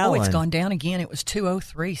 a gallon. Oh, it's gone down again. It was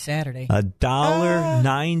 $2.03 Saturday.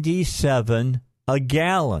 $1.97 a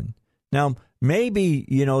gallon. Now, maybe,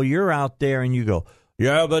 you're out there and you go,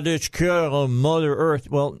 yeah, but it's killing Mother Earth.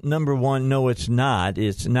 Well, number one, no, it's not.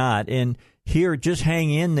 It's not. And here, just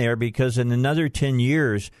hang in there, because in another 10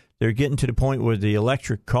 years, they're getting to the point where the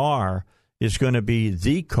electric car is going to be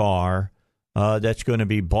the car that's going to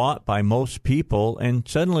be bought by most people. And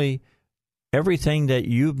suddenly, everything that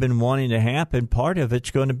you've been wanting to happen, part of it's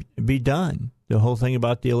going to be done. The whole thing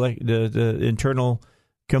about the internal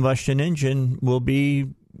combustion engine will be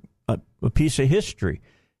a piece of history.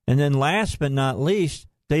 And then last but not least,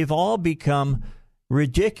 they've all become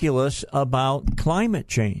ridiculous about climate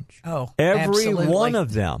change. Oh, every absolutely. one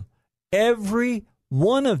of them. Every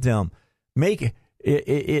one of them. Make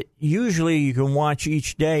it usually you can watch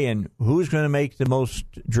each day, and who's going to make the most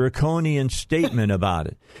draconian statement about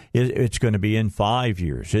it? It's going to be in 5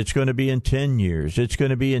 years. It's going to be in 10 years. It's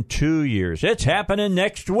going to be in 2 years. It's happening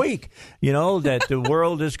next week. That the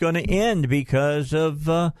world is going to end because of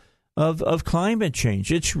climate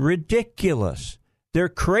change. It's ridiculous. They're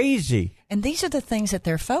crazy. And these are the things that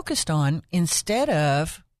they're focused on instead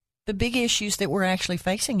of the big issues that we're actually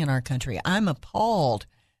facing in our country. I'm appalled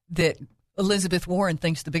that Elizabeth Warren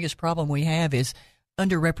thinks the biggest problem we have is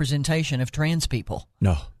underrepresentation of trans people.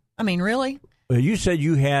 No. I mean, really? You said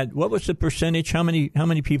you had, what was the percentage? How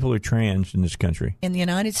many people are trans in this country? In the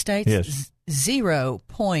United States, yes.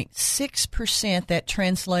 0.6%. That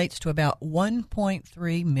translates to about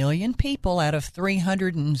 1.3 million people out of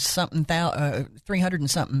 300 and something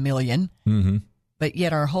million. Mm-hmm. But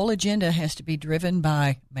yet our whole agenda has to be driven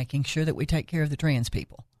by making sure that we take care of the trans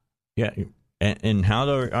people. Yeah. And how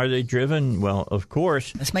are they driven? Well, of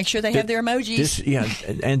course. Let's make sure they have their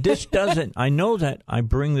emojis. And this doesn't, I know that I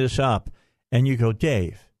bring this up, and you go,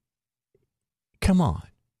 Dave, come on.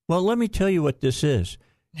 Well, let me tell you what this is.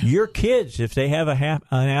 Your kids, if they have an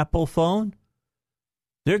Apple phone,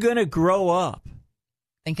 they're going to grow up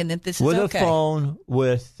thinking that this is with okay. a phone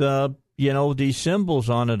with, these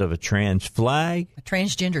symbols on it of a trans flag, a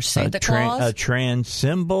transgender Santa Claus, a trans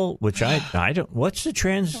symbol, which I don't. What's the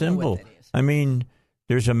trans symbol? I mean,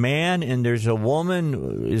 there's a man and there's a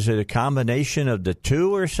woman. Is it a combination of the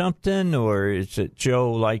two or something? Or is it,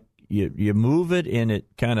 Joe, like you move it and it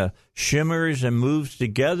kind of shimmers and moves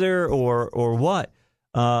together, or what?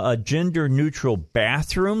 A gender-neutral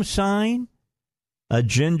bathroom sign? A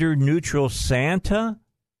gender-neutral Santa?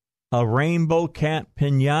 A rainbow cat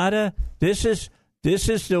piñata? This is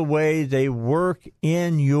the way they work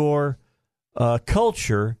in your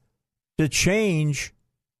culture to change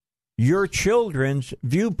your children's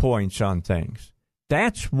viewpoints on things.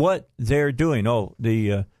 That's what they're doing. Oh,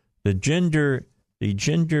 the gender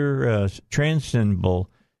trans symbol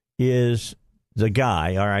is the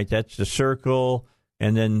guy. All right, that's the circle,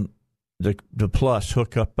 and then the plus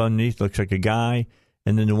hook up underneath looks like a guy,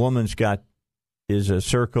 and then the woman's is a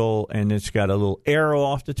circle, and it's got a little arrow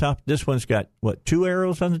off the top. This one's got, 2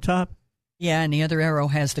 arrows on the top? Yeah, and the other arrow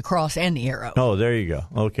has the cross and the arrow. Oh, there you go.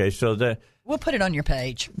 Okay, so we'll put it on your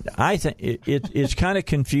page. I think it's kind of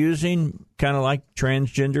confusing, kind of like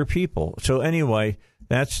transgender people. So anyway,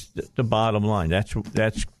 that's the bottom line. That's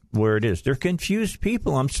where it is. They're confused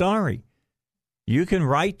people. I'm sorry. You can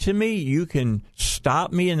write to me. You can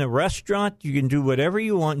stop me in the restaurant. You can do whatever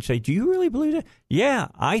you want and say, do you really believe that? Yeah,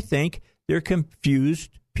 I think they're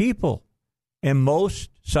confused people. And most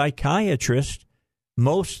psychiatrists,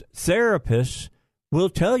 most therapists will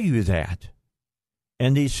tell you that.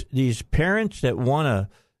 And these parents that want to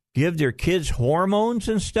give their kids hormones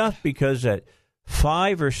and stuff because at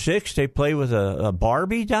 5 or 6 they play with a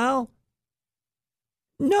Barbie doll?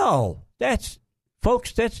 No, that's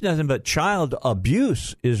nothing but child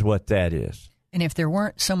abuse is what that is. And if there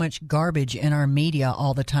weren't so much garbage in our media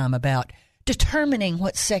all the time about determining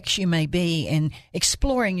what sex you may be and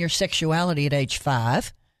exploring your sexuality at age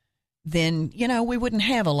 5, then, we wouldn't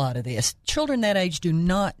have a lot of this. Children that age do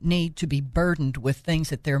not need to be burdened with things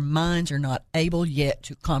that their minds are not able yet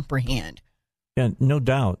to comprehend. Yeah, no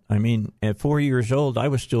doubt. I mean, at 4 years old, I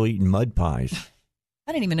was still eating mud pies.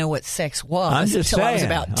 I didn't even know what sex was until I was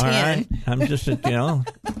about 10. All right? I'm just,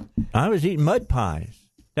 I was eating mud pies.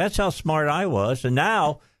 That's how smart I was. And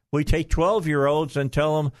now we take 12-year-olds and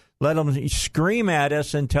let them scream at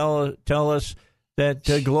us and tell us that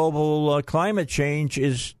global climate change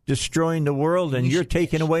is destroying the world, and you're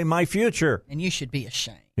taking away my future. And you should be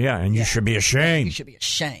ashamed. Yeah, and you should be ashamed. You should be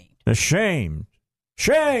ashamed. Ashamed.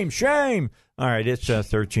 Shame. All right, it's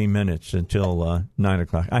 13 minutes until 9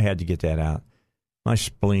 o'clock. I had to get that out. My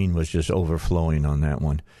spleen was just overflowing on that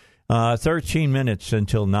one. 13 minutes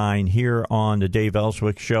until 9 here on the Dave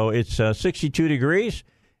Elswick Show. It's 62 degrees,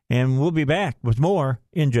 and we'll be back with more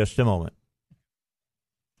in just a moment.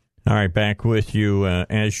 All right, back with you.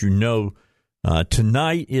 As you know,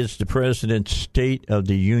 tonight is the President's State of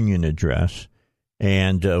the Union address,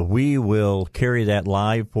 and we will carry that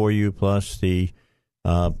live for you, plus the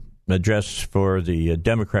address for the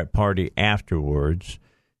Democrat Party afterwards.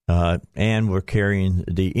 And we're carrying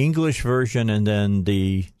the English version and then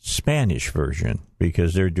the Spanish version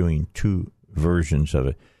because they're doing two versions of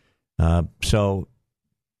it. So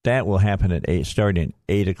that will happen starting at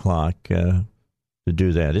 8 o'clock to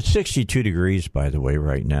do that. It's 62 degrees, by the way,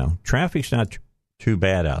 right now. Traffic's not too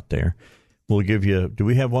bad out there. We'll give you, do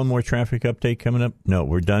we have one more traffic update coming up? No,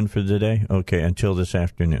 we're done for the day? Okay, until this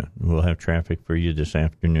afternoon. We'll have traffic for you this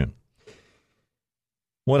afternoon.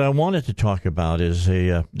 What I wanted to talk about is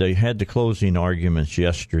they had the closing arguments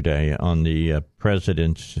yesterday on the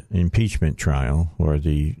president's impeachment trial, or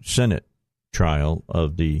the Senate trial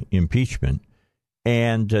of the impeachment.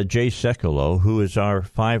 And Jay Sekulow, who is our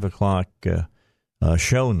 5 o'clock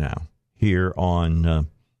show now here on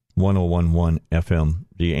 101.1 FM,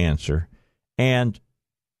 The Answer. And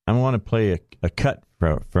I want to play a cut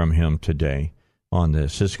from him today on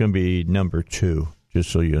this. It's going to be number 2,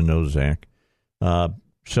 just so you know, Zach.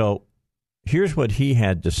 So here's what he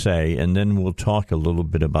had to say, and then we'll talk a little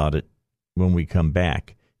bit about it when we come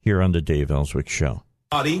back here on the Dave Elswick Show.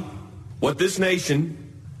 What this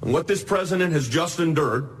nation and what this president has just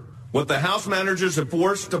endured, what the House managers have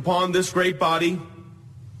forced upon this great body,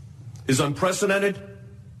 is unprecedented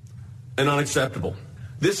and unacceptable.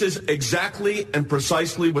 This is exactly and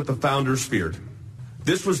precisely what the founders feared.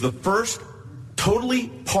 This was the first totally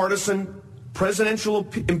partisan presidential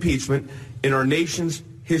impeachment in our nation's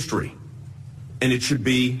history, and it should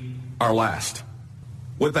be our last.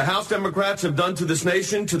 What the House Democrats have done to this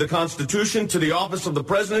nation, to the Constitution, to the office of the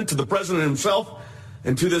president, to the president himself,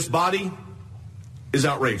 and to this body is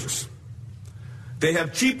outrageous. They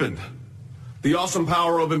have cheapened the awesome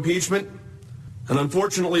power of impeachment, and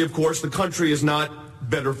unfortunately, of course, the country is not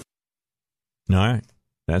better. All right.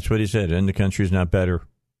 That's what he said, and the country's not better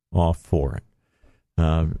off for it.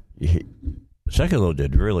 Sekulow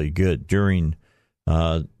did really good during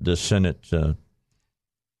the Senate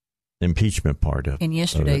impeachment part of it. In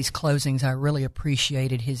yesterday's closings, I really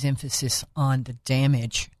appreciated his emphasis on the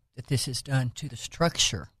damage that this has done to the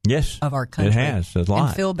structure of our country. It has, a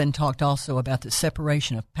lot. And Philbin talked also about the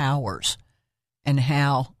separation of powers and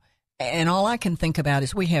how, and all I can think about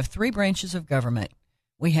is we have 3 branches of government.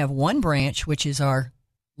 We have one branch, which is our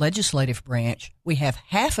legislative branch. We have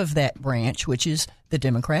half of that branch, which is the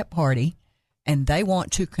Democrat Party, and they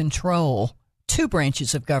want to control 2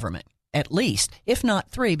 branches of government, at least, if not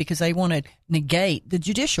 3, because they want to negate the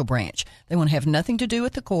judicial branch. They want to have nothing to do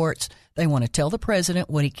with the courts. They want to tell the president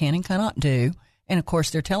what he can and cannot do. And, of course,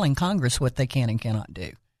 they're telling Congress what they can and cannot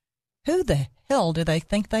do. Who the hell do they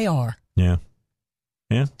think they are? Yeah.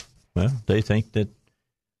 Well, they think that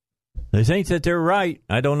they're right.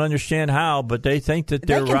 I don't understand how, but they think that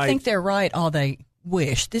they're right. They can think they're right all they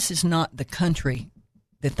wish. This is not the country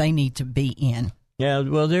that they need to be in. Yeah,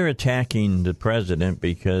 well, they're attacking the president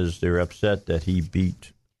because they're upset that he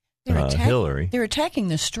beat Hillary. They're attacking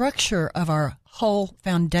the structure of our whole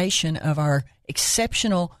foundation of our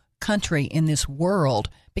exceptional country in this world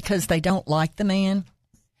because they don't like the man.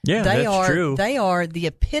 Yeah, that's true. They are the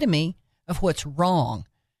epitome of what's wrong.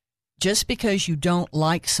 Just because you don't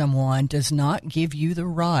like someone does not give you the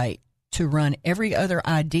right to run every other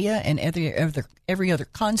idea and every other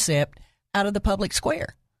concept out of the public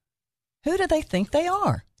square. Who do they think they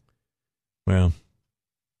are? Well,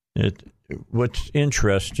 what's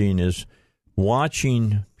interesting is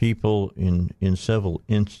watching people in several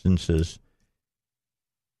instances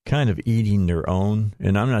kind of eating their own.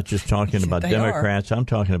 And I'm not just talking about Democrats. I'm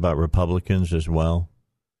talking about Republicans as well.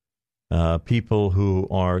 People who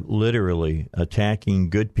are literally attacking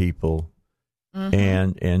good people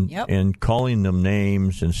and calling them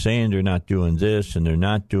names and saying they're not doing this and they're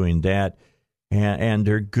not doing that. And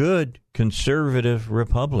they're good conservative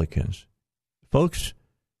Republicans. Folks,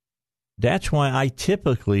 that's why I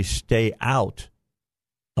typically stay out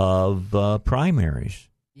of primaries.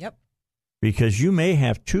 Yep. Because you may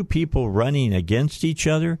have two people running against each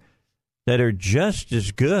other that are just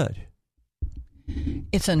as good.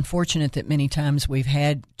 It's unfortunate that many times we've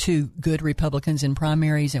had two good Republicans in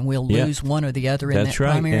primaries and we'll lose one or the other in that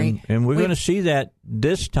primary. That's right. And we're going to see that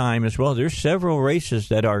this time as well. There's several races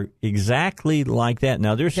that are exactly like that.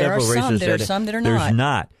 Now, there's several races that are there's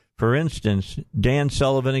not. For instance, Dan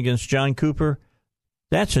Sullivan against John Cooper,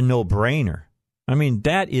 that's a no-brainer. I mean,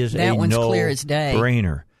 that is a one's clear as day.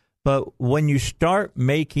 No-brainer. But when you start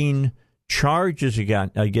making charges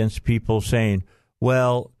against people saying,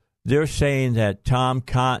 well, they're saying that Tom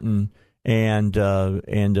Cotton and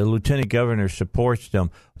the lieutenant governor supports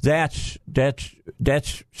them. That's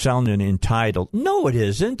sounding entitled. No, it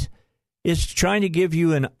isn't. It's trying to give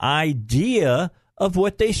you an idea of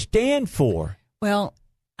what they stand for. Well,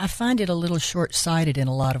 I find it a little short-sighted in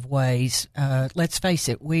a lot of ways. Let's face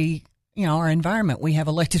it, our environment, we have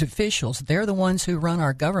elected officials. They're the ones who run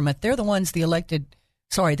our government. They're the ones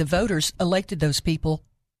the voters elected those people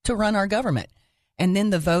to run our government. And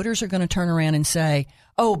then the voters are going to turn around and say,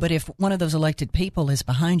 oh, but if one of those elected people is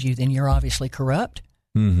behind you, then you're obviously corrupt.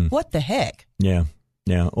 Mm-hmm. What the heck? Yeah.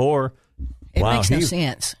 Or it makes no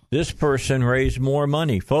sense. This person raised more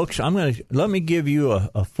money. Folks, let me give you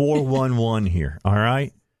a 411 here, all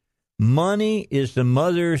right? Money is the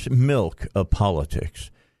mother's milk of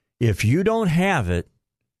politics. If you don't have it,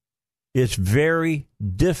 it's very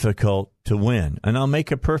difficult to win. And I'll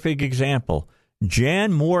make a perfect example.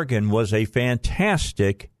 Jan Morgan was a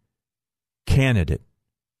fantastic candidate,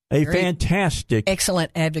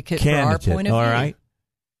 excellent advocate for our point of view. All right.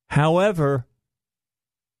 However,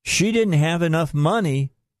 she didn't have enough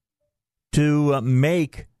money to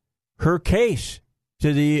make her case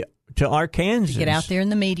to Arkansas. Get out there in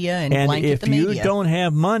the media and blanket the media. And if you don't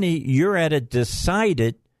have money, you're at a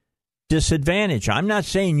decided disadvantage. I'm not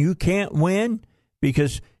saying you can't win,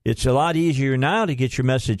 because it's a lot easier now to get your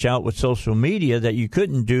message out with social media that you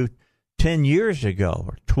couldn't do 10 years ago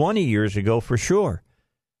or 20 years ago for sure.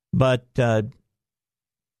 But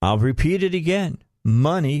I'll repeat it again.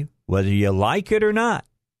 Money, whether you like it or not,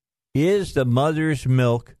 is the mother's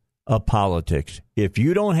milk of politics. If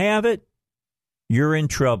you don't have it, you're in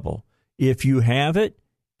trouble. If you have it,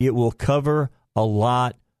 it will cover a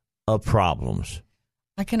lot of problems.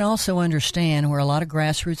 I can also understand where a lot of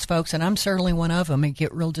grassroots folks, and I'm certainly one of them, and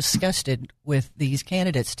get real disgusted with these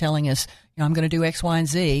candidates telling us, I'm going to do X, Y, and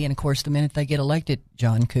Z. And, of course, the minute they get elected,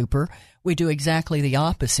 John Cooper, we do exactly the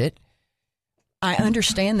opposite. I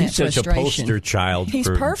understand that frustration. He's such a poster child. He's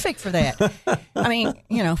perfect for that. I mean,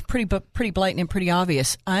 pretty blatant and pretty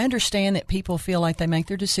obvious. I understand that people feel like they make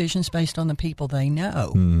their decisions based on the people they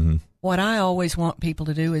know. Mm-hmm. What I always want people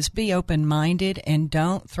to do is be open-minded and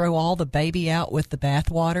don't throw all the baby out with the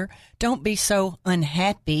bathwater. Don't be so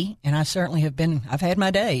unhappy, and I certainly have been. I've had my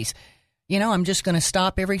days. I'm just going to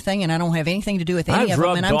stop everything, and I don't have anything to do with any of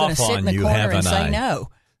them, and I'm going to sit in the corner and say no.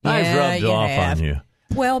 I've rubbed off on you.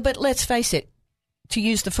 Well, but let's face it. To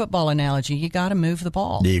use the football analogy, you got to move the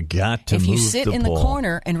ball. You got to move the ball. If you sit in the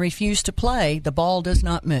corner and refuse to play, the ball does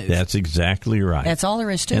not move. That's exactly right. That's all there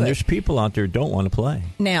is to it. And there's people out there who don't want to play.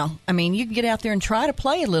 Now, you can get out there and try to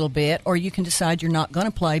play a little bit, or you can decide you're not going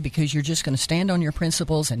to play because you're just going to stand on your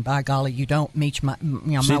principles, and by golly, you don't meet my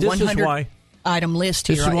 100-item list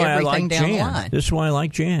here on everything down the line. This is why I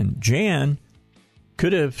like Jan. Jan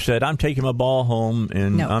could have said, I'm taking my ball home,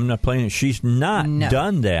 and I'm not playing it. She's not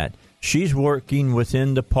done that. She's working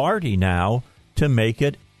within the party now to make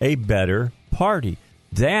it a better party.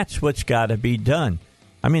 That's what's got to be done.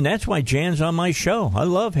 That's why Jan's on my show. I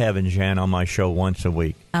love having Jan on my show once a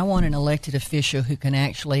week. I want an elected official who can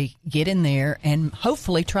actually get in there and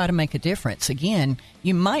hopefully try to make a difference. Again,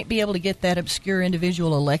 you might be able to get that obscure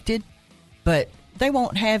individual elected, but they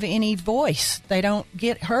won't have any voice. They don't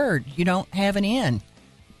get heard. You don't have an in.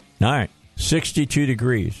 All right. 62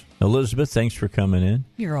 degrees. Elizabeth, thanks for coming in.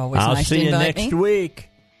 You're always nice to invite me. I'll see you next week.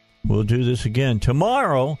 We'll do this again.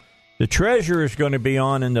 Tomorrow, the treasurer is going to be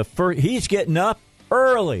on in the first. He's getting up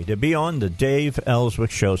early to be on the Dave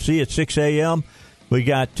Elswick Show. See you at 6 a.m. We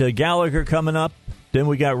got Gallagher coming up. Then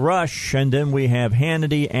we got Rush. And then we have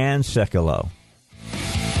Hannity and Sekulow.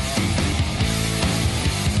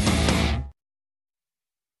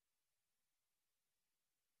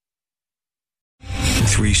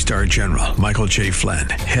 3-star general Michael J. Flynn,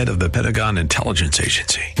 head of the Pentagon Intelligence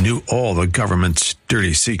Agency, knew all the government's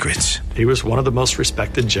dirty secrets. He was one of the most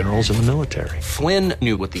respected generals in the military. Flynn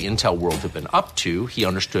knew what the intel world had been up to. He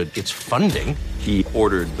understood its funding. He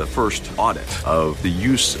ordered the first audit of the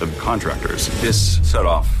use of contractors. This set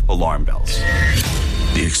off alarm bells.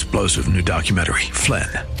 The explosive new documentary, Flynn,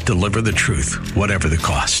 Deliver the Truth, Whatever the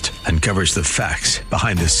Cost, uncovers the facts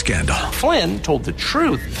behind this scandal. Flynn told the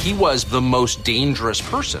truth. He was the most dangerous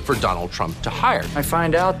person for Donald Trump to hire. I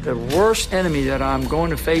find out the worst enemy that I'm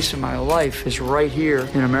going to face in my life is right here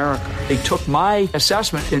in America. They took my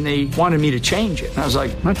assessment and they wanted me to change it. And I was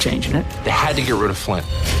like, I'm not changing it. They had to get rid of Flynn.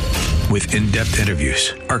 With in-depth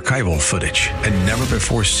interviews, archival footage, and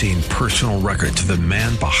never-before-seen personal records of the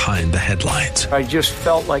man behind the headlines. I just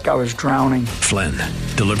felt like I was drowning. Flynn,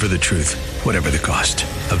 Deliver the Truth, Whatever the Cost.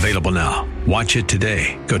 Available now. Watch it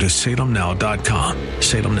today. Go to salemnow.com.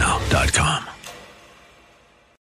 salemnow.com.